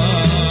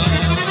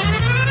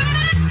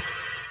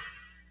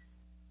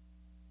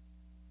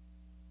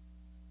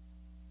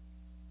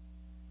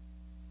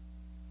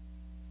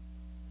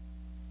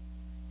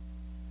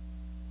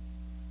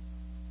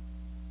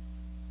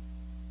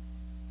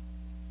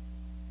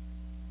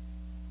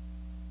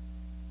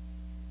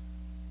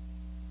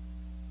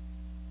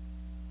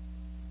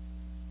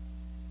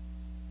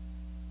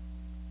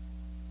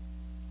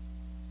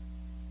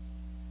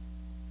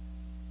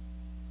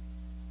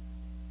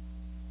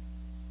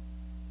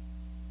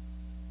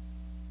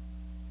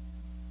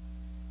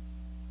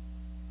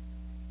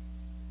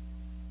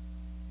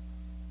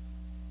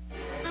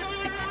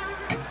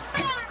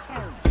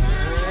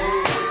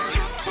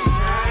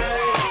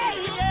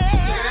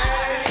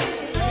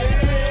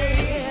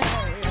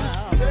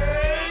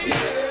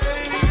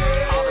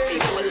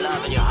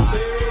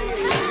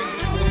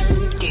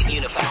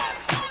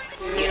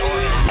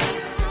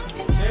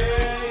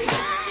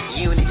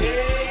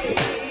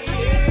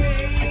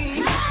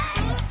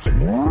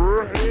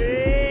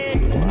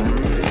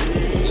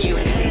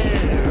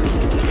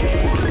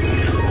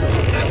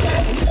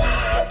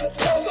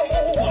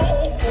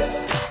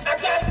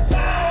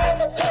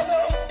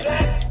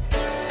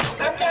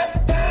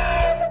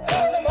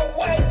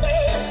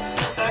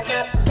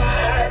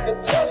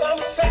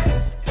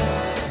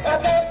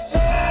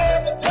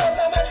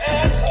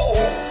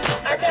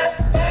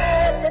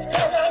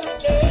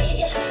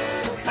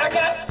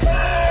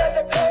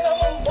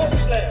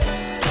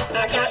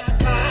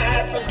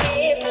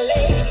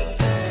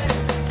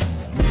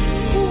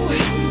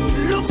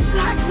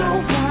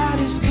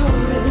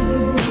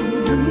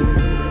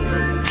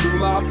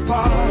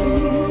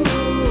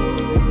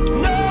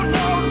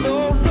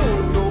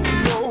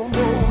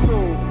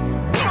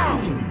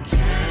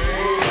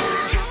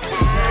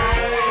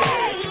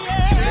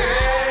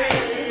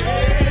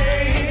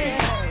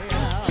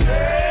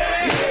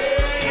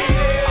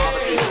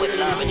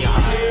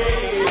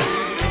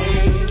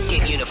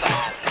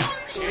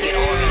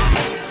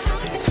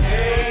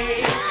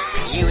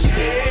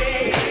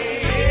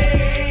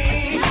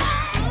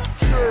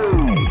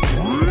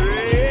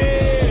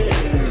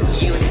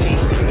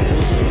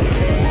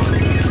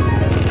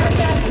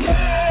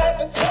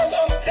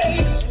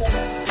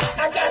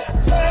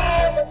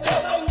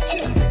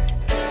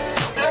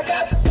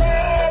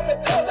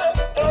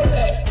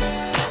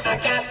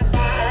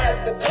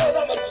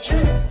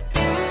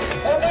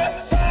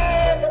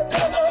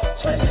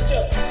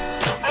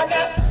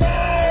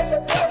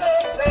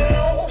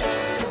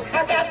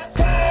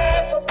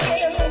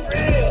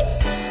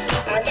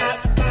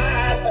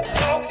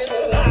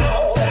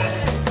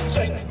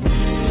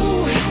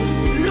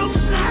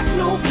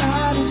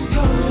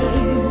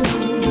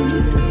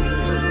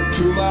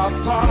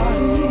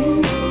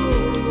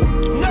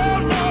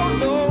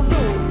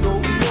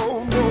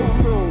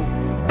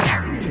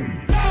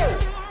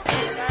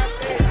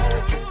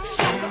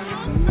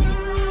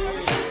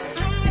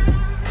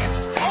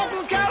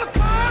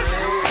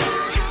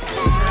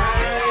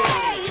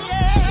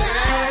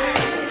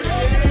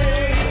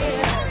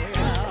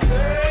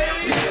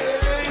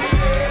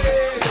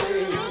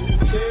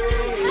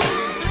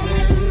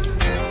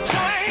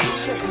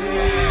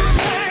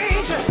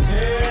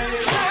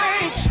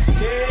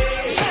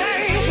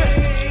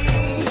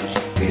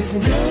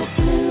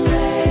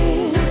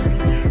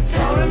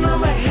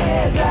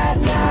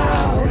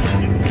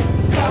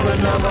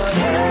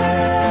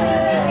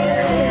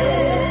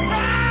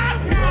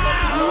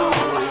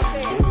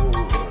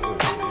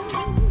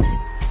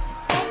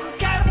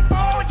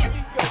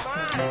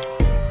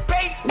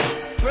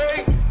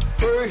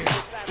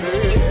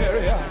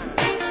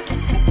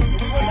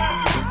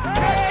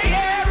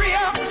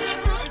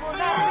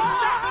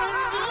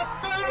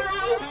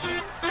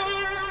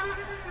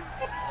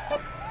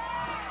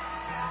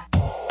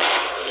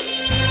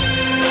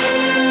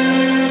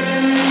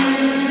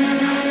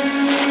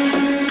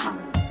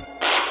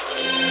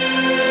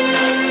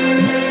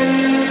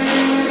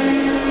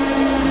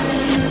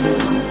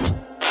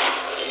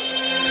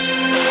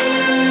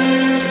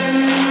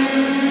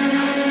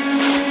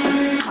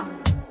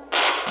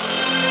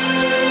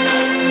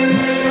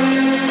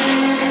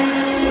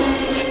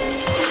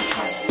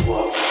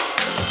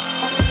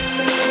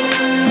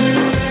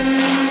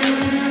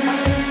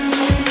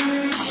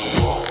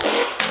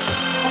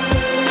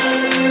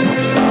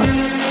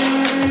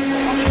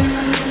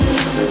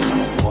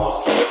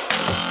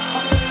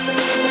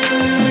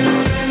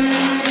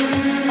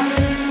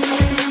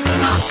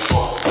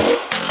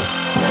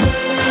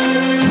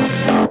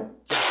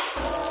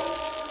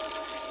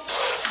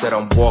 Said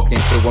I'm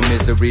walking through a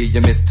misery,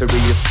 your mystery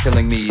is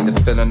killing me. The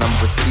feeling I'm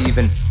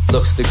receiving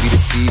looks to be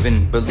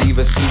deceiving.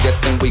 Believers see that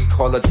thing we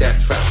call a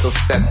death trap. So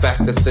step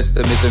back, the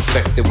system is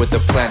infected with a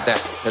plant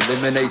that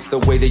eliminates the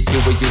way that you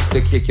were used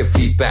to kick your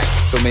feet back.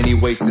 So many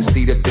ways to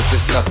see that this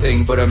is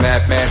nothing but a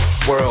madman's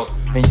world.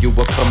 and you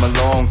will come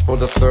along for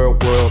the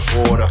third world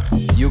order.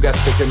 You got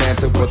to command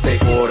to what they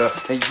order,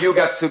 and you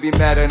got to be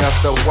mad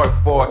enough to work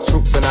for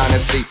truth and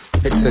honesty.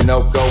 It's a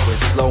no-go in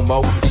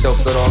slow-mo.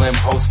 Shows that all them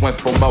hosts went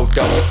for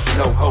modo.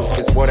 No hope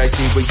is what I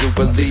see when you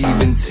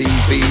believe in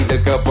TV. The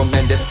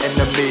government is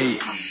enemy.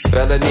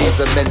 Felonies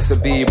are meant to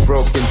be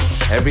broken.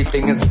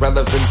 Everything is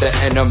relevant, the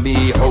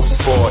enemy hopes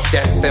for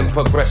death and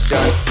progression.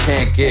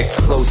 Can't get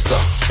closer.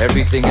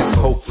 Everything is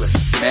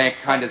hopeless.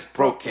 Mankind is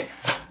broken.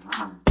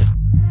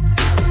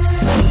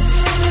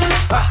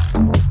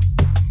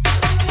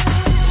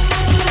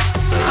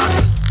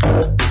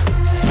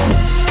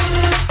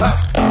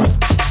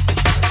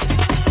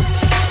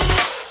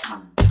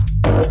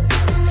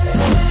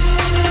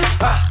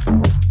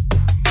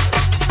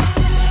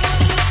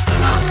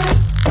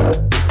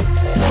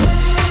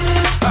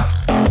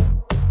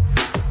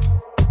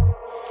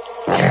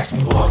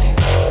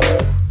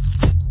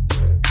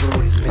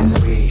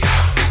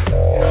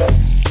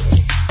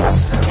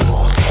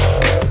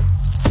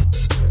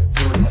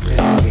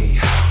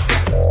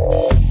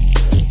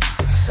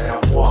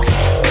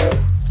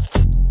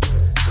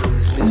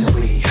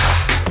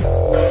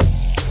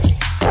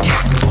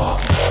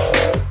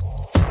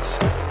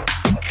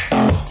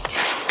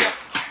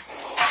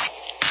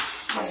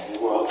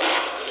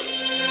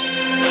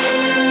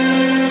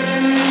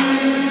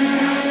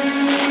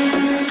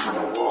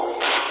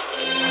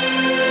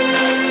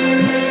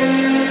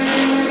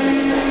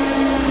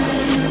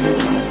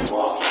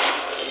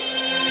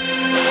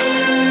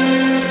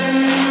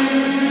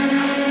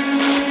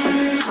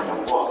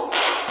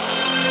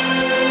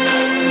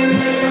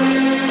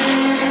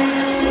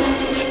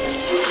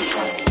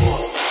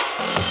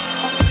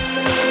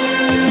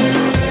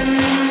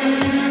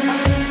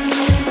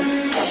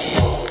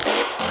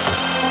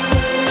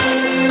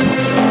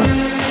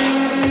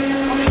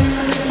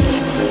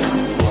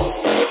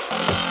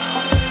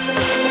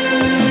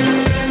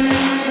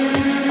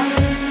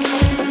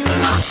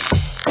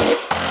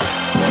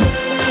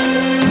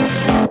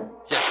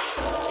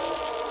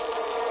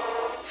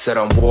 Said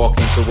I'm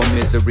walking through a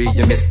misery,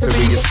 a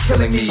mystery is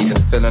killing me.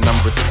 The feeling I'm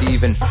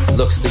receiving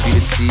looks to be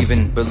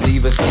deceiving.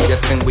 Believers see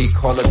that thing we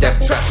call a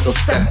death trap, so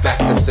step back.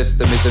 The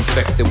system is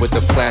infected with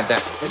a plan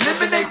that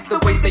eliminates the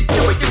way that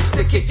you used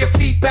to kick your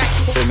feet back.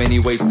 So many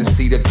ways to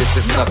see that this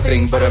is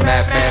nothing but a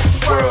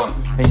madman's world,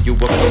 and you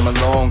will come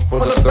along for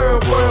the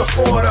third world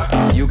order.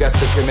 You got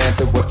to command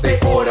to what they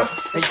order,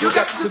 and you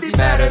got to be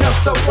mad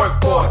enough to work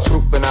for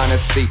truth and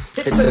honesty.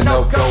 It's a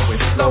no-go in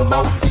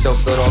slow-mo.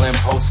 Shows that all them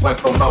hosts went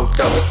for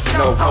modo.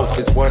 No hope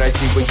is what I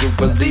see when you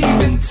believe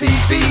in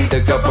TV.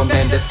 The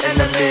government is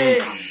enemy.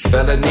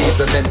 Felonies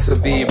are meant to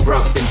be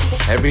broken.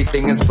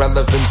 Everything is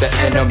relevant, the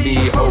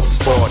enemy hopes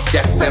for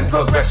death and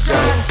progression.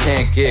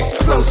 Can't get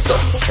closer.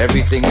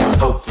 Everything is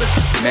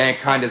hopeless.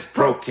 Mankind is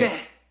broken.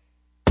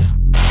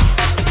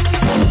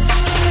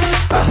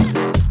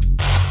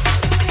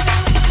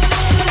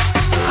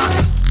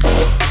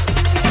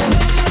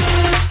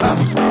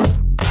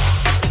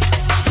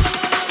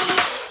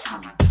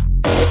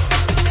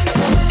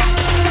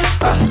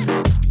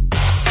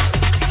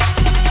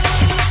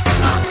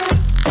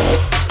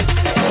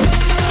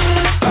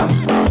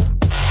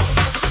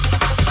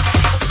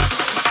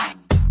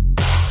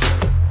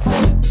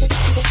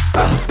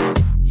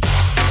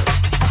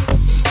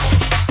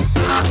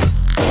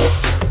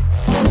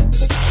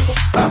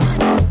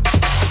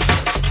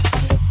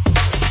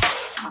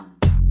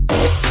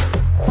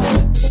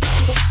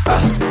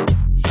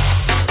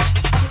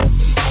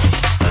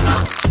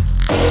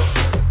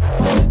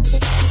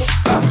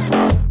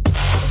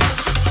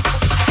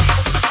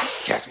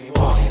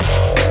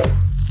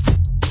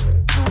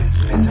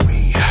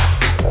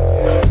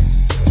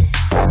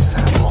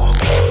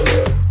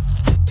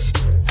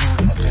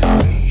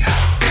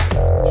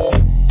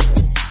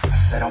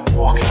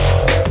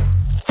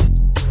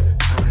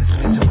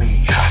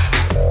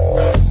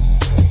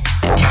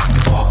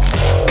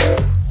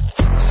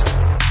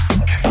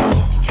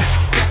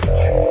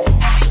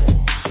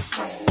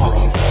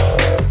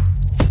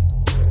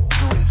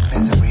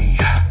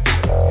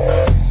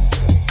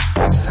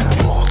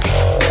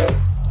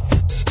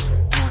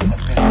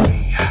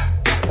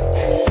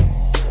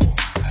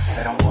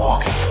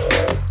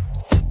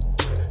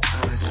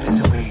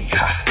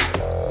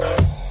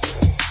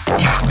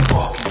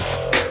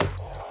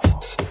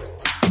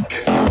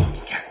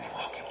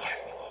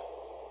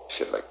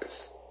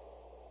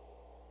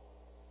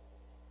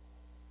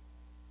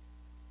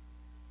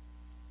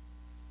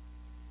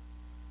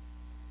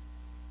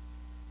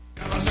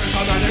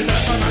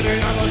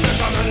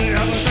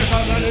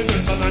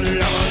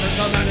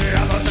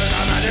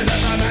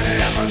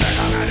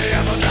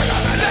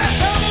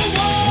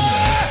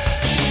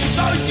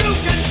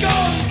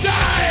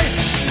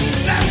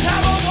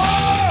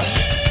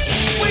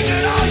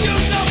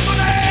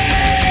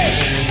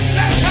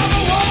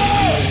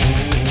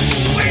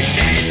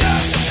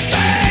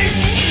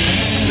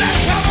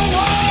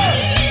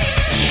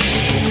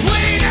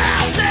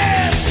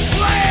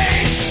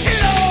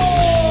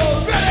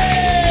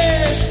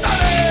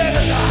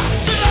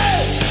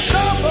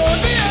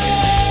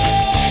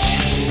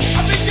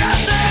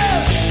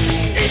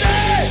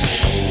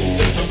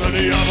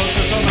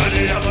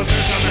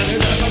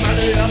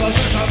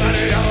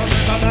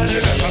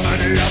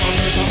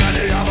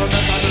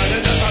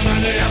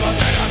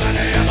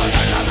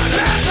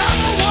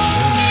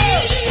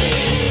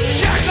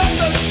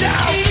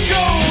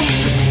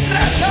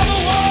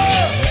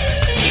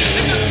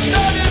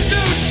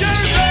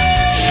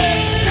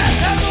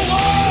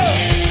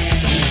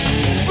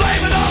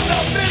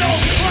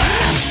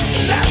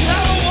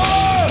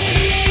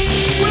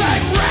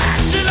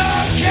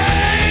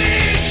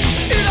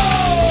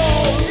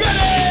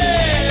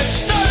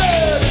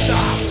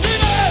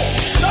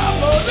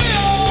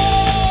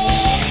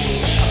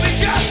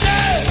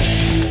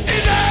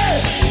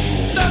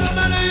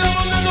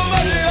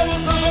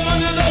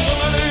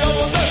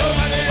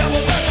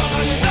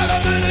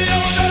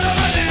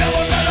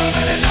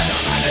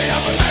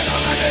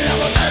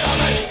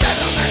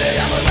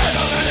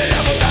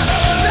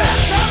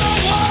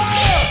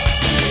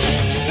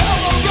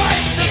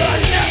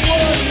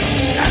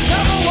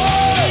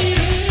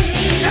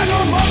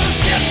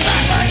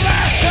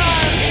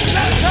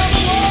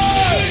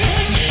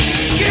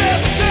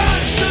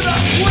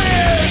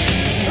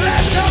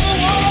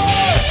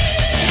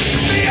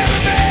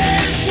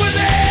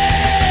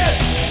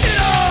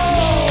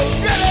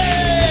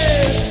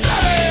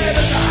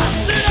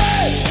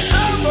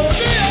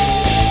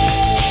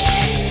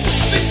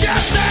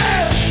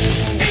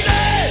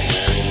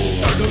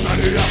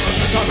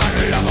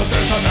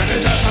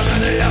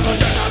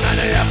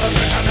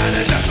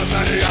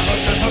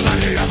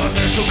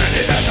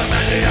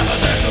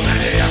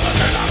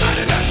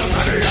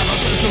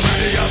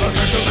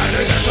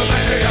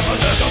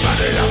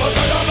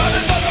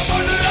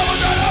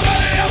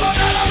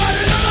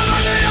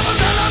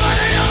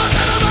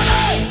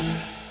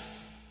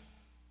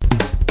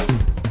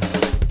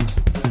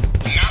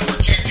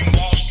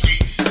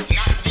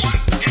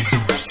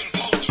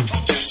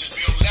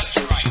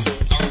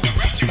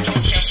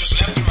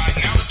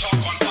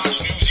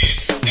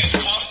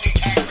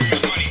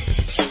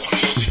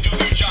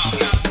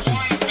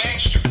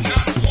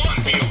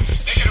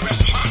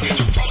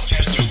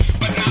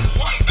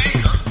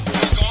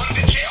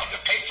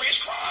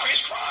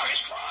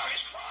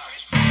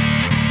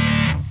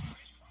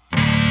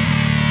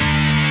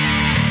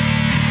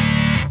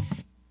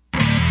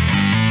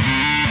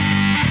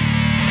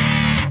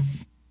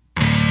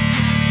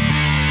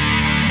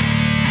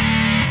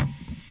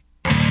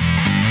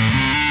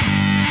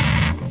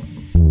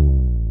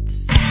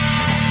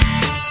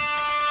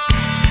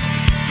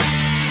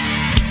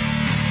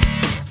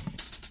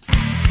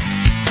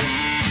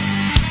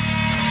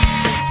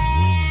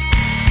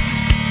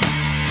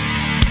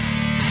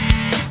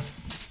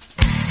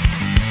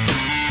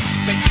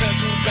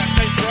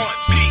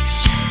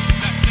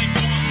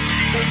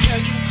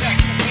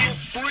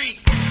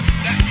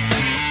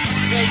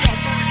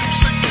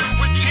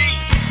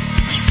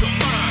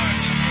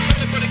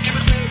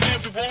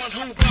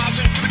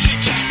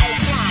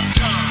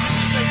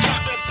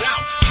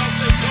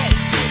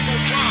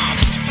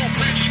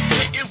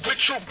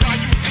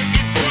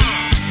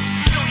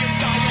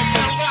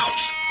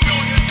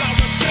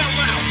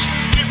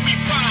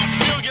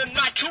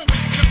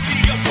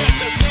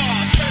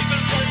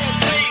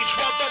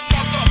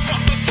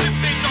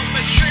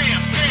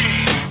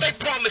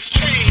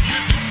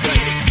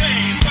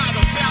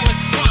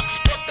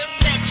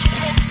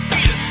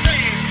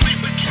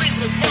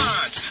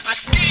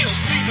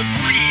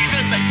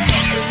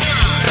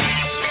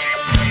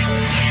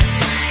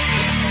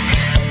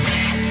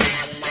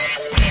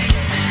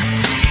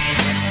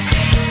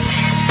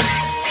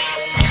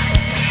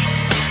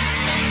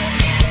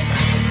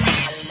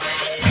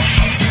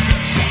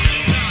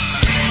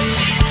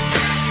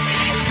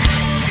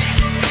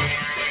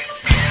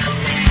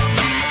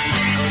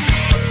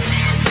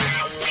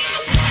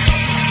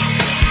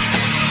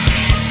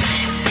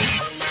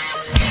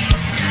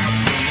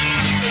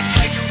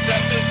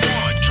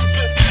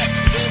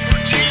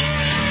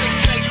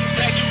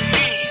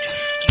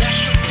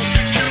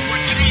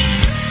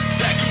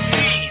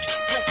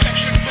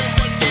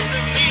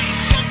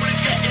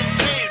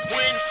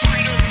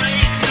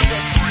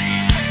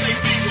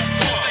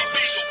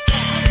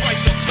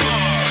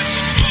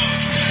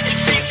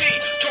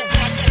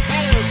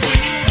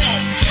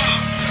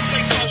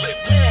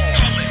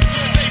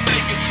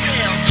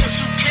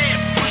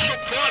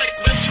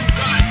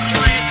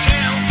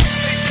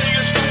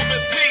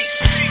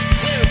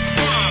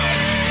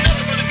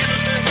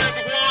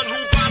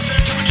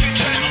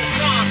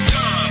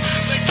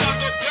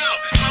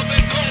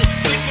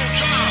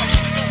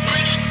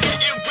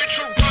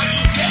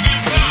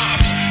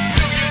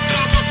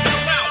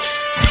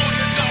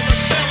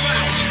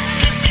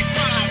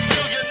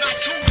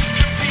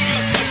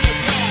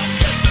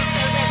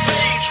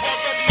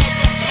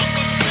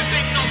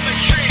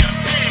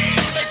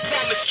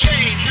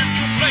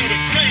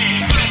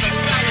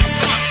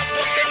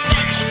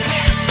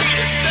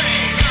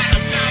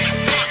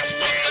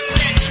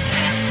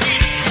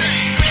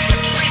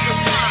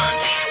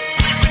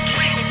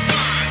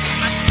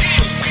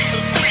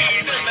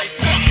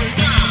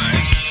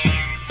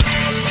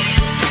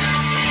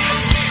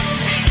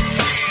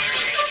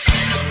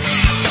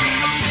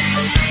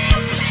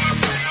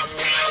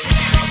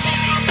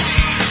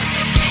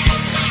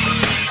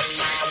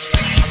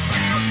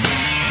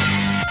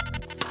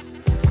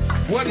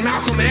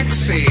 Malcolm X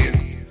said.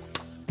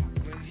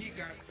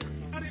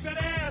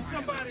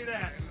 Somebody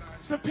that.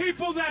 The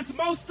people that's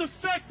most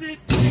affected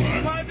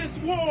by this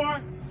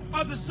war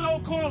are the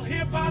so-called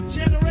hip-hop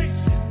generation.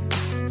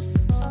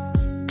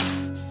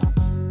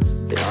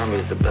 The Army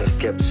is the best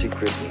kept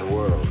secret in the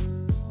world.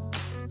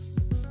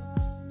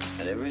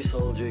 And every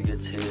soldier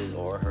gets his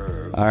or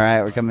her. All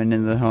right, we're coming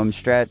into the home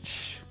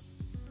stretch.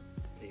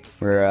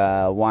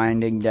 We're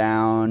winding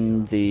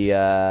down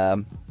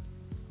the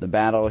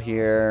battle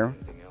here.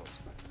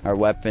 Our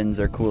weapons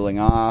are cooling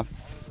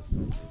off.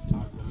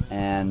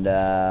 And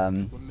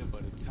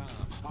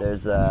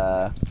there's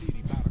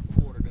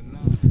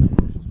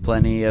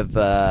plenty of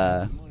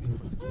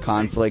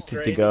conflict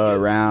to go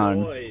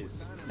around.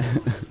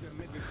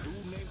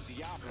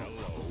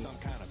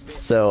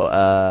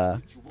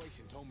 So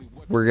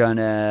we're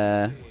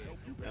gonna.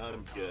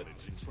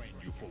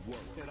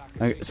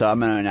 Okay, so I'm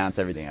gonna announce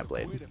everything I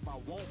played.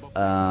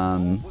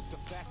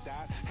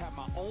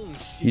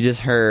 You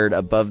just heard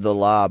 "Above the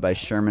Law" by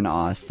Sherman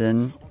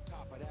Austin.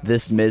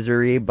 "This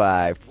Misery"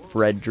 by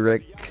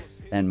Frederick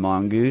and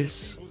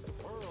Mongoose.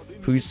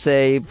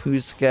 Pusey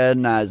Puska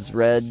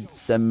Nazred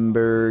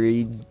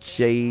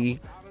Semberije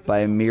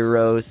by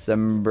Miro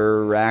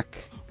Semberak.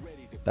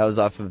 That was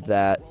off of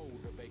that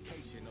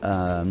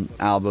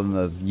album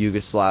of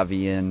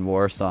Yugoslavian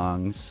war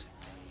songs.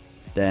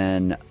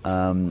 Then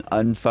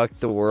Unfuck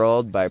the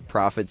World by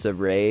Prophets of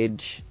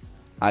Rage.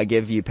 I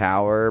Give You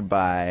Power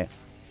by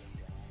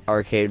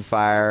Arcade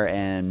Fire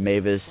and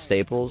Mavis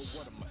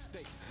Staples.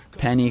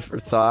 Penny for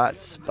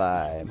Thoughts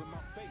by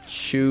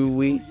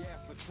Chewy.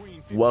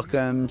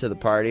 Welcome to the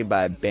Party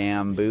by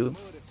Bamboo.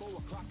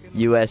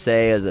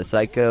 USA as a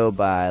Psycho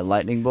by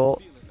Lightning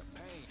Bolt.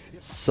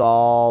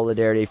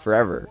 Solidarity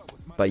Forever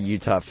by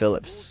Utah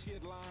Phillips.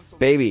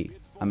 Baby,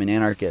 I'm an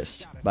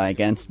Anarchist by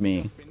Against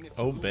Me.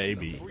 Oh,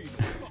 baby.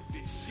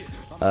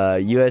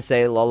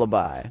 USA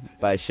Lullaby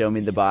by Show Me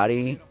the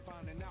Body.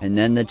 And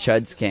Then the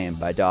Chuds Came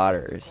by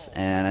Daughters.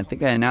 And I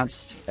think I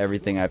announced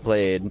everything I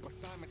played.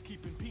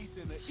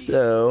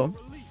 So,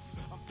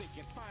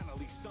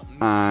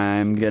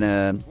 I'm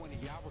gonna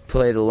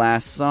play the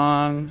last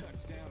song,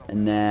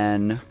 and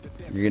then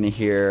you're gonna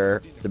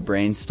hear The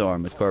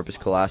Brainstorm with Corpus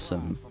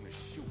Colossum.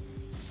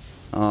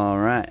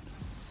 Alright.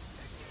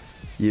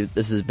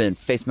 This has been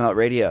Facemelt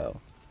Radio.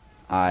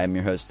 I am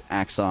your host,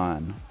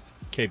 Axon.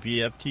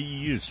 KPFT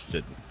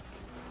Houston.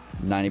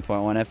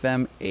 90.1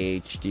 FM,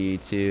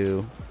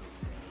 HD2.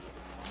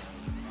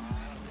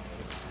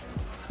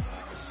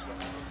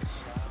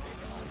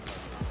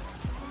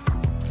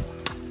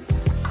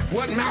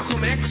 What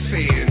Malcolm X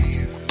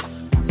said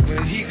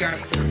when he got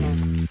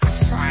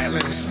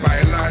silenced by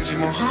Elijah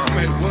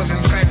Muhammad was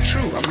in fact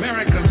true.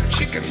 America's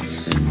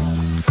chickens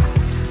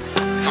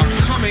are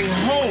coming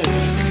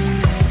home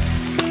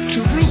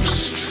to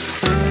roost.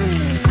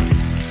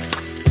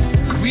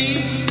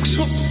 We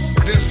took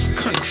this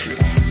country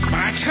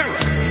by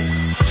terror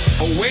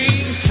away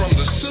from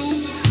the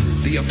Sioux,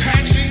 the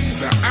Apache,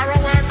 the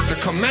Arawak, the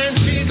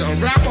Comanche, the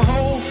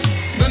Arapaho,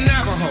 the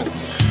Navajo.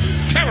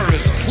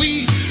 Terrorism.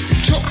 We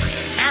took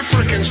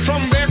Africans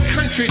from their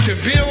country to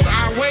build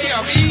our way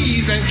of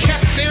ease and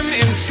kept them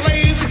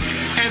enslaved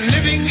and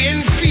living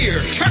in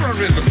fear.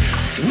 Terrorism.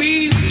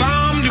 We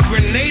bombed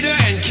Grenada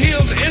and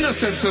killed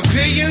innocent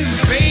civilians,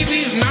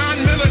 babies,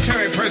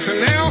 non-military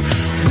personnel.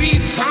 We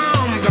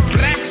bombed the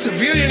black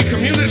civilian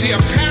community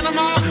of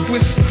Panama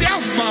with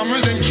stealth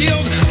bombers and